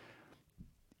true,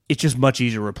 it's just much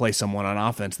easier to replace someone on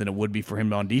offense than it would be for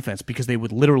him on defense, because they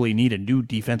would literally need a new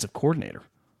defensive coordinator,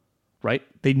 right?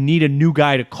 They need a new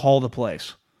guy to call the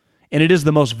plays. And it is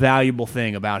the most valuable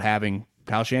thing about having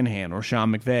Kyle Shanahan or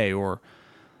Sean McVay or,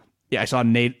 I saw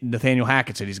Nathaniel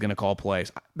Hackett said he's going to call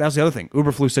plays. That was the other thing.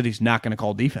 Uberflus said he's not going to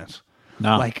call defense.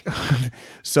 No.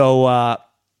 So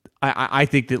I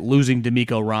think that losing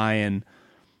DeMeco Ryan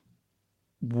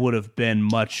would have been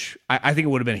much. I think it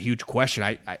would have been a huge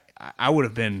question. I would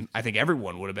have been. I think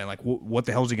everyone would have been like, "What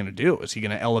the hell is he going to do? Is he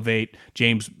going to elevate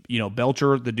James,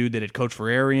 Belcher, the dude that had coached for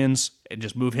Arians, and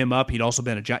just move him up? He's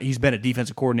been a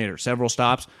defensive coordinator several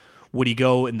stops. Would he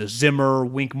go in the Zimmer,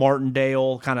 Wink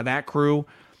Martindale kind of that crew?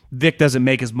 Vic doesn't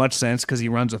make as much sense because he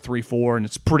runs a 3-4, and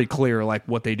it's pretty clear like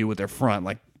what they do with their front.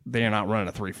 Like they are not running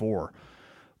a 3-4.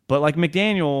 But like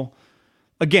McDaniel,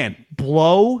 again,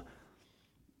 blow,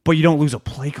 but you don't lose a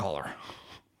play caller.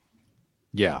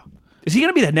 Yeah. Is he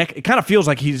going to be the next? It kind of feels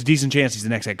like he's a decent chance he's the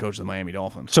next head coach of the Miami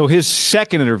Dolphins. So his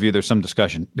second interview, there's some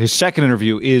discussion. His second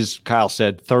interview is, Kyle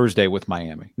said, Thursday with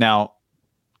Miami. Now,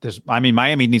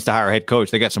 Miami needs to hire a head coach.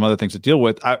 They got some other things to deal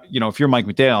with. If you're Mike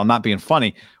McDaniel, I'm not being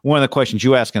funny. One of the questions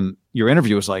you ask in your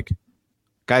interview is like,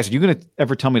 guys, are you going to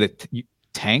ever tell me to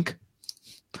tank?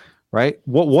 Right?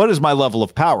 What is my level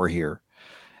of power here?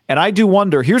 And I do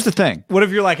wonder, here's the thing. What if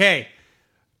you're like, hey,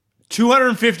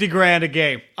 $250,000 a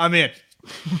game, I'm in.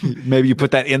 Maybe you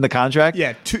put that in the contract?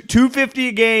 Yeah, $250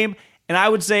 a game, and I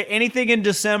would say anything in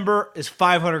December is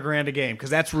 $500,000 a game,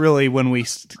 because that's really when we,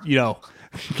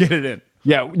 get it in.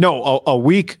 Yeah, no, a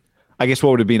week, I guess what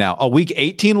would it be now? A week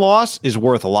 18 loss is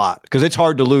worth a lot, because it's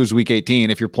hard to lose week 18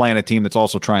 if you're playing a team that's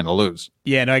also trying to lose.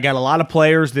 Yeah, no, I got a lot of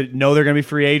players that know they're going to be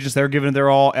free agents. They're giving it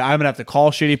their all. I'm going to have to call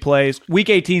shitty plays. Week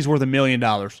 18 is worth $1 million.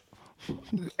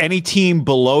 Any team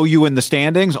below you in the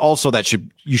standings, also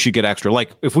you should get extra.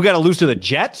 Like if we got to lose to the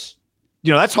Jets,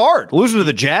 that's hard. Losing to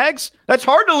the Jags, that's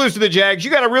hard to lose to the Jags. You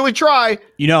got to really try.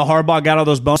 Harbaugh got all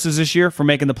those bonuses this year for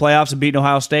making the playoffs and beating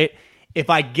Ohio State.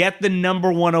 If I get the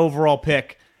number 1 overall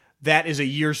pick, that is a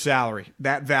year's salary.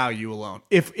 That value alone.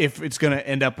 If it's going to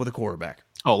end up with a quarterback.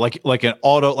 Oh, like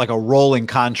a rolling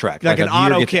contract, like an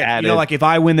auto kick. Like if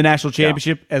I win the national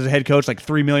championship as a head coach, like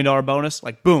 $3 million bonus,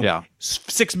 like boom,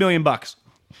 $6 million.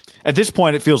 At this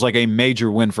point, it feels like a major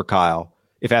win for Kyle.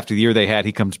 If after the year they had,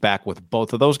 he comes back with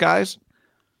both of those guys,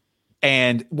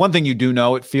 And one thing you do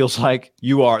know, it feels like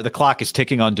the clock is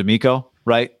ticking on DeMeco,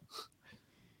 right?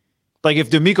 Like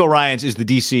if DeMeco Ryans is the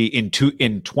DC in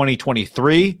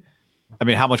 2023, I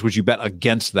mean, how much would you bet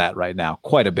against that right now?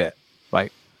 Quite a bit,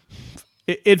 right?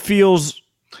 It feels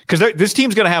because this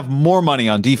team's going to have more money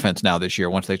on defense now this year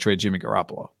once they trade Jimmy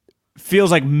Garoppolo.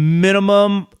 Feels like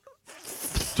minimum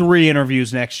 3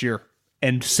 interviews next year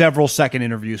and several second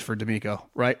interviews for DeMeco,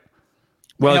 right?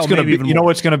 Well, it's going to be,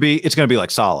 it's going to be, it's going to be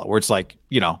like Saleh, where it's like,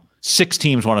 6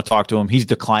 teams want to talk to him. He's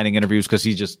declining interviews because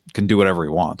he just can do whatever he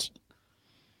wants.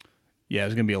 Yeah,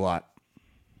 it's going to be a lot.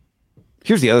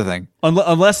 Here's the other thing.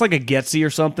 Unless like a Getsy or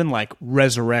something like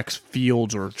resurrects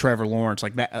Fields or Trevor Lawrence,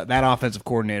 like that offensive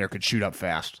coordinator could shoot up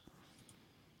fast.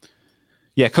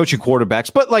 Yeah, coaching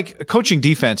quarterbacks, but like coaching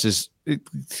defenses,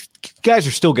 guys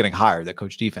are still getting hired that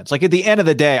coach defense. Like at the end of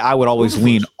the day, I would always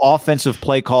lean offensive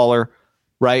play caller,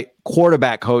 right?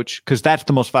 Quarterback coach, because that's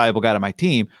the most valuable guy to my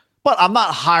team. But I'm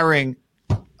not hiring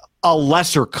a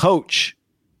lesser coach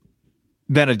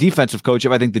than a defensive coach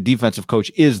if I think the defensive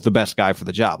coach is the best guy for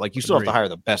the job. Like you still have to hire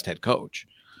the best head coach.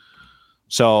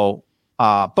 So,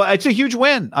 but it's a huge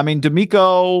win. I mean,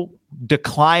 DeMeco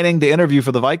declining the interview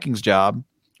for the Vikings job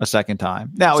a second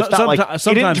time. Now, it's not like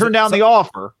he didn't turn down the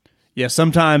offer. Yeah,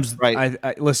 sometimes, right.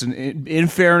 I listen, in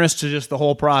fairness to just the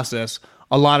whole process,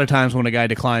 a lot of times when a guy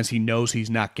declines, he knows he's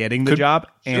not getting the job.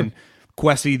 Sure. And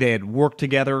Kwesi, they had worked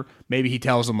together. Maybe he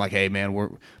tells him like, hey,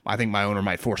 man, I think my owner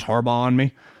might force Harbaugh on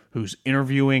me, who's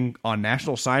interviewing on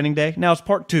National Signing Day. Now it's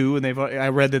part 2, and I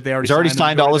read that he's already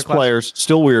signed all his players.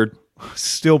 Still weird.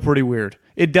 Still pretty weird.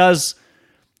 It does.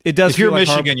 If you're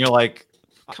Michigan, you're like,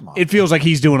 come on. It feels like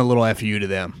he's doing a little FU to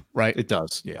them, right? It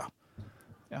does, yeah.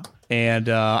 And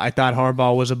I thought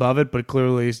Harbaugh was above it, but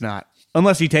clearly he's not.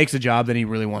 Unless he takes a job, then he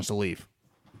really wants to leave.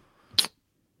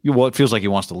 Well, it feels like he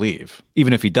wants to leave.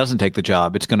 Even if he doesn't take the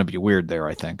job, it's going to be weird there,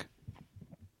 I think.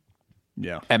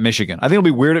 Yeah. At Michigan. I think it'll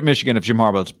be weird at Michigan if Jim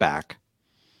Harbaugh's back.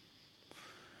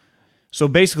 So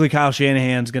basically Kyle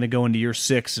Shanahan's going to go into year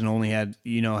 6 and only had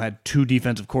 2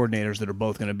 defensive coordinators that are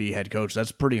both going to be head coach.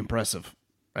 That's pretty impressive,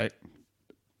 right?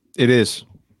 It is.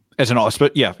 As an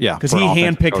but yeah. Because he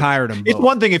handpicked hired him. It's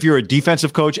one thing if you're a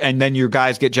defensive coach and then your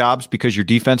guys get jobs because your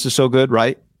defense is so good,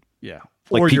 right? Yeah.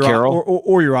 Like Pete Carroll.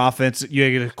 Or your offense.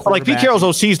 You get a quarterback. Like Pete Carroll's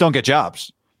OCs don't get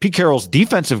jobs. Pete Carroll's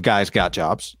defensive guys got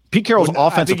jobs. Pete Carroll's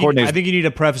offensive coordinator. I think you need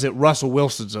to preface it. Russell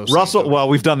Wilson's OC. Well,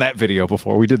 we've done that video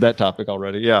before. We did that topic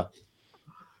already. Yeah.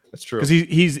 That's true.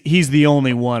 Because he's the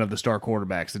only one of the star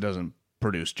quarterbacks that doesn't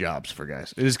produce jobs for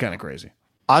guys. It is kind of crazy.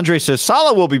 Andre says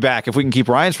Saleh will be back if we can keep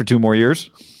Ryans for 2 more years.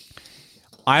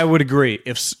 I would agree.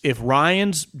 If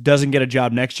Ryans doesn't get a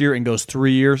job next year and goes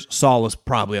 3 years, Saleh's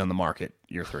probably on the market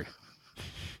year 3.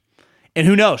 And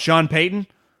who knows? Sean Payton,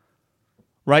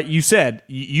 right?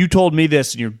 You told me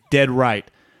this, and you're dead right.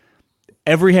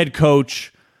 Every head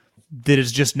coach that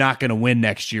is just not going to win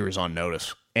next year is on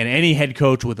notice. And any head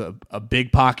coach with a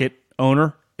big pocket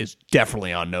owner is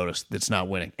definitely on notice that's not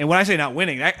winning. And when I say not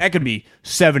winning, that could be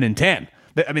 7-10.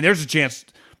 I mean, there's a chance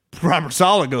Robert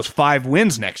Saleh goes 5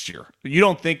 wins next year. You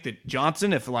don't think that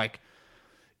Johnson,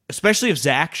 especially if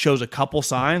Zach shows a couple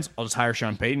signs, I'll just hire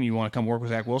Sean Payton. You want to come work with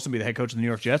Zach Wilson, be the head coach of the New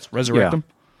York Jets, resurrect him?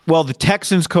 Well, the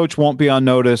Texans coach won't be on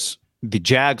notice. The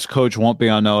Jags coach won't be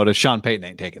on notice. Sean Payton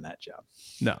ain't taking that job.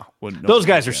 No. Those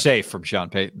guys are safe from Sean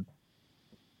Payton.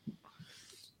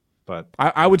 But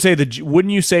I would say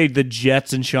wouldn't you say the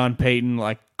Jets and Sean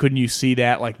Payton, couldn't you see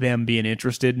that, them being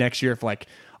interested next year if,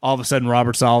 all of a sudden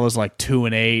Robert Saleh is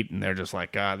 2-8 and they're just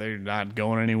they're not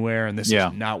going anywhere and this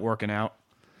is not working out.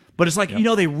 But it's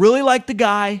they really like the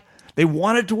guy. They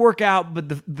want it to work out, but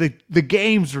the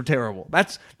games are terrible.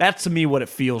 That's to me what it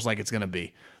feels like it's going to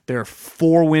be. They're a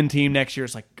 4-win team next year.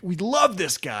 It's we love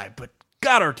this guy, but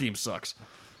God, our team sucks.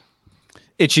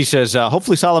 Itchy says,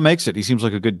 hopefully Saleh makes it. He seems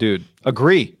like a good dude.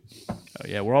 Agree. Oh,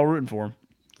 yeah, we're all rooting for him.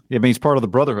 Yeah, I mean, he's part of the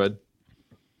brotherhood.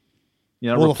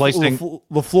 Replacing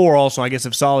LaFleur also, I guess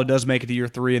if Saleh does make it to year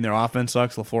 3 and their offense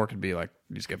sucks, LaFleur could be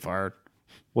just get fired.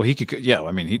 Well, he could. Yeah,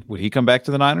 I mean, would he come back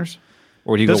to the Niners,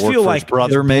 or would he go work feel for his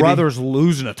brother? Maybe brother's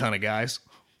losing a ton of guys.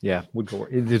 Yeah, would go.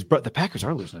 The Packers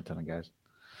are losing a ton of guys.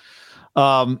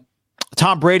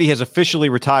 Tom Brady has officially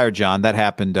retired. John, that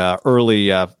happened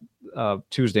early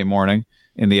Tuesday morning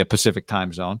in the Pacific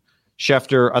time zone.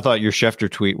 Schefter, I thought your Schefter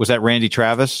tweet was that Randy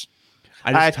Travis.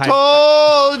 I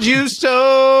told you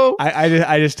so.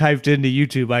 I just typed into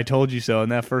YouTube, I told you so,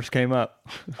 and that first came up.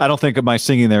 I don't think my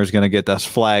singing there is going to get us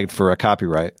flagged for a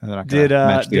copyright.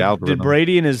 Did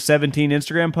Brady in his 17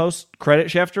 Instagram posts credit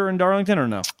Schefter in Darlington or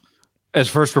no? As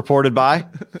first reported by?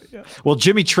 Yeah. Well,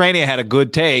 Jimmy Trania had a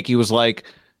good take. He was like,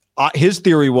 his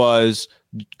theory was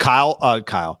Tom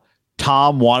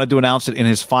Tom wanted to announce it in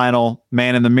his final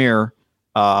Man in the Mirror,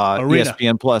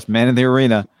 ESPN Plus, Man in the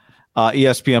Arena,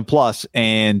 ESPN Plus,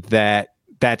 and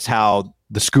that's how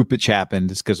the scoopage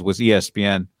happened. Is because it was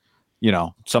ESPN,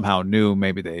 somehow knew,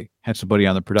 maybe they had somebody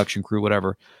on the production crew,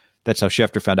 whatever. That's how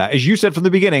Schefter found out. As you said from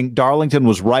the beginning, Darlington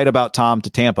was right about Tom to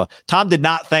Tampa. Tom did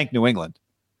not thank New England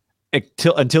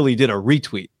until he did a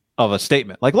retweet of a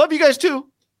statement like, love you guys too.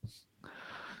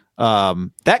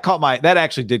 That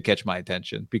actually did catch my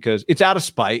attention because it's out of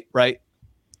spite, right?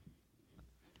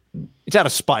 It's out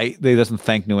of spite that he doesn't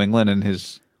thank New England in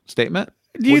his statement.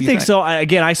 Do you think so?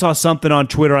 Again, I saw something on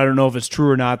Twitter. I don't know if it's true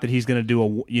or not that he's going to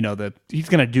do he's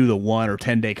going to do the 1 or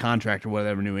 10 day contract or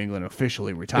whatever. New England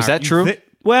officially retired. Is that true?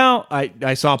 Well,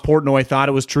 I saw Portnoy thought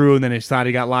it was true, and then he thought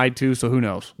he got lied to. So who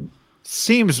knows?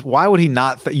 Seems why would he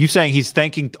not? You saying he's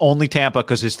thanking only Tampa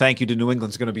because his thank you to New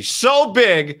England is going to be so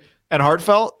big and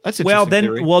heartfelt? That's interesting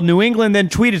theory. New England then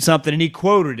tweeted something and he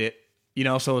quoted it.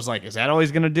 So it's like, is that all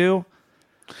he's going to do?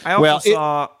 I also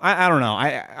saw. I don't know.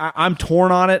 I'm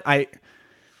torn on it.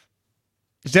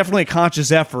 It's definitely a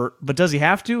conscious effort, but does he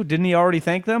have to? Didn't he already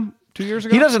thank them 2 years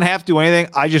ago? He doesn't have to do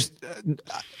anything.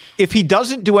 If he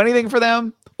doesn't do anything for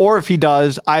them, or if he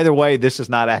does, either way, this is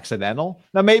not accidental.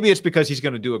 Now, maybe it's because he's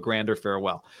going to do a grander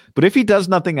farewell. But if he does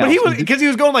nothing else, because he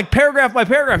was going like paragraph by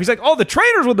paragraph. He's like, oh, the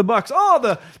trainers with the Bucks. Oh,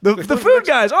 the food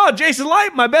guys. Oh, Jason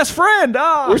Light, my best friend.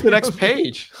 Oh, where's the next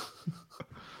page?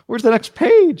 Where's the next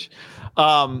page?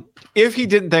 If he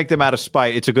didn't thank them out of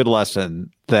spite, it's a good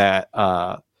lesson that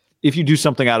if you do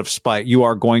something out of spite, you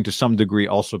are going to some degree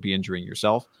also be injuring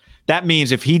yourself. That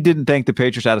means if he didn't thank the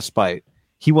Patriots out of spite,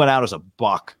 he went out as a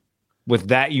buck with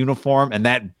that uniform and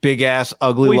that big ass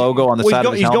ugly logo on the side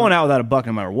of his helmet. He's going out without a buck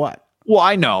no matter what. Well,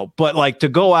 I know, but like to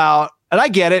go out, and I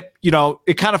get it,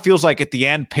 it kind of feels like at the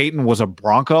end Peyton was a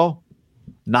Bronco,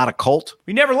 not a Colt.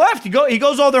 He never left. He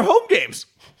goes all their home games.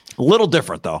 A little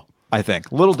different though. I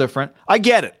think a little different. I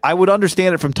get it. I would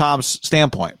understand it from Tom's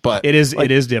standpoint, but it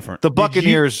is different. The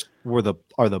Buccaneers are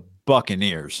the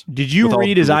Buccaneers. Did you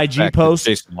read his IG post?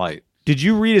 Jason Light. Did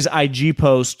you read his IG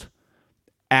post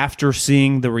after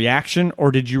seeing the reaction, or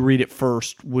did you read it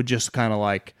first? Would just kind of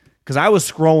like, because I was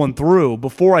scrolling through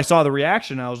before I saw the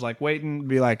reaction. I was like waiting to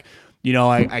be like,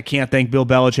 I can't thank Bill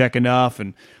Belichick enough,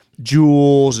 and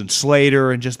Jules and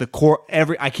Slater and just the core.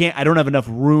 I don't have enough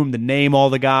room to name all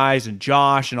the guys and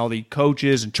Josh and all the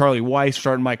coaches and Charlie Weiss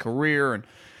starting my career, and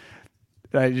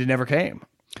it never came.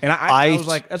 And I was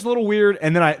like, that's a little weird.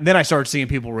 And then I started seeing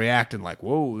people reacting like,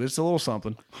 whoa, this is a little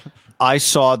something. I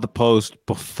saw the post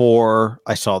before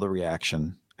I saw the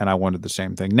reaction, and I wondered the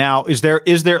same thing. Now, is there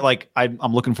like I'm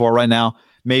looking for right now?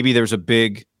 Maybe there's a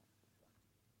big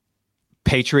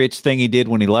Patriots thing he did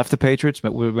when he left the Patriots,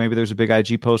 but maybe there's a big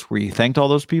IG post where he thanked all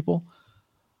those people.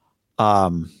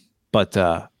 But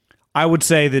I would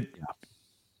say that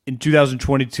in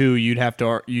 2022,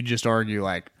 you'd just argue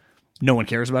like no one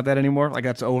cares about that anymore. Like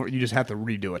that's over. You just have to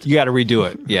redo it. You got to redo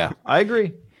it. Yeah, I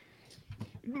agree.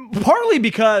 Partly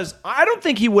because I don't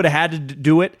think he would have had to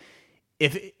do it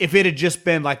if it had just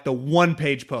been like the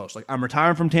 1-page post, like I'm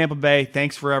retiring from Tampa Bay.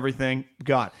 Thanks for everything,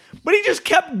 God. But he just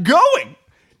kept going.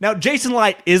 Now, Jason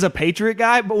Light is a Patriot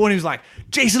guy, but when he was like,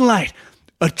 Jason Light,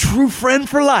 a true friend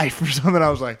for life or something, I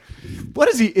was like, what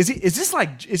is he? Is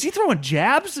he throwing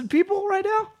jabs at people right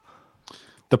now?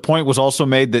 The point was also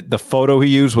made that the photo he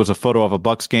used was a photo of a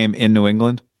Bucs game in New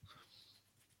England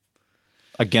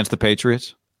against the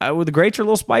Patriots. The greats are a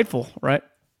little spiteful, right?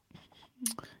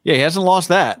 Yeah, he hasn't lost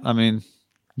that. I mean,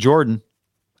 Jordan.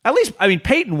 At least,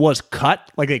 Peyton was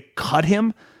cut. Like, they cut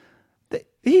him.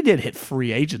 He did hit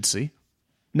free agency.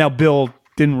 Now, Bill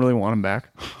didn't really want him back.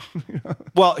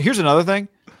 Well, here's another thing.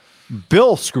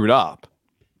 Bill screwed up.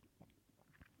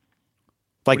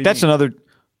 Like, that's another...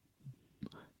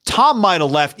 Tom might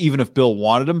have left even if Bill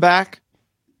wanted him back,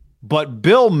 but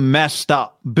Bill messed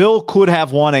up. Bill could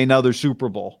have won another Super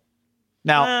Bowl.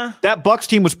 Now, that Bucs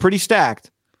team was pretty stacked.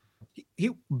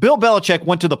 Bill Belichick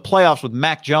went to the playoffs with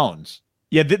Mac Jones.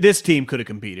 Yeah, this team could have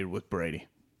competed with Brady.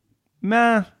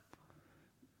 They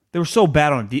were so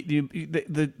bad on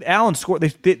the Allen score.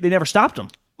 They never stopped him.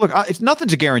 Look,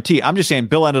 nothing's a guarantee. I'm just saying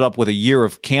Bill ended up with a year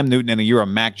of Cam Newton and a year of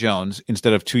Mac Jones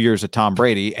instead of 2 years of Tom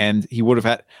Brady, and he would have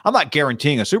had. I'm not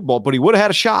guaranteeing a Super Bowl, but he would have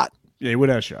had a shot. Yeah, he would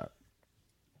have had a shot.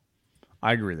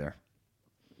 I agree there.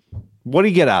 What do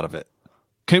you get out of it?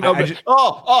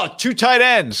 2 tight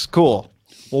ends. Cool.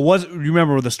 Well, you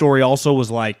remember the story also was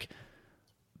like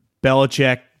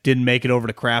Belichick didn't make it over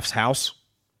to Kraft's house?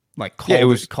 Like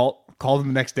called him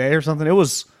the next day or something. It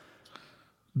was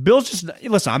Bill's just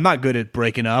listen, I'm not good at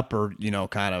breaking up or,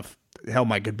 kind of held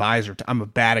my goodbyes I'm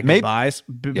bad at goodbyes.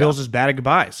 Bill's just bad at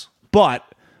goodbyes. But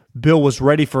Bill was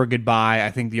ready for a goodbye.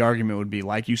 I think the argument would be,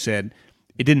 like you said,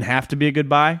 it didn't have to be a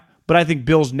goodbye. But I think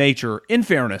Bill's nature, in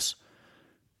fairness,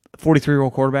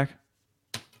 43-year-old quarterback,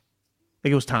 I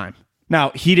think it was time.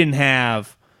 Now, he didn't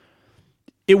have...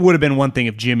 It would have been one thing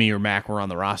if Jimmy or Mac were on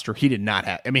the roster. He did not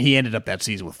have... I mean, he ended up that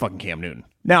season with fucking Cam Newton.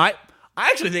 Now, I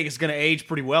actually think it's going to age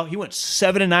pretty well. He went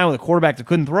 7-9 with a quarterback that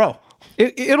couldn't throw.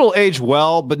 It'll age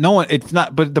well, but no one. It's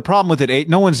not. But the problem with it,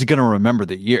 no one's going to remember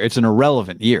the year. It's an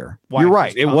irrelevant year. Why? You're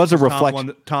right. It was a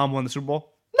reflection. Tom won the Super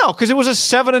Bowl. No, because it was a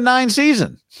 7-9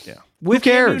 season. Yeah. Who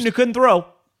cares? Who couldn't throw.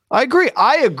 I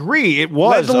agree. It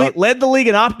was led the league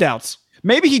in opt-outs.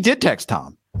 Maybe he did text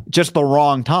Tom, just the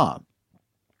wrong Tom.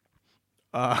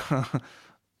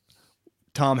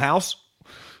 Tom House,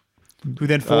 who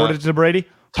then forwarded it to Brady.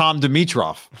 Tom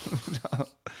Dimitrov.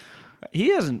 He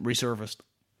hasn't resurfaced.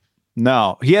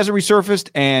 No, he hasn't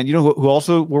resurfaced. And you know who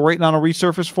also we're waiting on a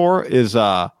resurface for is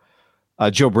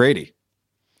Joe Brady.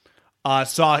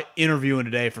 Saw interviewing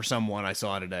today for someone I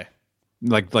saw today.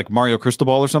 Like Mario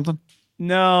Cristobal or something?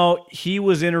 No, he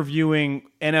was interviewing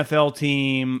NFL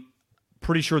team,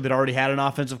 pretty sure that already had an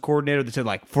offensive coordinator that said,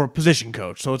 like, for a position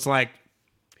coach. So it's like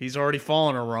he's already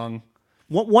fallen a rung.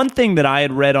 One thing that I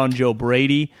had read on Joe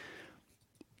Brady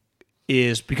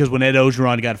is because when Ed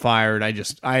Ogeron got fired,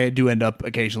 I do end up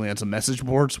occasionally on some message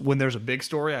boards when there's a big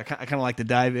story. I kind of like to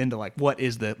dive into, like, that's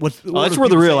where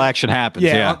the real action happens.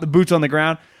 Yeah, the boots on the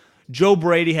ground. Joe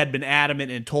Brady had been adamant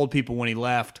and told people when he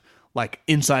left, like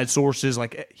inside sources,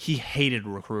 like he hated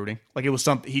recruiting. Like it was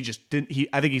something he just didn't.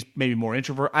 I think he's maybe more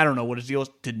introvert. I don't know what his deal is.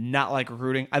 Did not like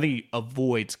recruiting. I think he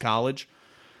avoids college.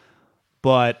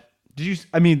 But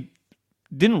didn't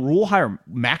Rule hire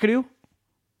McAdoo?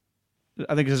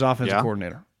 I think it's his offensive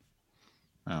coordinator.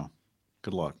 Oh,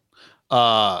 good luck.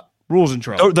 Rule's in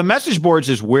trouble. The message boards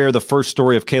is where the first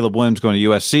story of Caleb Williams going to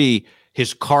USC.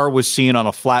 His car was seen on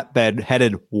a flatbed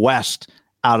headed west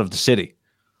out of the city.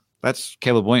 That's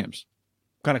Caleb Williams.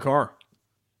 What kind of car?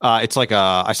 It's like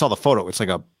I saw the photo. It's like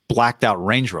a blacked out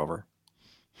Range Rover.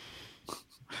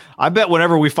 I bet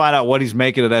whenever we find out what he's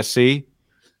making at SC,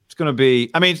 it's going to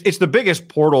be. I mean, it's the biggest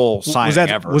portal signing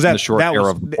ever. In the short era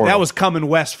of the portal. That was coming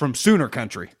west from Sooner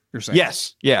Country. You're saying?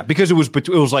 Yes, yeah, because it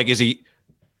was like, is he?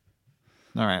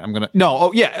 All right, I'm gonna. No,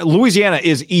 oh yeah, Louisiana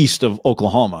is east of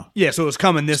Oklahoma. Yeah, so it was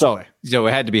coming this way. So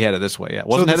it had to be headed this way. Yeah,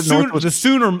 wasn't headed north.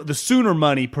 The Sooner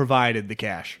money provided the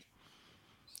cash.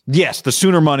 Yes, the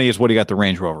Sooner money is what he got the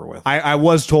Range Rover with. I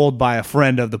was told by a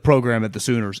friend of the program at the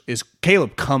Sooners is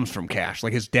Caleb comes from cash.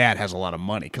 Like his dad has a lot of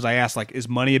money. Because I asked, like, is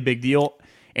money a big deal?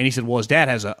 And he said, well, his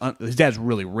dad's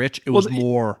really rich. It was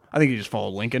more. I think he just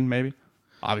followed Lincoln, maybe.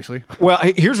 Obviously. Well,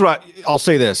 here's what I'll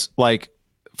say. This, like,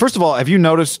 first of all, have you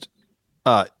noticed?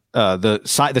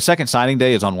 The second signing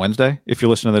day is on Wednesday. If you're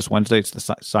listening to this Wednesday, it's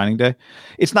the signing day.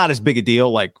 It's not as big a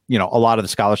deal. Like, you know, a lot of the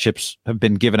scholarships have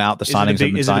been given out. The signings have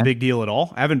been Is it a big deal at all?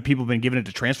 Haven't people been giving it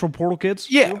to transfer portal kids?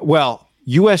 Yeah. Well,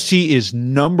 USC is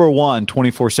number 1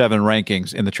 24/7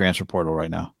 rankings in the transfer portal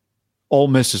right now. Ole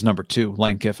Miss is number 2.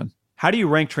 Lane Kiffin. How do you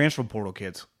rank transfer portal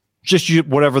kids? Just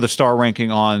whatever the star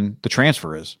ranking on the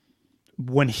transfer is.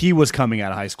 When he was coming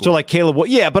out of high school. So like Caleb,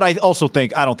 but I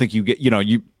don't think you get,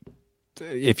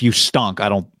 if you stunk,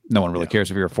 no one really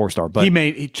cares if you're a 4-star, but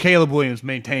Caleb Williams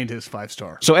maintained his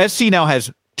 5-star. So SC now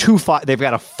has they've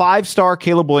got a 5-star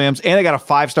Caleb Williams and they got a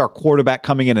 5-star quarterback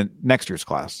coming in next year's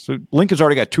class. So Lincoln's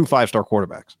already got 2 5-star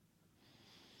quarterbacks.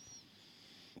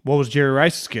 What was Jerry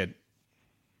Rice's kid?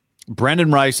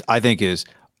 Brendan Rice, I think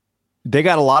they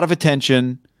got a lot of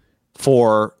attention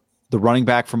for the running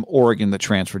back from Oregon that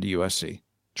transferred to USC,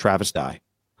 Travis Dye,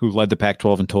 who led the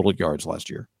Pac-12 in total yards last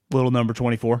year. Little number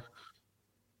 24.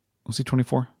 Was he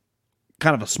 24?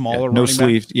 Kind of a smaller no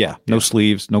sleeves. Yeah, no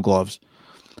sleeves, no gloves.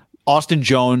 Austin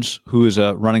Jones, who is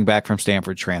a running back from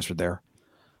Stanford, transferred there.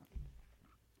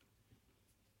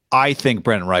 I think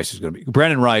Brendan Rice is going to be.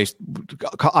 Brendan Rice,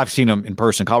 I've seen him in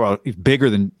person. Colorado, he's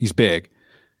big.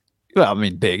 Well, I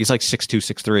mean, big. He's like 6'2",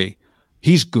 6'3".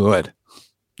 He's good.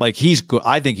 Like, he's good.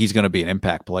 I think he's going to be an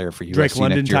impact player for USC. Drake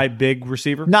London type big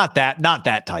receiver? Not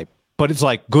that type. But it's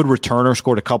like good returner,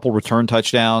 scored a couple return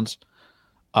touchdowns.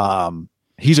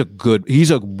 He's a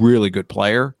really good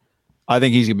player. I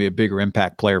think he's gonna be a bigger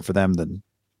impact player for them than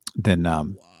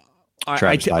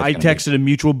Travis Dye. I texted a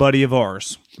mutual buddy of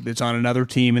ours that's on another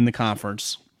team in the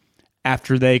conference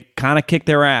after they kind of kicked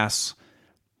their ass.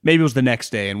 Maybe it was the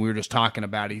next day, and we were just talking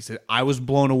about it. He said, I was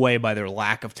blown away by their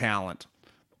lack of talent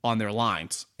on their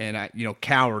lines. And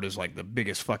Coward is like the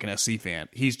biggest fucking SC fan.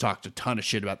 He's talked a ton of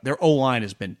shit about their O-line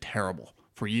has been terrible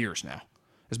for years now.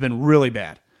 It's been really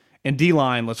bad. And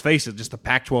D-line, let's face it, just the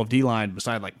Pac-12 D-line,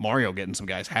 beside like Mario getting some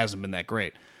guys, hasn't been that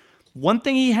great. one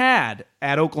thing he had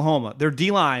at Oklahoma, their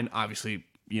D-line obviously,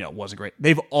 wasn't great.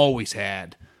 They've always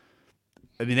had.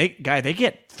 I mean, they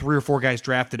get 3 or 4 guys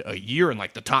drafted a year in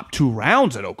like the top 2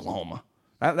 rounds at Oklahoma.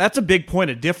 That's a big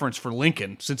point of difference for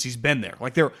Lincoln since he's been there.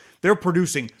 Like they're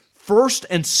producing first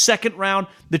and second round.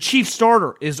 The chief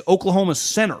starter is Oklahoma's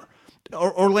center,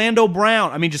 Orlando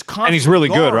Brown. I mean, just constant. And he's really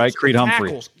guards, good, right? Creed Humphrey.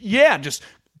 Tackles. Yeah, just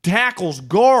tackles,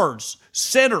 guards,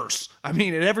 centers. I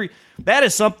mean, that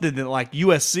is something that like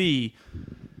USC.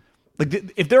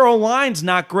 Like if their O-line's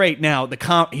not great now,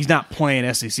 he's not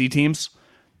playing SEC teams.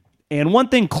 And one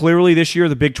thing clearly this year,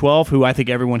 the Big 12, who I think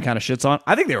everyone kind of shits on,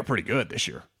 I think they were pretty good this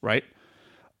year, right?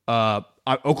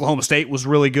 Oklahoma State was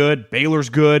really good. Baylor's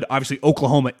good. Obviously,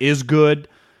 Oklahoma is good.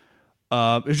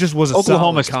 It just was a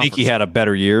Oklahoma solid sneaky had a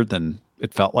better year than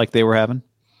it felt like they were having.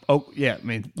 Oh yeah, I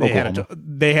mean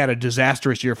they had a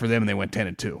disastrous year for them, and they went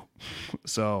 10-2.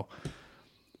 So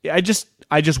yeah, I just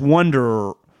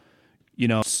wonder,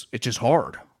 it's just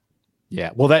hard.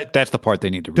 Yeah, well, that's the part they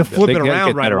need to flip it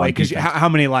around right away, because how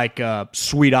many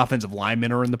sweet offensive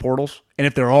linemen are in the portals? And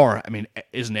if there are, I mean,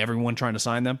 isn't everyone trying to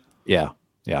sign them? Yeah,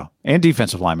 and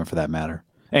defensive linemen for that matter,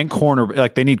 and corner.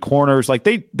 Like they need corners. Like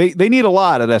they need a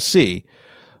lot at SC,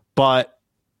 but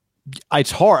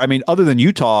it's hard. I mean, other than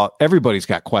Utah, everybody's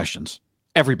got questions.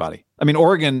 Everybody. I mean,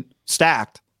 Oregon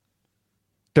stacked.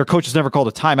 Their coach has never called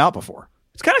a timeout before.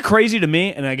 It's kind of crazy to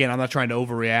me, and again, I'm not trying to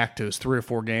overreact to his 3 or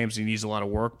 4 games. He needs a lot of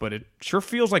work, but it sure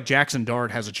feels like Jackson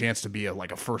Dart has a chance to be a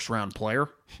first-round player,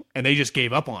 and they just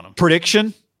gave up on him.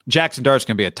 Prediction, Jackson Dart's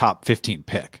going to be a top 15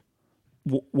 pick.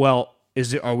 Well,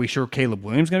 are we sure Caleb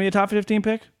Williams going to be a top 15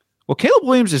 pick? Well, Caleb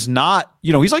Williams is not,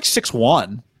 he's like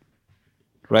 6'1",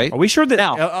 right? Are we sure that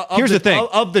now, here's the thing.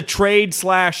 Of the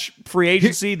trade/free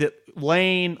agency that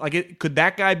Lane, could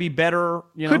that guy be better?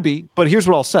 Could be, but here's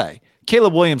what I'll say.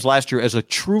 Caleb Williams last year as a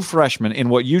true freshman in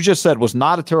what you just said was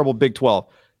not a terrible Big 12,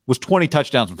 was 20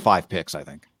 touchdowns and 5 picks, I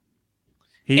think.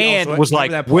 With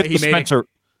the Spencer.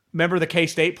 Remember the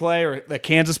K-State play or the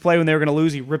Kansas play when they were going to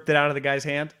lose? He ripped it out of the guy's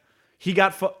hand. He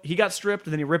got stripped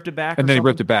and then he ripped it back. And then he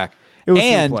ripped it back. It was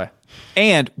a play.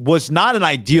 And was not an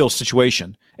ideal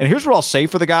situation. And here's what I'll say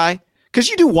for the guy, because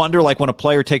you do wonder, when a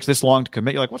player takes this long to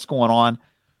commit, you're like, what's going on?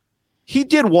 He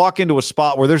did walk into a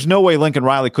spot where there's no way Lincoln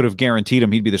Riley could have guaranteed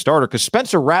him he'd be the starter because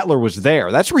Spencer Rattler was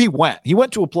there. That's where he went. He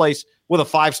went to a place with a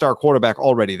 5-star quarterback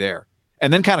already there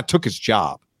and then kind of took his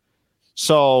job.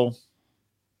 So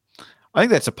I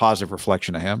think that's a positive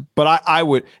reflection of him. But I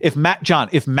would, if Matt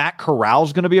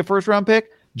Corral's going to be a first-round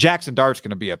pick, Jackson Dart's going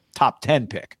to be a top 10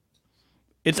 pick.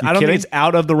 I don't think it's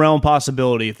out of the realm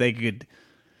possibility if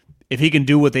he can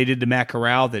do what they did to Matt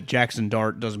Corral, that Jackson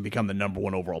Dart doesn't become the number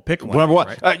 1 overall pick. Number 1.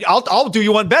 Right? I'll do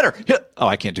you one better. Oh,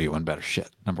 I can't do you one better. Shit.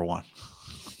 Number 1.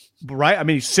 Right? I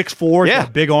mean, he's 6'4", he's got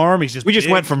a big arm. We just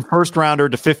went from first rounder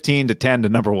to 15 to 10 to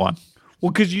number 1.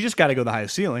 Well, because you just got to go the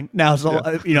highest ceiling. Now,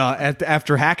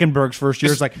 after Hackenberg's first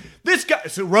year, it's like, this guy,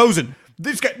 so Rosen,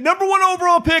 this guy, number 1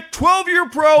 overall pick, 12-year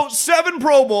pro, 7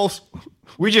 Pro Bowls.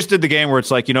 We just did the game where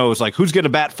it's like, it was like, who's going to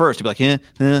bat first? You'd be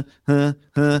like,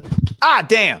 ah,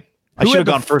 damn. I should have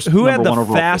gone first. Who had the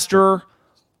faster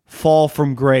fall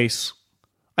from grace?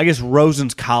 I guess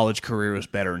Rosen's college career was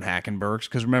better than Hackenberg's,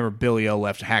 because remember, Billy O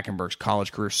left Hackenberg's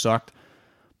college career sucked.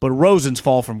 But Rosen's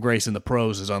fall from grace in the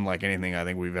pros is unlike anything I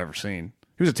think we've ever seen.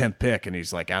 He was a 10th pick, and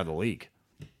he's out of the league.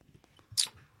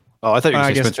 Oh, I thought you were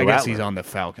saying Spencer Rattler. I guess he's on the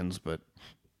Falcons, but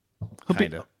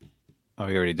kind of. Oh,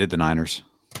 he already did the Niners.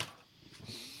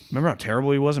 Remember how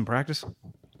terrible he was in practice?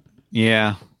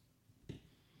 Yeah.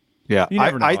 Yeah. You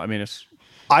never know.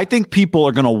 I think people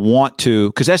are going to want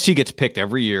to, because SC gets picked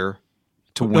every year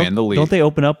to win the league. Don't they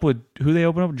open up with, who they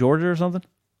open up with, Georgia or something?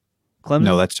 Clemson?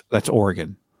 No, that's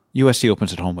Oregon. USC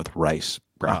opens at home with Rice,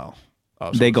 bro.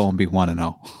 So they go and be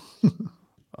 1-0.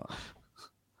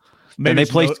 Maybe they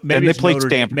played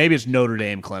Stanford. Maybe it's Notre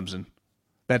Dame, Clemson.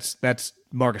 That's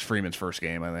Marcus Freeman's first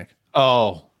game, I think.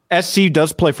 Oh, SC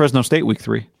does play Fresno State week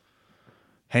 3.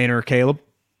 Haener, Caleb.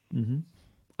 Mm-hmm.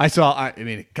 I saw,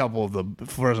 a couple of the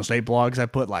Fresno State blogs I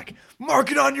put, mark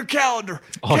it on your calendar.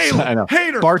 Caleb, I know.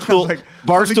 Haener.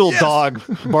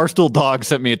 Barstool Dog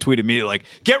sent me a tweet immediately,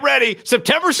 get ready,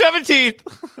 September 17th.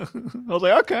 I was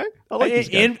like, okay. I like these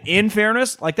guys. In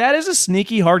fairness, that is a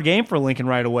sneaky hard game for Lincoln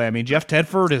right away. I mean, Jeff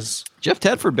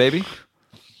Tedford, baby.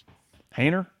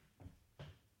 Haener.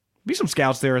 Be some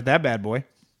scouts there at that bad boy.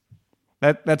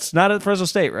 That's not at Fresno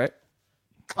State, right?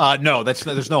 No,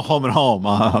 there's no home and home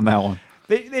on that one.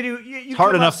 They do. It's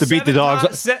hard enough to beat the Dogs.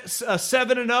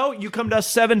 7-0. You come to us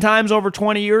 7 times over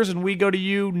 20 years, and we go to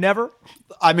you never.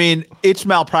 I mean, it's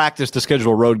malpractice to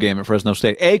schedule a road game at Fresno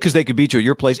State. A, because they could beat you at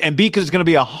your place, and B, because it's going to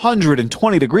be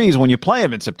 120 degrees when you play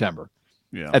them in September.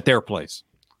 at their place.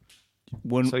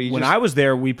 When I was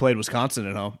there, we played Wisconsin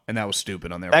at home, and that was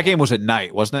stupid on their That game was at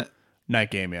night, wasn't it?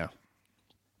 Night game, yeah.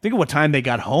 Think of what time they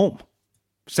got home.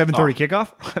 7:30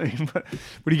 kickoff? I mean, when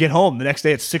do you get home? The next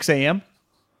day at 6 a.m.?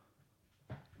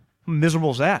 How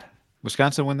miserable is that?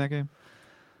 Wisconsin win that game?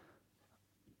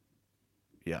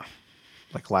 Yeah.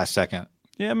 Like last second.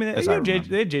 Yeah, I mean, they had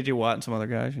J.J. Watt and some other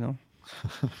guys, you know.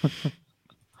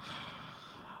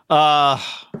 All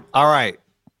right.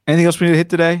 Anything else we need to hit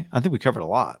today? I think we covered a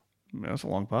lot. Yeah, that's a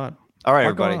long pod. All right,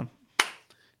 everybody.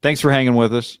 Thanks for hanging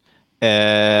with us.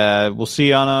 We'll see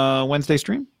you on a Wednesday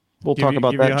stream. We'll talk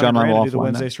about that. John and I will do the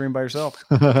Wednesday stream by yourself.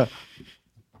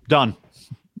 Done.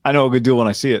 I know a good deal when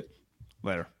I see it.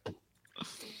 Later.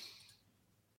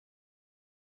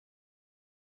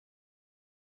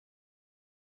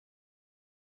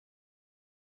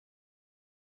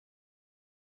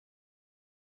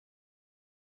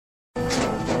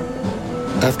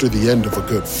 After the end of a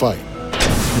good fight,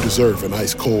 you deserve an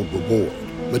ice-cold reward.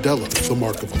 Modelo is the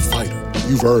mark of a fighter.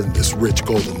 You've earned this rich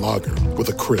golden lager with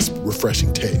a crisp,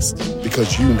 refreshing taste.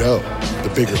 Because you know,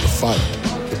 the bigger the fight,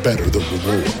 the better the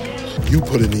reward. You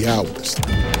put in the hours,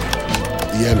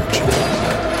 the energy,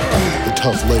 the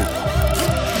tough labor.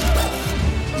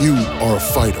 You are a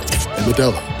fighter, and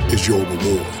Modelo is your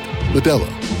reward.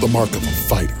 Modelo, the mark of a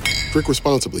fighter. Drink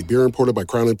responsibly. Beer imported by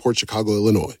Crown Imports, Chicago,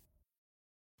 Illinois.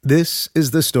 This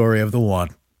is the story of the one.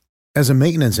 As a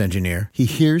maintenance engineer, he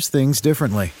hears things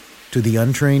differently. To the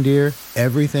untrained ear,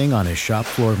 everything on his shop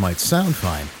floor might sound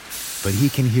fine, but he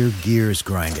can hear gears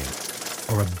grinding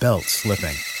or a belt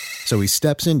slipping. So he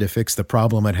steps in to fix the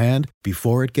problem at hand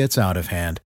before it gets out of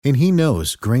hand. And he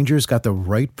knows Grainger's got the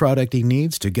right product he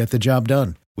needs to get the job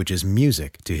done, which is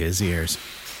music to his ears.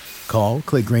 Call,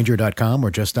 click Grainger.com,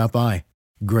 or just stop by.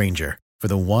 Grainger, for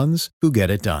the ones who get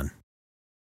it done.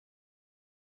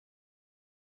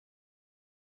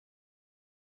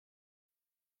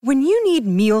 When you need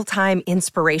mealtime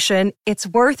inspiration, it's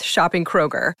worth shopping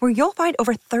Kroger, where you'll find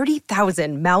over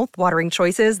 30,000 mouth-watering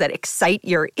choices that excite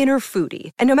your inner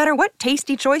foodie. And no matter what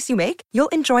tasty choice you make, you'll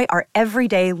enjoy our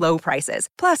everyday low prices,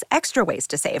 plus extra ways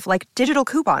to save, like digital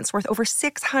coupons worth over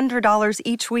 $600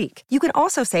 each week. You can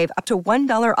also save up to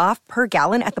 $1 off per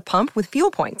gallon at the pump with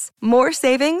fuel points. More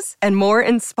savings and more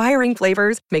inspiring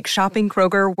flavors make shopping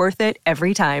Kroger worth it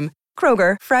every time.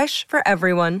 Kroger, fresh for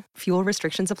everyone. Fuel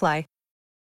restrictions apply.